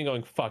 saying something, and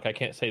going, "Fuck, I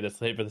can't say this.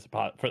 Save for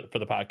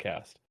the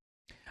podcast."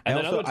 And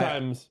then other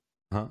times,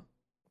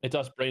 it's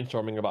us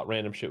brainstorming about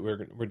random shit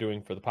we're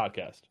doing for the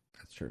podcast.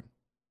 That's true.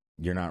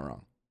 You're not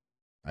wrong.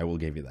 I will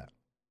give you that.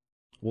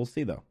 We'll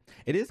see though.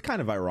 It is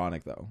kind of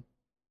ironic though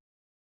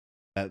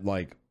that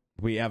like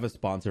we have a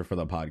sponsor for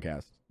the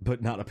podcast,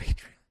 but not a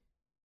Patreon.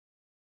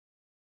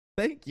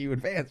 Thank you,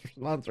 Advance, for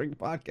sponsoring the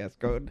podcast.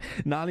 Code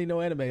Nani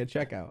no Anime at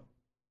checkout.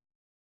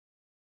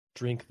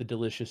 Drink the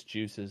delicious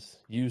juices.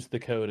 Use the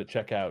code at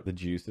checkout. The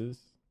juices?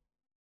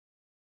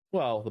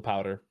 Well, the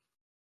powder.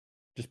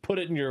 Just put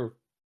it in your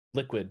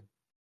liquid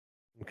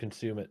and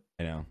consume it.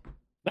 I know.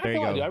 Not There gonna you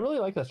lie, go. dude, I really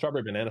like that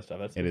strawberry banana stuff.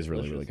 That's It is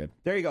really, delicious. really good.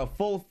 There you go.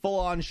 Full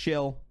on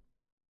shill.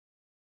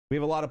 We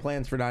have a lot of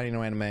plans for 90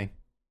 No Anime.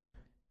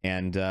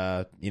 And,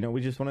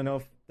 we just want to know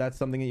if that's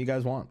something that you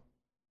guys want.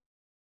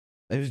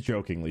 It was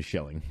jokingly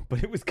shilling,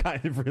 but it was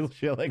kind of real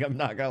shilling. I'm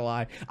not gonna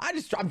lie.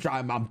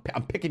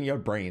 I'm picking your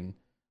brain.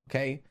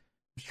 Okay? I'm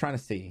just trying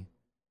to see.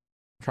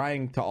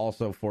 Trying to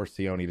also force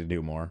Sione to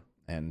do more.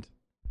 And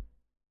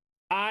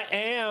I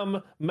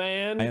am,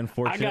 man. I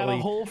unfortunately got a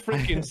whole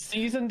freaking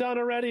season done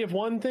already of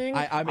one thing.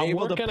 I'm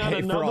able to working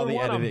pay on for all another the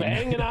one. editing. I'm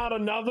banging out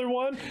another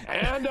one,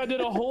 and I did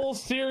a whole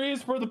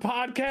series for the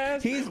podcast.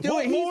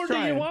 What he's more do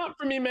trying. you want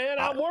from me, man?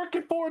 I'm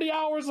working 40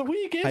 hours a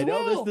week as I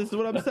know well. this is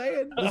what I'm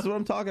saying. This is what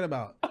I'm talking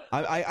about.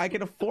 I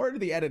can afford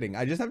the editing.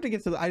 I just have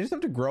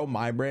to grow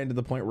my brand to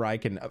the point where I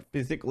can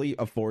physically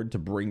afford to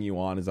bring you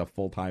on as a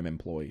full-time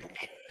employee.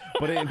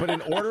 But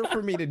in order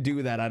for me to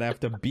do that, I'd have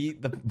to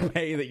beat the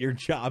pay that your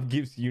job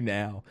gives you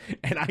now,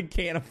 and I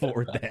can't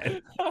afford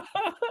that.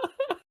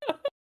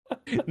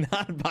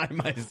 Not by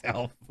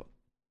myself.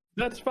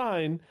 That's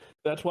fine.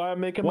 That's why I'm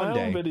making One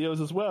my own day.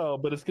 videos as well.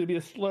 But it's gonna be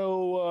a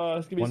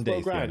slow, One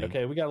day, grind. Sione.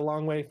 Okay, we got a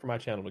long way for my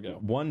channel to go.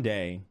 One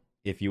day,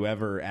 if you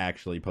ever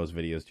actually post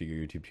videos to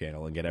your YouTube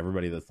channel and get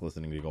everybody that's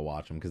listening to go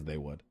watch them, because they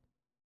would,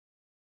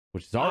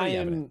 which is already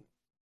evident.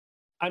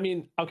 I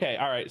mean, okay,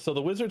 all right. So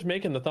the wizard's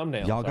making the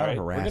thumbnails. Y'all gotta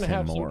all right? harass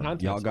him more.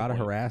 Y'all gotta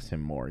harass. harass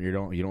him more. You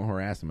don't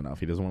harass him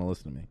enough. He doesn't want to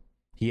listen to me.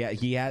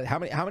 He had how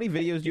many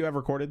videos do you have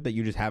recorded that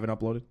you just haven't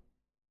uploaded?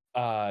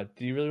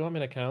 Do you really want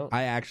me to count?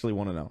 I actually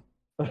want to know.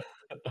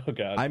 Oh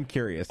god. I'm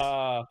curious.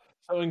 So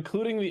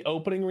including the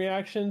opening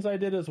reactions I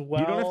did as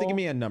well. You don't have to give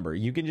me a number.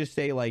 You can just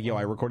say like, yo,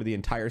 I recorded the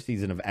entire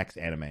season of X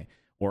anime,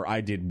 or I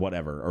did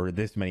whatever, or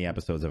this many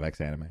episodes of X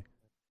anime.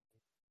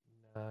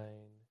 9.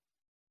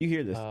 You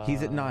hear this?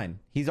 He's at 9.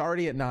 He's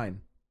already at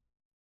 9.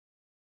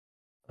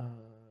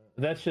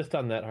 That's just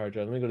on that hard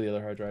drive. Let me go to the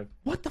other hard drive.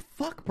 What the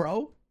fuck,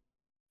 bro?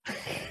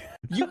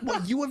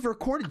 You have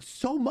recorded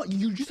so much.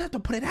 You just have to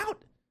put it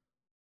out.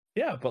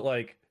 Yeah, but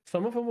like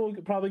some of them will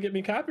probably get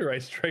me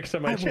copyright strikes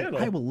on my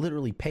channel. I will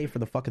literally pay for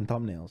the fucking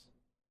thumbnails.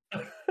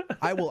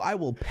 I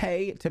will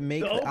pay to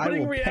make the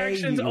opening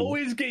reactions you.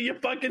 Always get you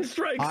fucking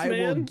strikes, I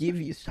man. will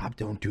give you. Stop!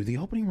 Don't do the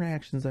opening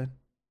reactions then.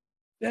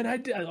 Then I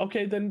did.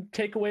 Okay, then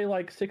take away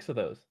like 6 of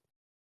those.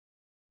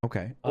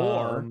 Okay.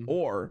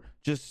 Or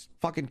just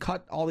fucking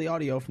cut all the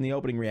audio from the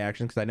opening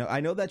reaction, because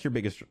I know that's your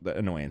biggest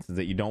annoyance, is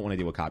that you don't want to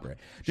deal with copyright.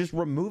 Just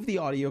remove the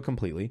audio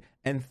completely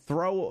and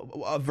throw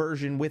a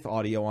version with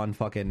audio on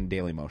fucking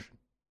Dailymotion.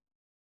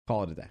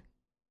 Call it a day.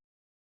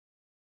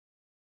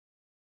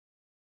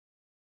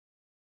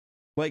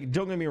 Like,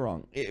 don't get me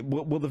wrong.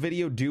 Will the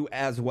video do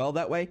as well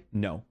that way?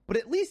 No. But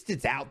at least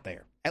it's out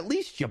there. At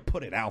least you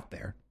put it out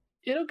there.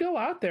 It'll go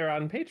out there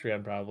on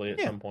Patreon probably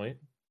at some point.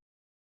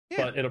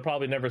 Yeah. But it'll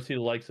probably never see the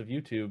likes of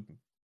YouTube.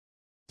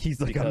 He's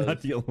like, I'm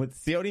not dealing with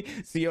Sione.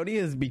 Sione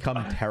has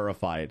become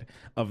terrified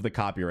of the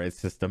copyright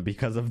system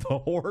because of the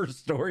horror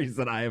stories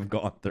that I have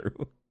gone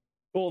through.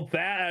 Well,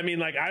 I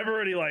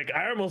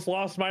almost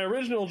lost my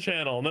original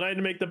channel, and then I had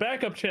to make the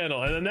backup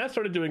channel, and then that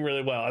started doing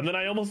really well, and then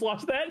I almost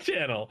lost that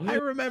channel. I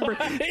remember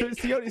so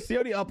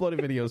Sione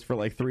uploaded videos for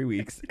like 3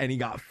 weeks, and he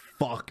got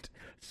fucked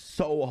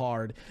so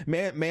hard.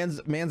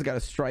 Man's got a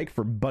strike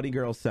for Bunny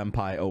Girl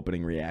Senpai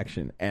opening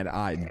reaction, and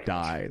I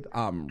died.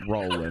 I'm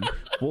rolling.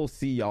 We'll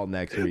see y'all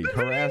next week.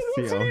 Harass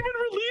It wasn't Sione. even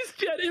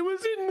released yet. It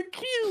was in the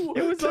queue.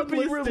 It was to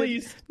be unlisted.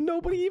 released.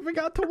 Nobody even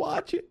got to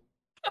watch it.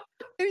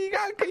 And he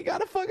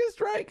got a fucking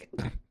strike.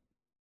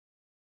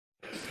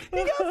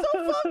 He got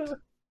so fucked.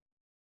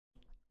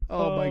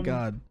 Oh my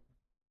god.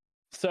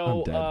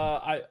 So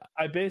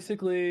I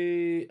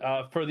basically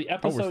for the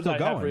episodes I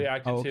have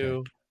reacted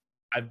to,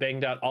 I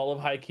banged out all of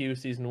Haikyuu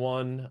season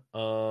 1,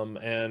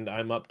 and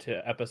I'm up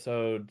to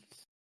episode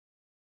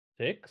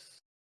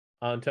 6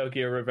 on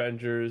Tokyo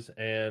Revengers,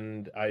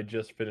 and I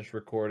just finished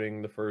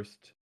recording the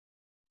first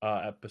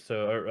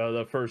episode, or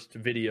the first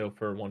video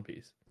for One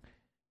Piece.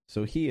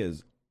 So he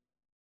is,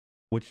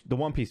 which the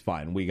One Piece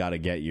fine. We got to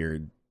get your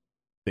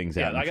things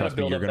out. And trust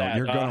me, you're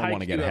gonna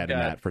want to get ahead in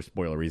that for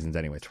spoiler reasons,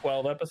 anyways.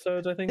 12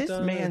 episodes, I think. This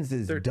man's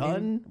is 13?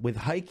 done with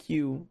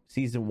Haikyuu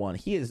season 1.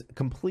 He has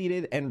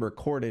completed and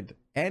recorded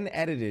and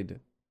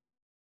edited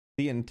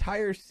the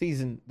entire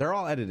season. They're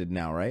all edited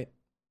now, right?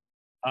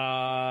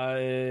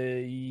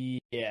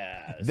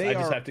 Yes. They I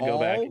just are have to go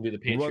back and do the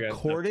Patreon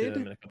recorded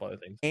and a couple other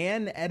things.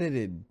 And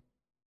edited.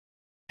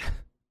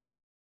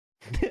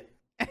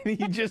 And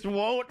he just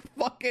won't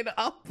fucking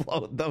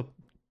upload them.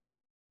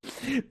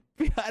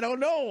 I don't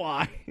know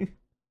why.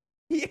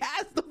 He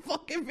has the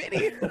fucking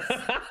videos.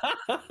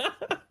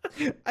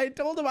 I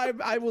told him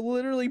I will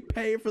literally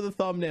pay for the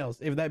thumbnails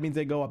if that means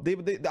they go up.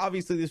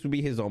 Obviously, this would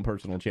be his own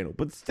personal channel,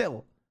 but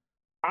still.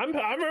 I'm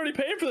already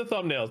paying for the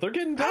thumbnails. They're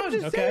getting done. I'm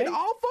just okay? saying,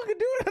 I'll fucking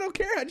do it. I don't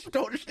care. I just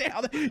don't understand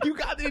how you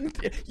got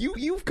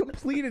you've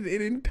completed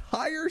an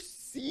entire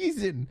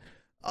season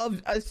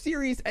of a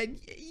series and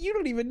you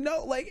don't even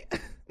know. Like,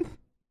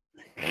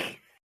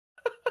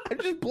 I'm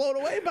just blown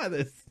away by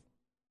this.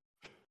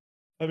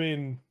 I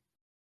mean,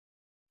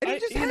 and he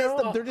just has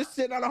them. They're just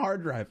sitting on a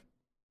hard drive.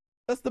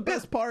 That's the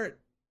best part.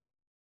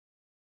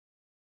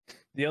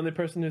 The only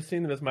person who's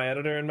seen them is my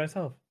editor and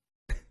myself.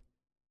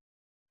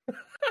 You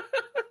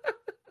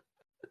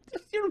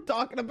know what I'm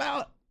talking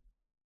about?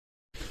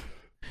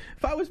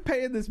 If I was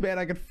paying this man,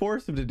 I could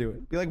force him to do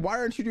it. Be like, why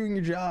aren't you doing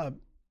your job?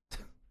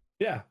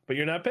 Yeah, but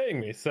you're not paying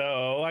me,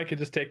 so I could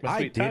just take my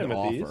sweet time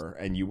with these.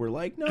 And you were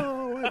like,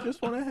 no, I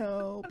just want to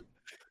help.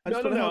 I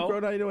just No. want to help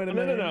grow Dino Anime.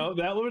 No.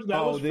 That was for the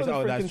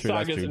freaking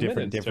Sagas and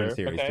Different Minutes,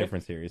 series. okay?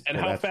 Different series. And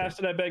how fast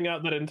did I bang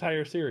out that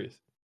entire series?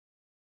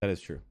 That is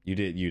true. You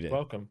did.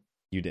 Welcome.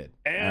 You did.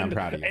 And I'm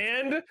proud of you.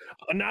 And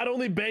not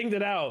only banged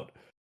it out,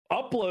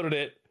 uploaded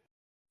it,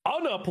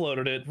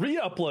 unuploaded it,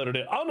 re-uploaded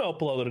it,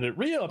 unuploaded it,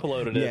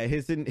 re-uploaded it. Yeah,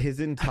 his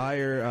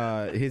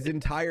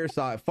entire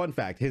fun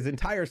fact, his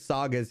entire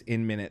Sagas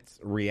in Minutes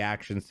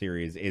reaction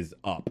series is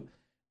up.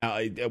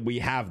 We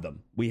have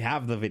them. We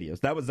have the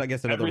videos. That was, I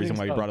guess, another reason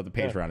why we brought up the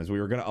Patreon is we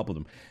were going to upload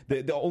them.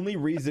 The only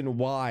reason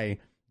why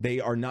they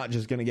are not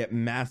just going to get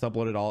mass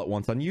uploaded all at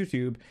once on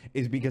YouTube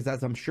is because,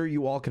 as I'm sure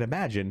you all can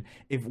imagine,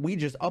 if we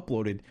just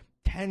uploaded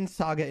 10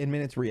 Saga in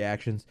Minutes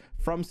reactions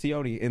from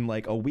Sione in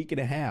like a week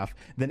and a half,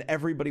 then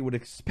everybody would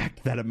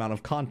expect that amount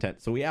of content.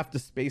 So we have to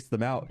space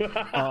them out.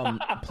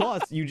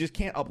 Plus, you just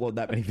can't upload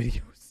that many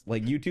videos.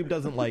 Like, YouTube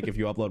doesn't like if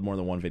you upload more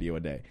than one video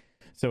a day.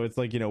 So it's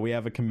like, you know, we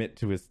have a commit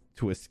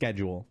to a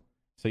schedule.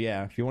 So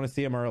yeah, if you want to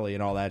see them early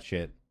and all that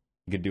shit,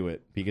 you could do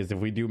it. Because if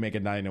we do make a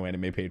Dino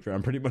Anime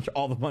Patreon, pretty much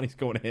all the money's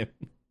going to him.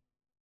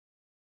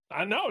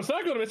 I know it's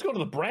not going to. It's going to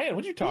the brand.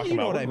 What are you talking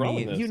about? What I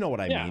mean? You know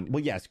what I mean?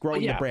 Well, yes,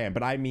 growing the brand,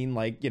 but I mean,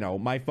 like, you know,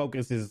 my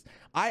focus is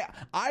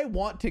I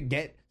want to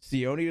get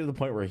Sione to the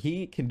point where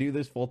he can do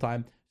this full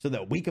time, so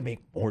that we can make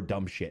more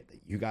dumb shit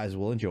that you guys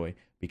will enjoy,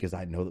 because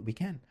I know that we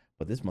can.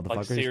 But this motherfucker,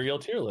 like serial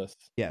tier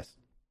lists. Yes,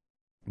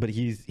 but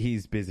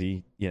he's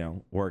busy, you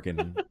know,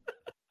 working,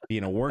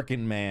 being a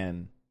working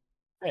man,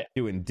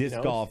 doing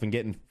disc golf and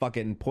getting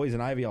fucking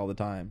poison ivy all the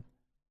time.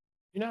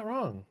 You're not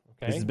wrong.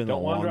 Okay, this has been the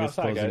longest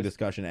closing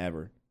discussion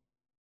ever.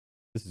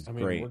 This is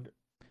great.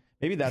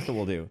 Maybe that's what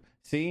we'll do.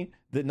 See,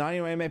 the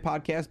Dino Anime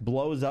podcast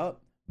blows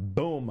up.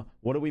 Boom.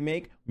 What do we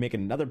make? Make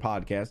another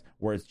podcast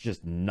where it's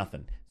just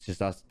nothing. It's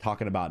just us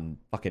talking about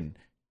fucking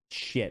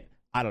shit.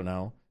 I don't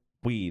know.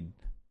 Weed.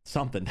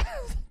 Something.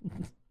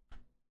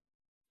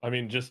 I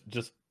mean, just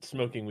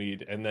smoking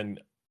weed and then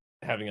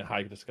having a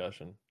high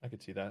discussion. I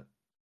could see that.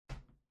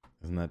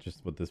 Isn't that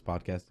just what this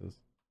podcast is?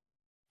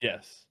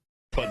 Yes.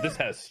 But this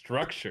has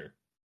structure.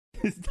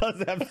 This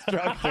does have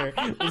structure.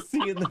 We'll see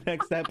you in the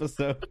next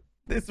episode.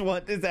 This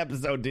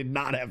episode did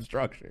not have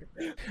structure,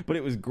 but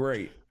it was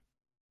great.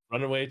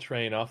 Runaway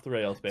train off the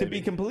rails, baby. To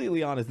be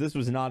completely honest, this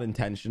was not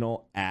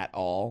intentional at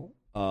all.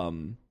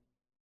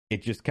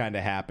 It just kind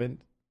of happened.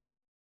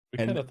 We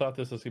kind of thought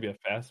this was gonna be a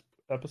fast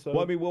episode.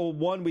 Well, I mean,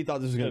 one, we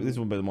thought this would be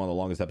one of the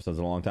longest episodes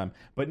in a long time.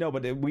 But no,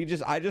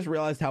 I just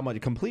realized how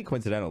much complete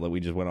coincidental that we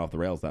just went off the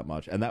rails that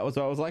much, and that was,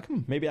 I was like,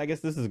 maybe I guess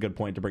this is a good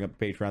point to bring up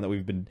the Patreon that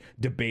we've been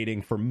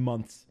debating for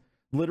months.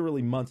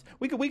 Literally months.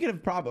 We could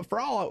have probably, for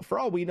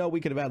all we know, we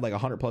could have had like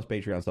 100+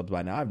 Patreon subs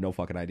by now. I have no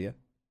fucking idea.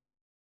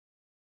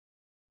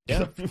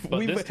 Yeah, but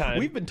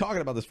we've been talking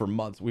about this for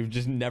months. We've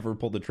just never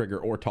pulled the trigger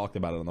or talked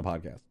about it on the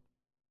podcast.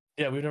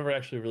 Yeah, we've never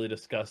actually really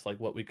discussed like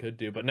what we could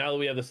do. But now that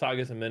we have the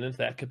Sagas and Minutes,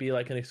 that could be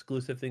like an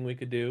exclusive thing we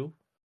could do.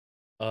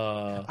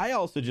 I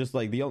also just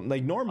like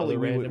normally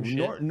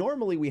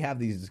normally we have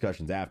these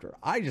discussions after.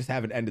 I just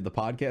haven't ended the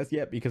podcast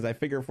yet because I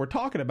figure if we're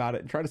talking about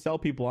it and trying to sell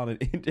people on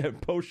it in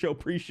post show,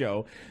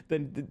 pre-show,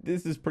 then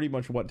this is pretty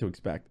much what to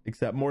expect.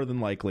 Except more than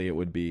likely it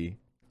would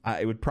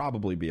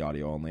probably be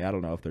audio only. I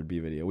don't know if there'd be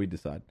video. We'd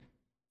decide.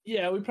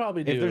 Yeah, we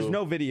probably do. If there's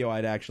no video,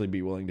 I'd actually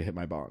be willing to hit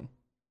my bong.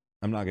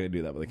 I'm not going to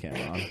do that with a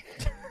camera on.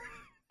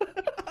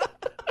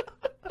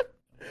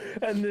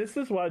 And this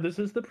is why this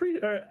is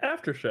the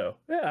after show.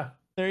 Yeah.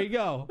 There you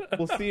go.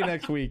 We'll see you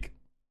next week.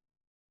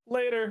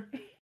 Later.